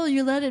candle?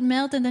 You let it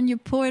melt, and then you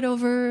pour it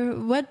over.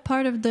 What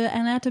part of the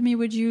anatomy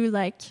would you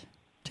like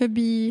to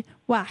be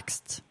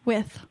waxed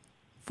with?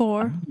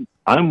 For?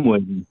 I'm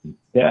waiting for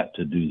Kat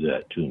to do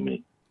that to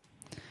me.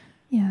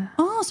 Yeah.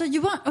 Oh, so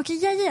you want... Okay,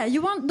 yeah.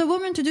 You want the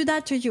woman to do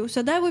that to you.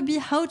 So that would be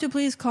how to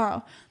please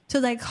Carl.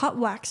 To, hot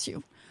wax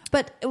you.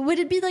 But would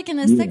it be, in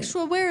a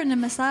sexual way or in a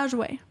massage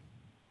way?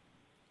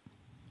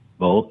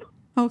 Both.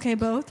 Okay,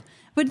 both.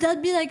 Would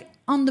that be,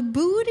 on the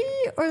booty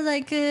or,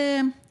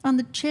 on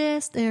the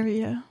chest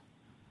area?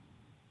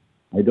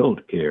 I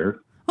don't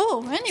care.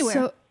 Oh, anywhere.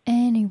 So,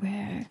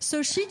 anywhere.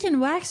 So she can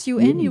wax you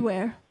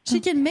anywhere. She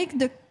can make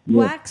the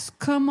wax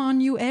come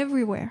on you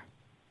everywhere.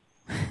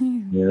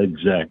 Yeah,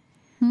 exactly.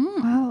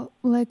 Wow.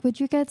 Would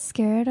you get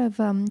scared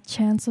of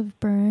chance of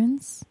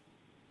burns?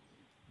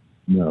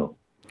 No.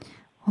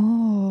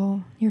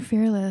 Oh, you're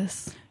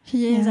fearless.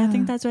 He is. I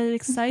think that's what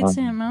excites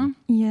him, huh?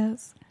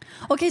 Yes.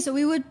 Okay, so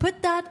we would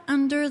put that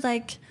under,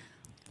 I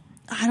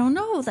don't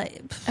know, I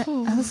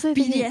was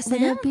thinking, BDSM?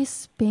 would that be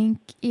spank?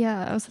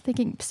 Yeah, I was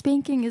thinking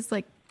spanking is,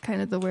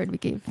 kind of the word we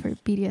gave for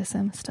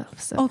BDSM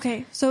stuff. So.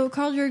 Okay, so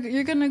Carl,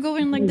 you're going to go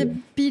in, the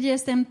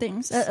BDSM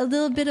things. A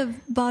little bit of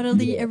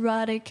bodily,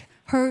 erotic,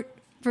 hurt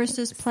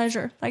versus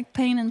pleasure,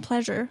 pain and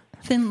pleasure,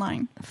 thin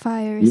line.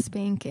 Fire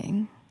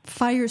spanking.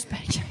 Fire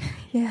spanking.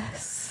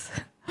 Yes.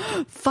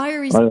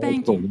 Fiery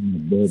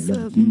spanking. It's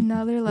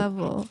another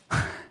level.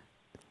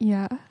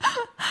 Yeah.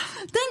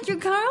 Thank you,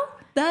 Carl.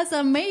 That's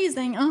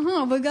amazing.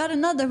 We got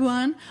another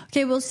one.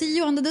 Okay, we'll see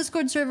you on the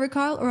Discord server,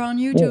 Carl, or on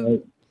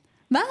YouTube.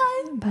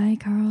 Bye. Bye,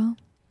 Carl.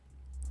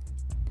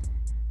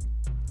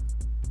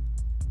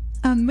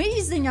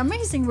 Amazing.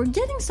 We're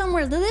getting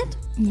somewhere, Lilith.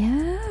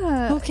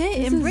 Yeah.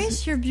 Okay,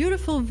 embrace your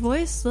beautiful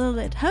voice,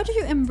 Lilith. How do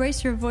you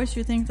embrace your voice,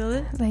 you think,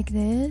 Lilith? Like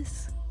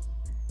this.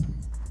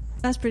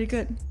 That's pretty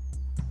good.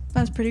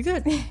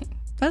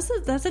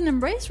 That's an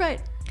embrace,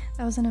 right?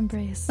 That was an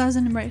embrace.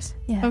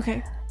 Yeah.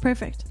 Okay,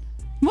 perfect.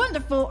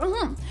 Wonderful.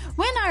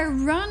 When I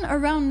run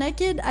around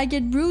naked, I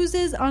get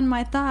bruises on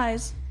my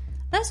thighs.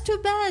 That's too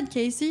bad,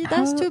 Casey.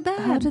 That's too bad.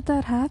 How did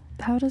that happen?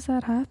 How does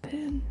that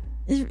happen?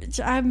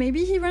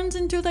 Maybe he runs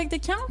into the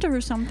counter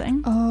or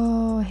something.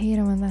 Oh, I hate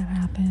it when that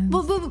happens.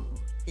 But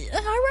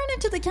I run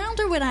into the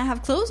counter when I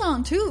have clothes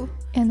on too.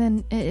 And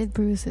then it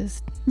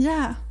bruises.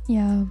 Yeah.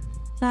 Yeah.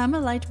 I'm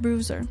a light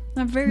bruiser.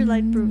 I'm a very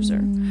light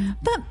bruiser.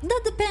 But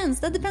that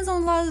depends. That depends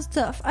on a lot of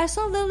stuff. I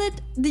saw Lilith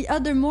the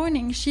other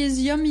morning. She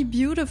is yummy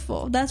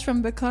beautiful. That's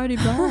from Bacardi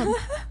Bob.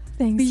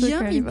 Thanks,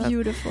 Yummy Bacardi Bob.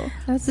 Beautiful.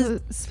 That's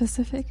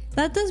specific.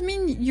 That does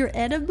mean you're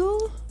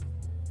edible?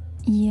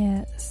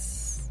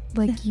 Yes.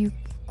 You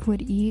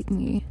would eat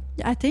me.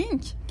 I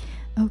think.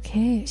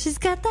 Okay. She's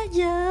got that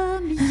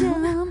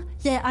yum.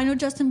 Yeah, I know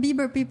Justin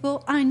Bieber,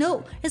 people. I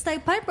know. It's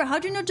like Piper. How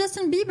do you know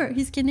Justin Bieber?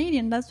 He's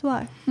Canadian. That's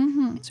why.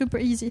 Super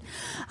easy.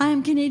 I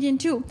am Canadian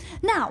too.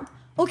 Now,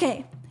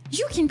 okay.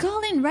 You can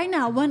call in right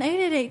now,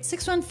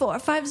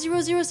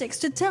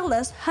 1-888-614-5006 to tell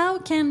us how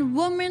can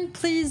women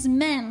please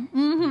men.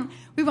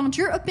 We want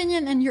your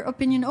opinion and your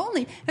opinion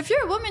only. If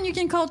you're a woman, you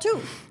can call too.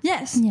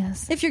 Yes.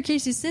 If you're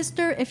Casey's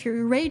sister, if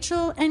you're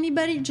Rachel,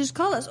 anybody, just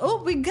call us.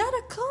 Oh, we got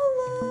a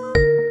caller.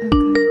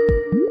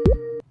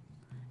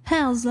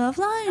 Hell's Love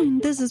Line.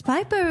 This is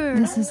Piper.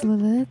 This is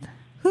Lilith.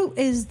 Who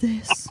is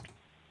this?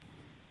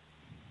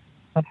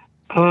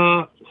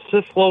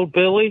 Sith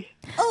Billy.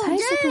 Oh, Hi,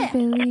 yeah. Sith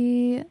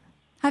Billy.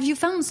 Have you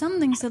found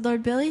something, said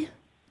Lord Billy?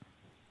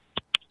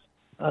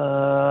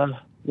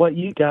 What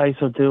you guys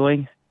are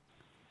doing?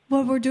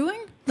 What we're doing?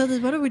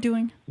 Lilith, what are we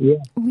doing? Yeah.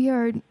 We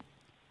are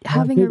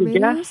having a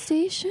radio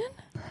station.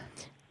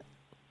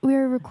 We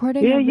are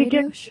recording a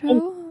radio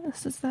show.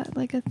 Is that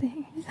a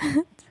thing?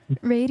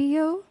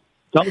 Radio?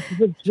 Starts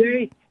with a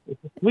J.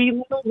 It's a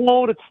three-letter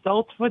word. It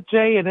starts with a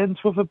J and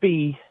ends with a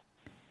B.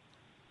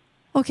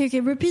 Okay.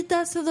 Repeat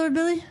that, said Lord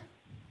Billy.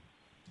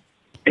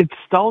 It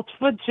starts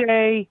with a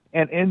J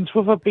and ends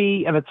with a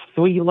B, and it's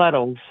 3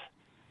 letters.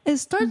 It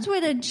starts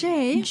with a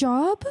J.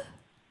 Job?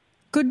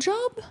 Good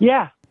job?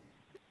 Yeah.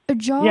 A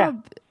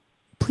job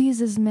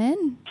pleases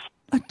men.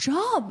 A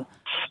job?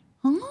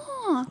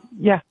 Oh.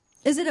 Yeah.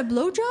 Is it a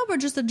blow job or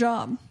just a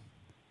job?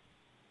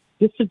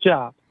 Just a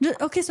job.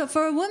 Okay, so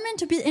for a woman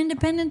to be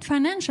independent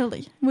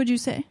financially, would you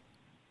say?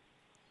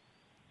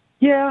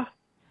 Yeah.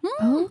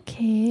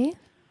 Okay.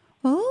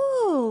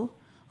 Oh,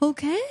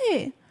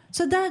 okay.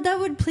 So that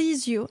would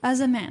please you as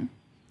a man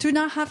to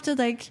not have to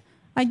like,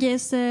 I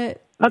guess. I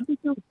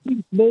think that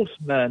please most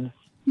men.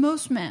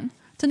 Most men.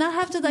 To not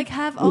have to like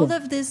have all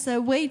of this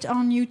weight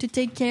on you to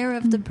take care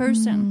of the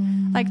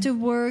person, like to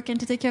work and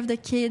to take care of the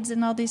kids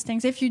and all these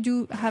things. If you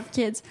do have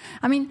kids,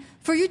 I mean,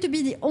 for you to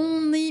be the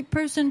only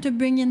person to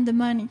bring in the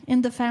money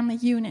in the family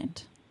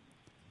unit.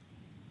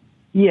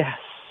 Yes,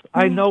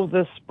 I know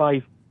this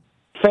by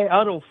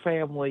other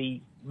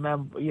family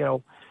member.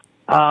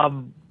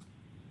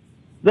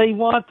 They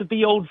want to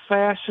be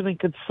old-fashioned and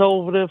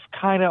conservative,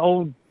 kind of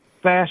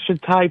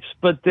old-fashioned types,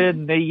 but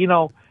then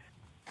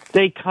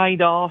they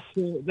kind of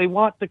also, they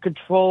want the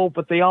control,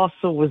 but they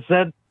also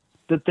resent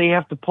that they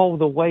have to pull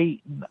the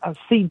weight. I've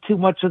seen too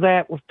much of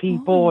that with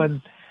people,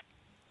 and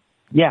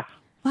yeah.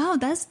 Wow,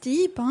 that's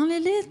deep, huh,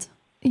 Lilith?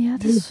 Yeah,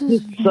 this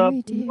is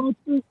very deep.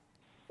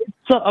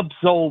 It's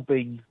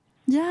absorbing.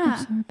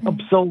 Yeah.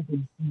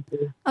 Absorbing.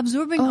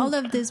 Absorbing all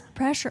of this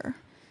pressure.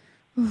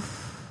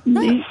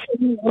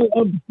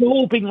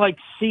 Absorbing, like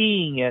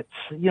seeing it,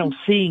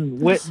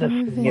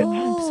 witnessing it.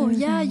 Oh,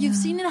 yeah, you've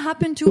seen it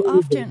happen too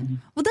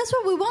often. Well, that's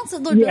what we want,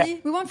 Lord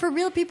Billy. We want for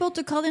real people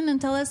to call in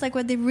and tell us like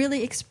what they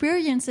really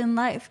experience in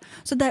life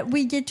so that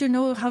we get to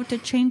know how to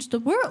change the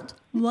world.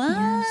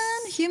 One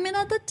human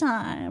at a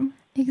time.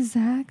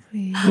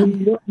 Exactly.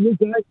 And what you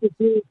guys are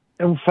doing,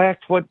 in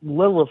fact, what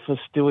Lilith is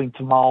doing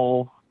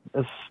tomorrow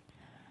is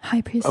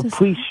High Priestess.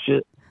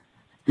 Appreciate.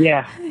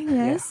 Yeah.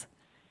 Yes.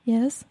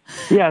 Yes.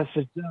 Yeah, it's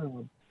a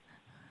job.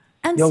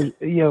 And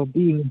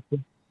being.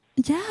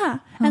 Yeah,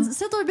 and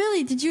so Lord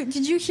Billy, did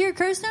you hear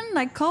Kirsten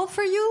like call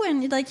for you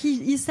and like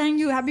he sang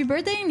you happy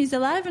birthday and he's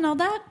alive and all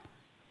that?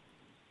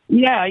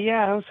 Yeah,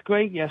 it was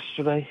great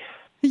yesterday.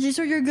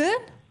 So you're good?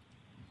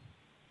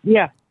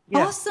 Yeah.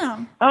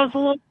 Awesome. I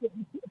was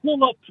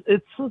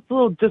it's a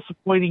little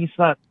disappointing he's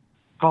not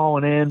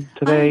calling in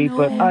today,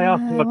 but I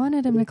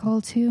wanted him to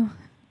call too.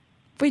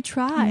 We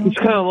tried. It's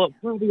kind of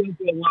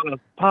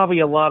probably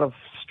a lot of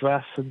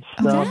stress and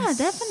stuff. Yeah,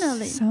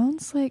 definitely.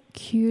 Sounds like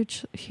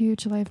huge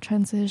life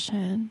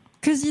transition.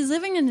 Because he's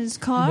living in his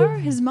car.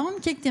 His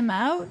mom kicked him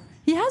out.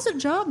 He has a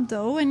job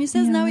though, and he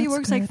says now he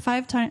works like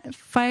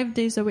 5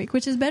 days a week,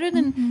 which is better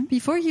than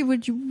before. He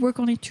would work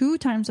only 2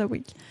 times a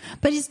week,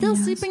 but he's still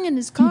sleeping in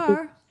his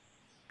car.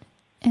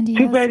 And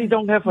too bad he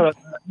doesn't have a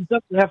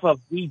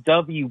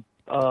VW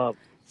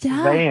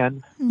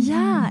van.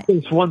 Yeah,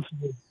 it's once.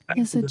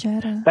 It's a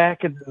Jetta.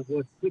 Back in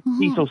the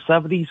 60s or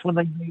 70s when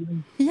they made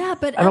them. Yeah,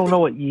 but I don't know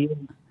what year.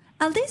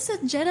 At least a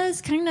Jetta is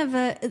kind of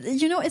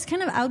it's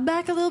kind of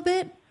outback a little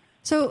bit.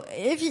 So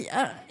if he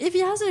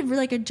has a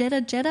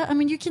Jetta, I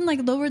mean, you can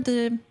like lower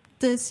the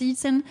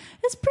seats and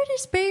it's pretty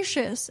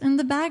spacious in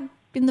the back.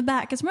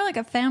 It's more like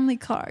a family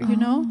car,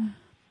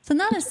 So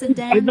not a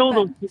sedan. I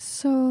know.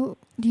 So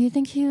do you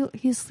think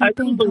he's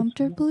sleeping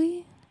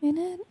comfortably in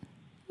it?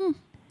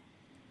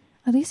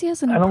 At least he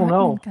has an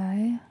apartment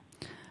guy.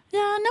 Yeah,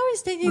 I know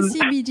he's taking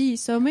CBD,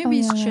 so maybe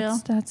he's chill.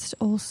 That's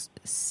all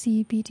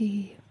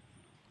CBD.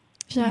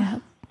 Yeah.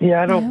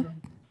 Yeah, I don't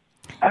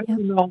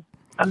know.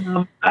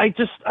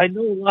 I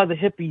know a lot of the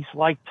hippies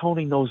like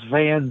toning those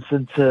vans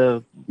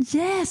into.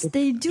 Yes,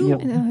 they do.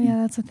 Oh,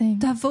 yeah, that's the thing.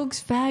 The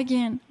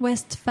Volkswagen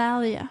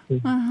Westphalia.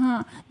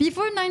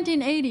 Before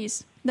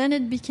 1980s, then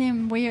it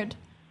became weird.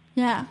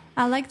 Yeah,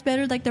 I liked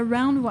better like the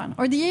round one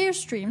or the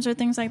Airstreams or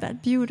things like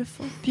that.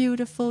 Beautiful,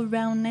 beautiful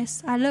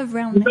roundness. I love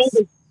roundness.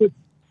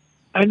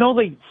 I know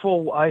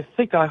I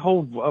think I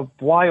heard a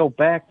while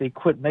back they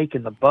quit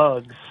making the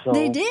bugs. So.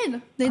 They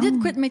did. They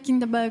did quit making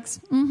the bugs.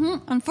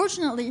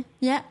 Unfortunately,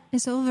 yeah,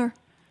 it's over.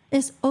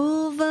 It's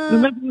over.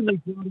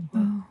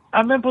 I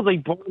remember they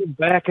brought them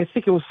back. I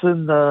think it was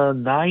in the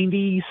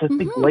 90s. I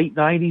think late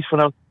 90s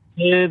when I was a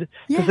kid.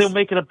 Because they were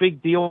making a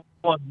big deal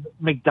on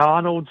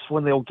McDonald's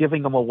when they were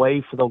giving them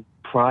away for the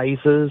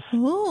prizes.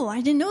 Oh,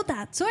 I didn't know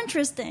that. So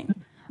interesting.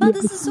 Oh,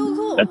 this is so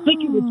cool. I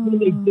think it was when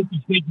they did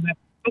the Big Mac.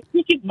 I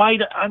think it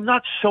might. I'm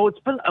not sure. It's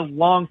been a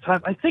long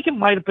time. I think it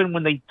might have been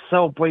when they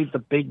celebrated the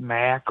Big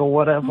Mac or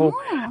whatever.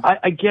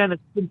 Again,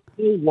 it's been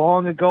so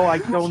long ago. I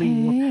don't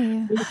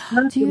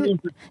even.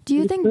 Do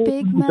you think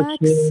Big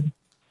Macs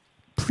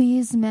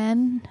please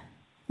men?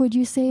 Would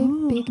you say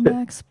Big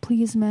Macs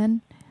please men?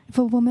 If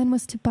a woman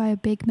was to buy a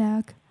Big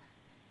Mac.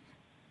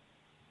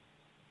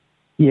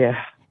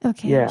 Yeah.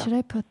 Okay, yeah. Should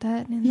I put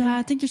that in there? Yeah,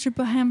 I think you should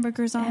put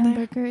hamburgers on there.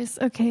 Hamburgers,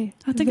 okay.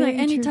 I think like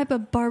any type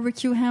of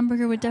barbecue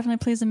hamburger would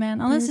definitely please a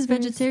man. Unless he's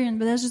vegetarian,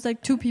 but that's just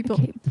like 2 people.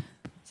 Okay.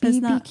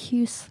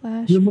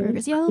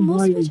 BBQ/burgers. Yeah, well,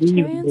 most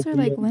vegetarians are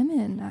like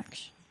women,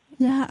 actually.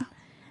 Yeah.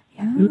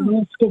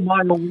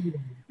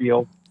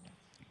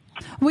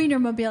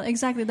 Wienermobile,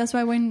 exactly. That's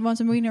why Wayne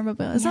wants a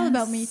Wienermobile. It's all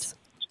about meat.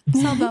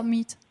 It's all about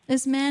meat.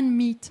 It's man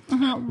meat.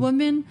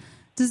 Woman,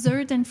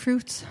 dessert, and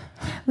fruits.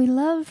 We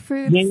love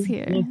fruits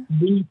here.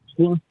 Meat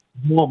plus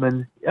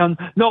woman.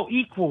 No,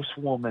 equals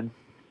woman.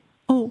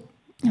 Oh.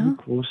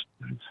 Equals.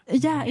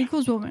 Yeah,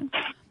 equals woman.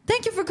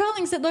 Thank you for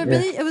calling, Lord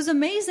Billy. It was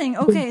amazing.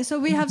 Okay, so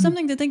we have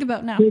something to think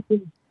about now.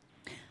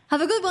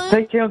 Have a good one.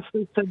 Thank you.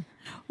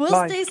 We'll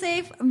Bye. stay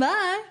safe.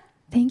 Bye.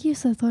 Thank you,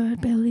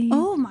 Lord Billy.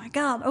 Oh my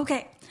God.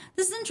 Okay,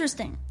 this is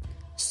interesting.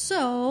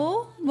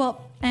 So,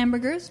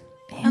 hamburgers.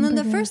 And then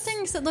the first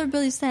thing Lord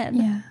Billy said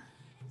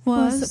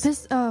was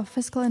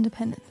fiscal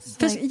independence.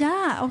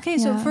 Okay,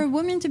 so for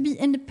women to be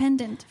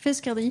independent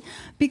fiscally,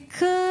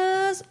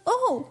 because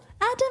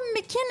Adam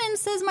McKinnon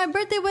says my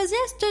birthday was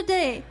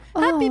yesterday.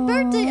 Happy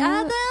birthday,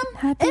 Adam!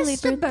 Happy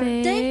it's your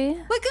birthday.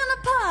 We're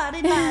gonna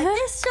party like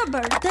it's your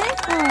birthday.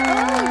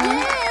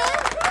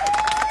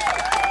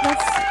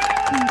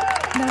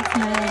 That's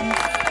nice.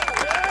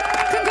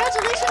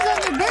 Congratulations on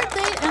your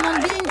birthday and on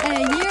being a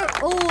year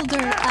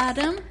older,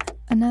 Adam.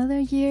 Another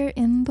year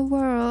in the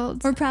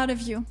world. We're proud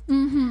of you.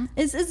 Mm-hmm.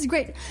 It's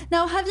great.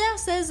 Now, Javier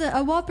says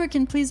a Whopper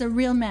can please a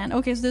real man.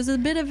 Okay, so there's a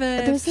bit of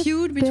a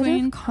feud between...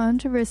 Bit of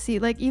controversy.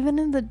 Like, even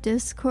in the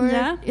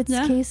Discord,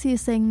 Casey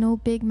is saying no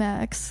Big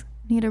Macs.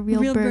 Need a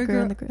real burger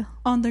on the grill.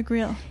 On the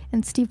grill.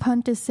 And Steve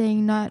Hunt is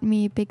saying, not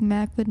me. Big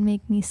Mac would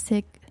make me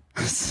sick.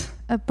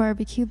 A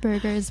barbecue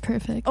burger is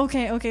perfect.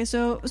 Okay,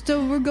 so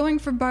we're going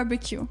for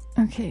barbecue.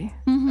 Okay.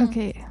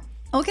 Mm-hmm.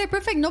 Okay,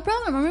 perfect. No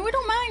problem. I mean, we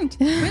don't mind.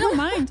 We don't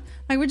mind.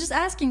 Like, we're just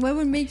asking what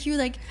would make you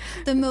like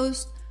the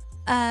most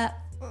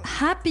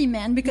happy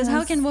man, because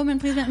how can women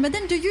please men? But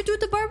then, do you do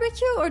the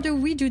barbecue or do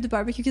we do the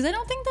barbecue? Because I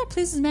don't think that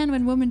pleases men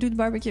when women do the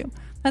barbecue.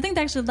 I think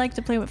they actually like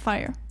to play with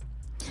fire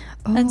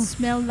and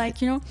smell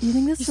like you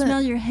think you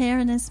smell your hair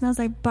and it smells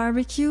like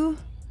barbecue.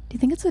 Do you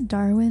think it's a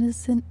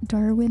Darwinism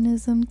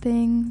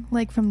thing,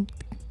 like from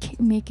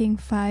making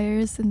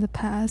fires in the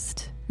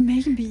past?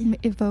 Maybe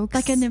evokes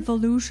like an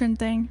evolution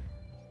thing.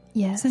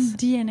 Yes. It's in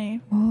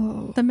DNA.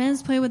 Whoa. The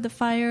men's play with the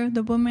fire.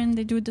 The women,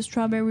 they do the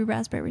strawberry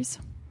raspberries.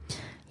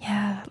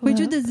 Yeah. We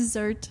do the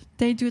dessert.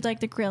 They do like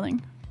the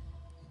grilling.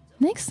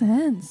 Makes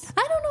sense.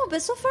 I don't know,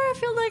 but so far I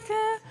feel like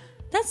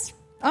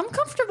I'm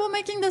comfortable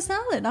making the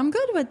salad. I'm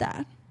good with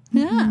that.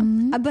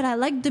 Mm-hmm. Yeah. But I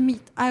like the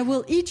meat. I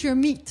will eat your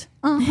meat.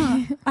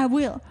 I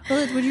will.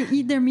 Lilith, would you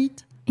eat their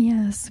meat?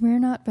 Yes. We're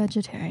not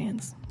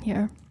vegetarians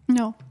here.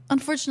 No.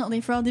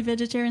 Unfortunately, for all the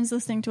vegetarians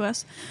listening to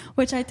us,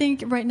 which I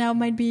think right now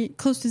might be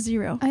close to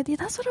zero.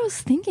 That's what I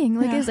was thinking.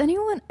 Like,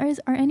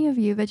 are any of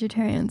you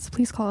vegetarians?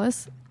 Please call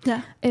us.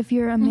 Yeah. If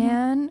you're a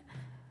man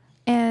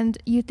and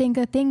you think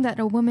a thing that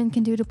a woman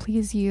can do to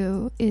please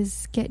you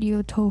is get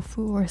you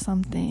tofu or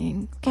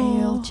something,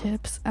 kale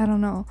chips, I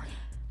don't know.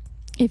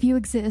 If you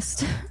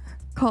exist,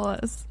 call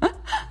us.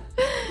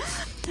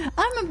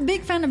 I'm a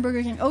big fan of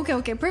Burger King.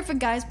 Okay, perfect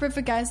guys.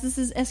 This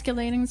is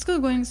escalating. Let's go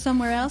going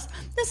somewhere else.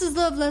 This is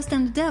Love, Lust,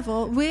 and the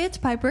Devil with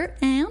Piper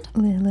and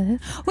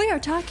Lilith. We are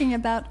talking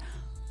about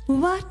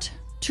what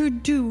to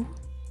do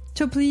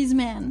to please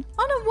men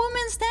on a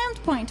woman's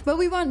standpoint, but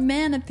we want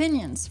man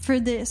opinions for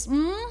this.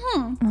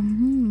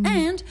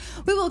 And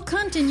we will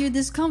continue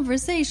this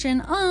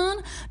conversation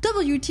on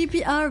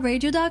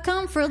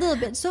WTPRradio.com for a little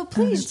bit. So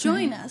please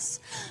join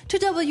us to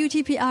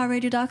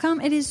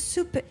WTPRradio.com. It is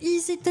super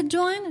easy to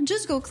join.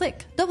 Just go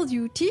click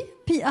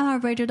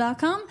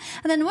WTPRradio.com,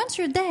 and then once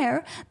you're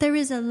there, there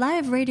is a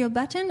live radio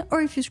button,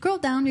 or if you scroll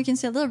down, you can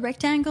see a little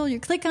rectangle.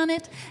 You click on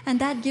it, and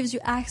that gives you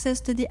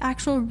access to the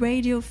actual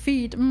radio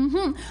feed,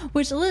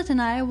 which Lilith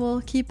and I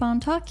will keep on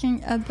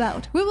talking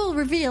about. We will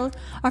reveal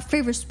our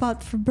favorite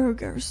spot for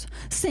burgers,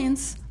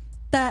 since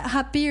that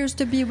appears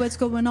to be what's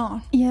going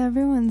on. Yeah,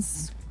 everyone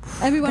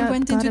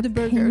went into the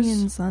burgers.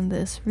 Opinions on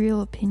this,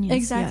 real opinions.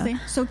 Exactly. Yeah.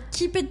 So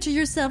keep it to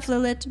yourself,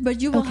 Lilith,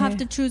 but you will have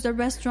to choose a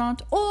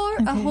restaurant or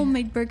a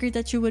homemade burger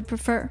that you would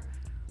prefer.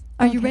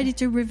 Are you ready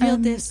to reveal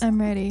this?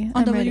 I'm ready.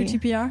 On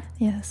WTPR?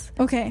 Yes.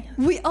 Okay.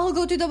 We all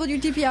go to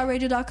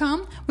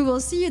WTPRradio.com. We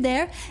will see you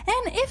there.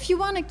 And if you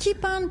want to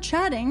keep on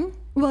chatting,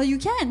 well, you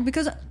can,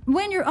 because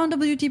when you're on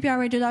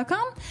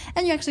WTPRradio.com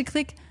and you actually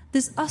click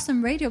this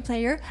awesome radio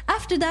player,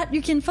 after that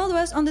you can follow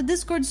us on the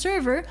Discord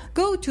server.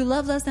 Go to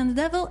Love, Lust, and the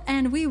Devil,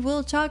 and we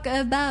will talk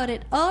about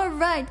it. All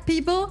right,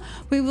 people,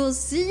 we will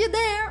see you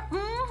there.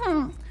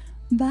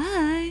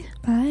 Bye.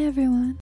 Bye, everyone.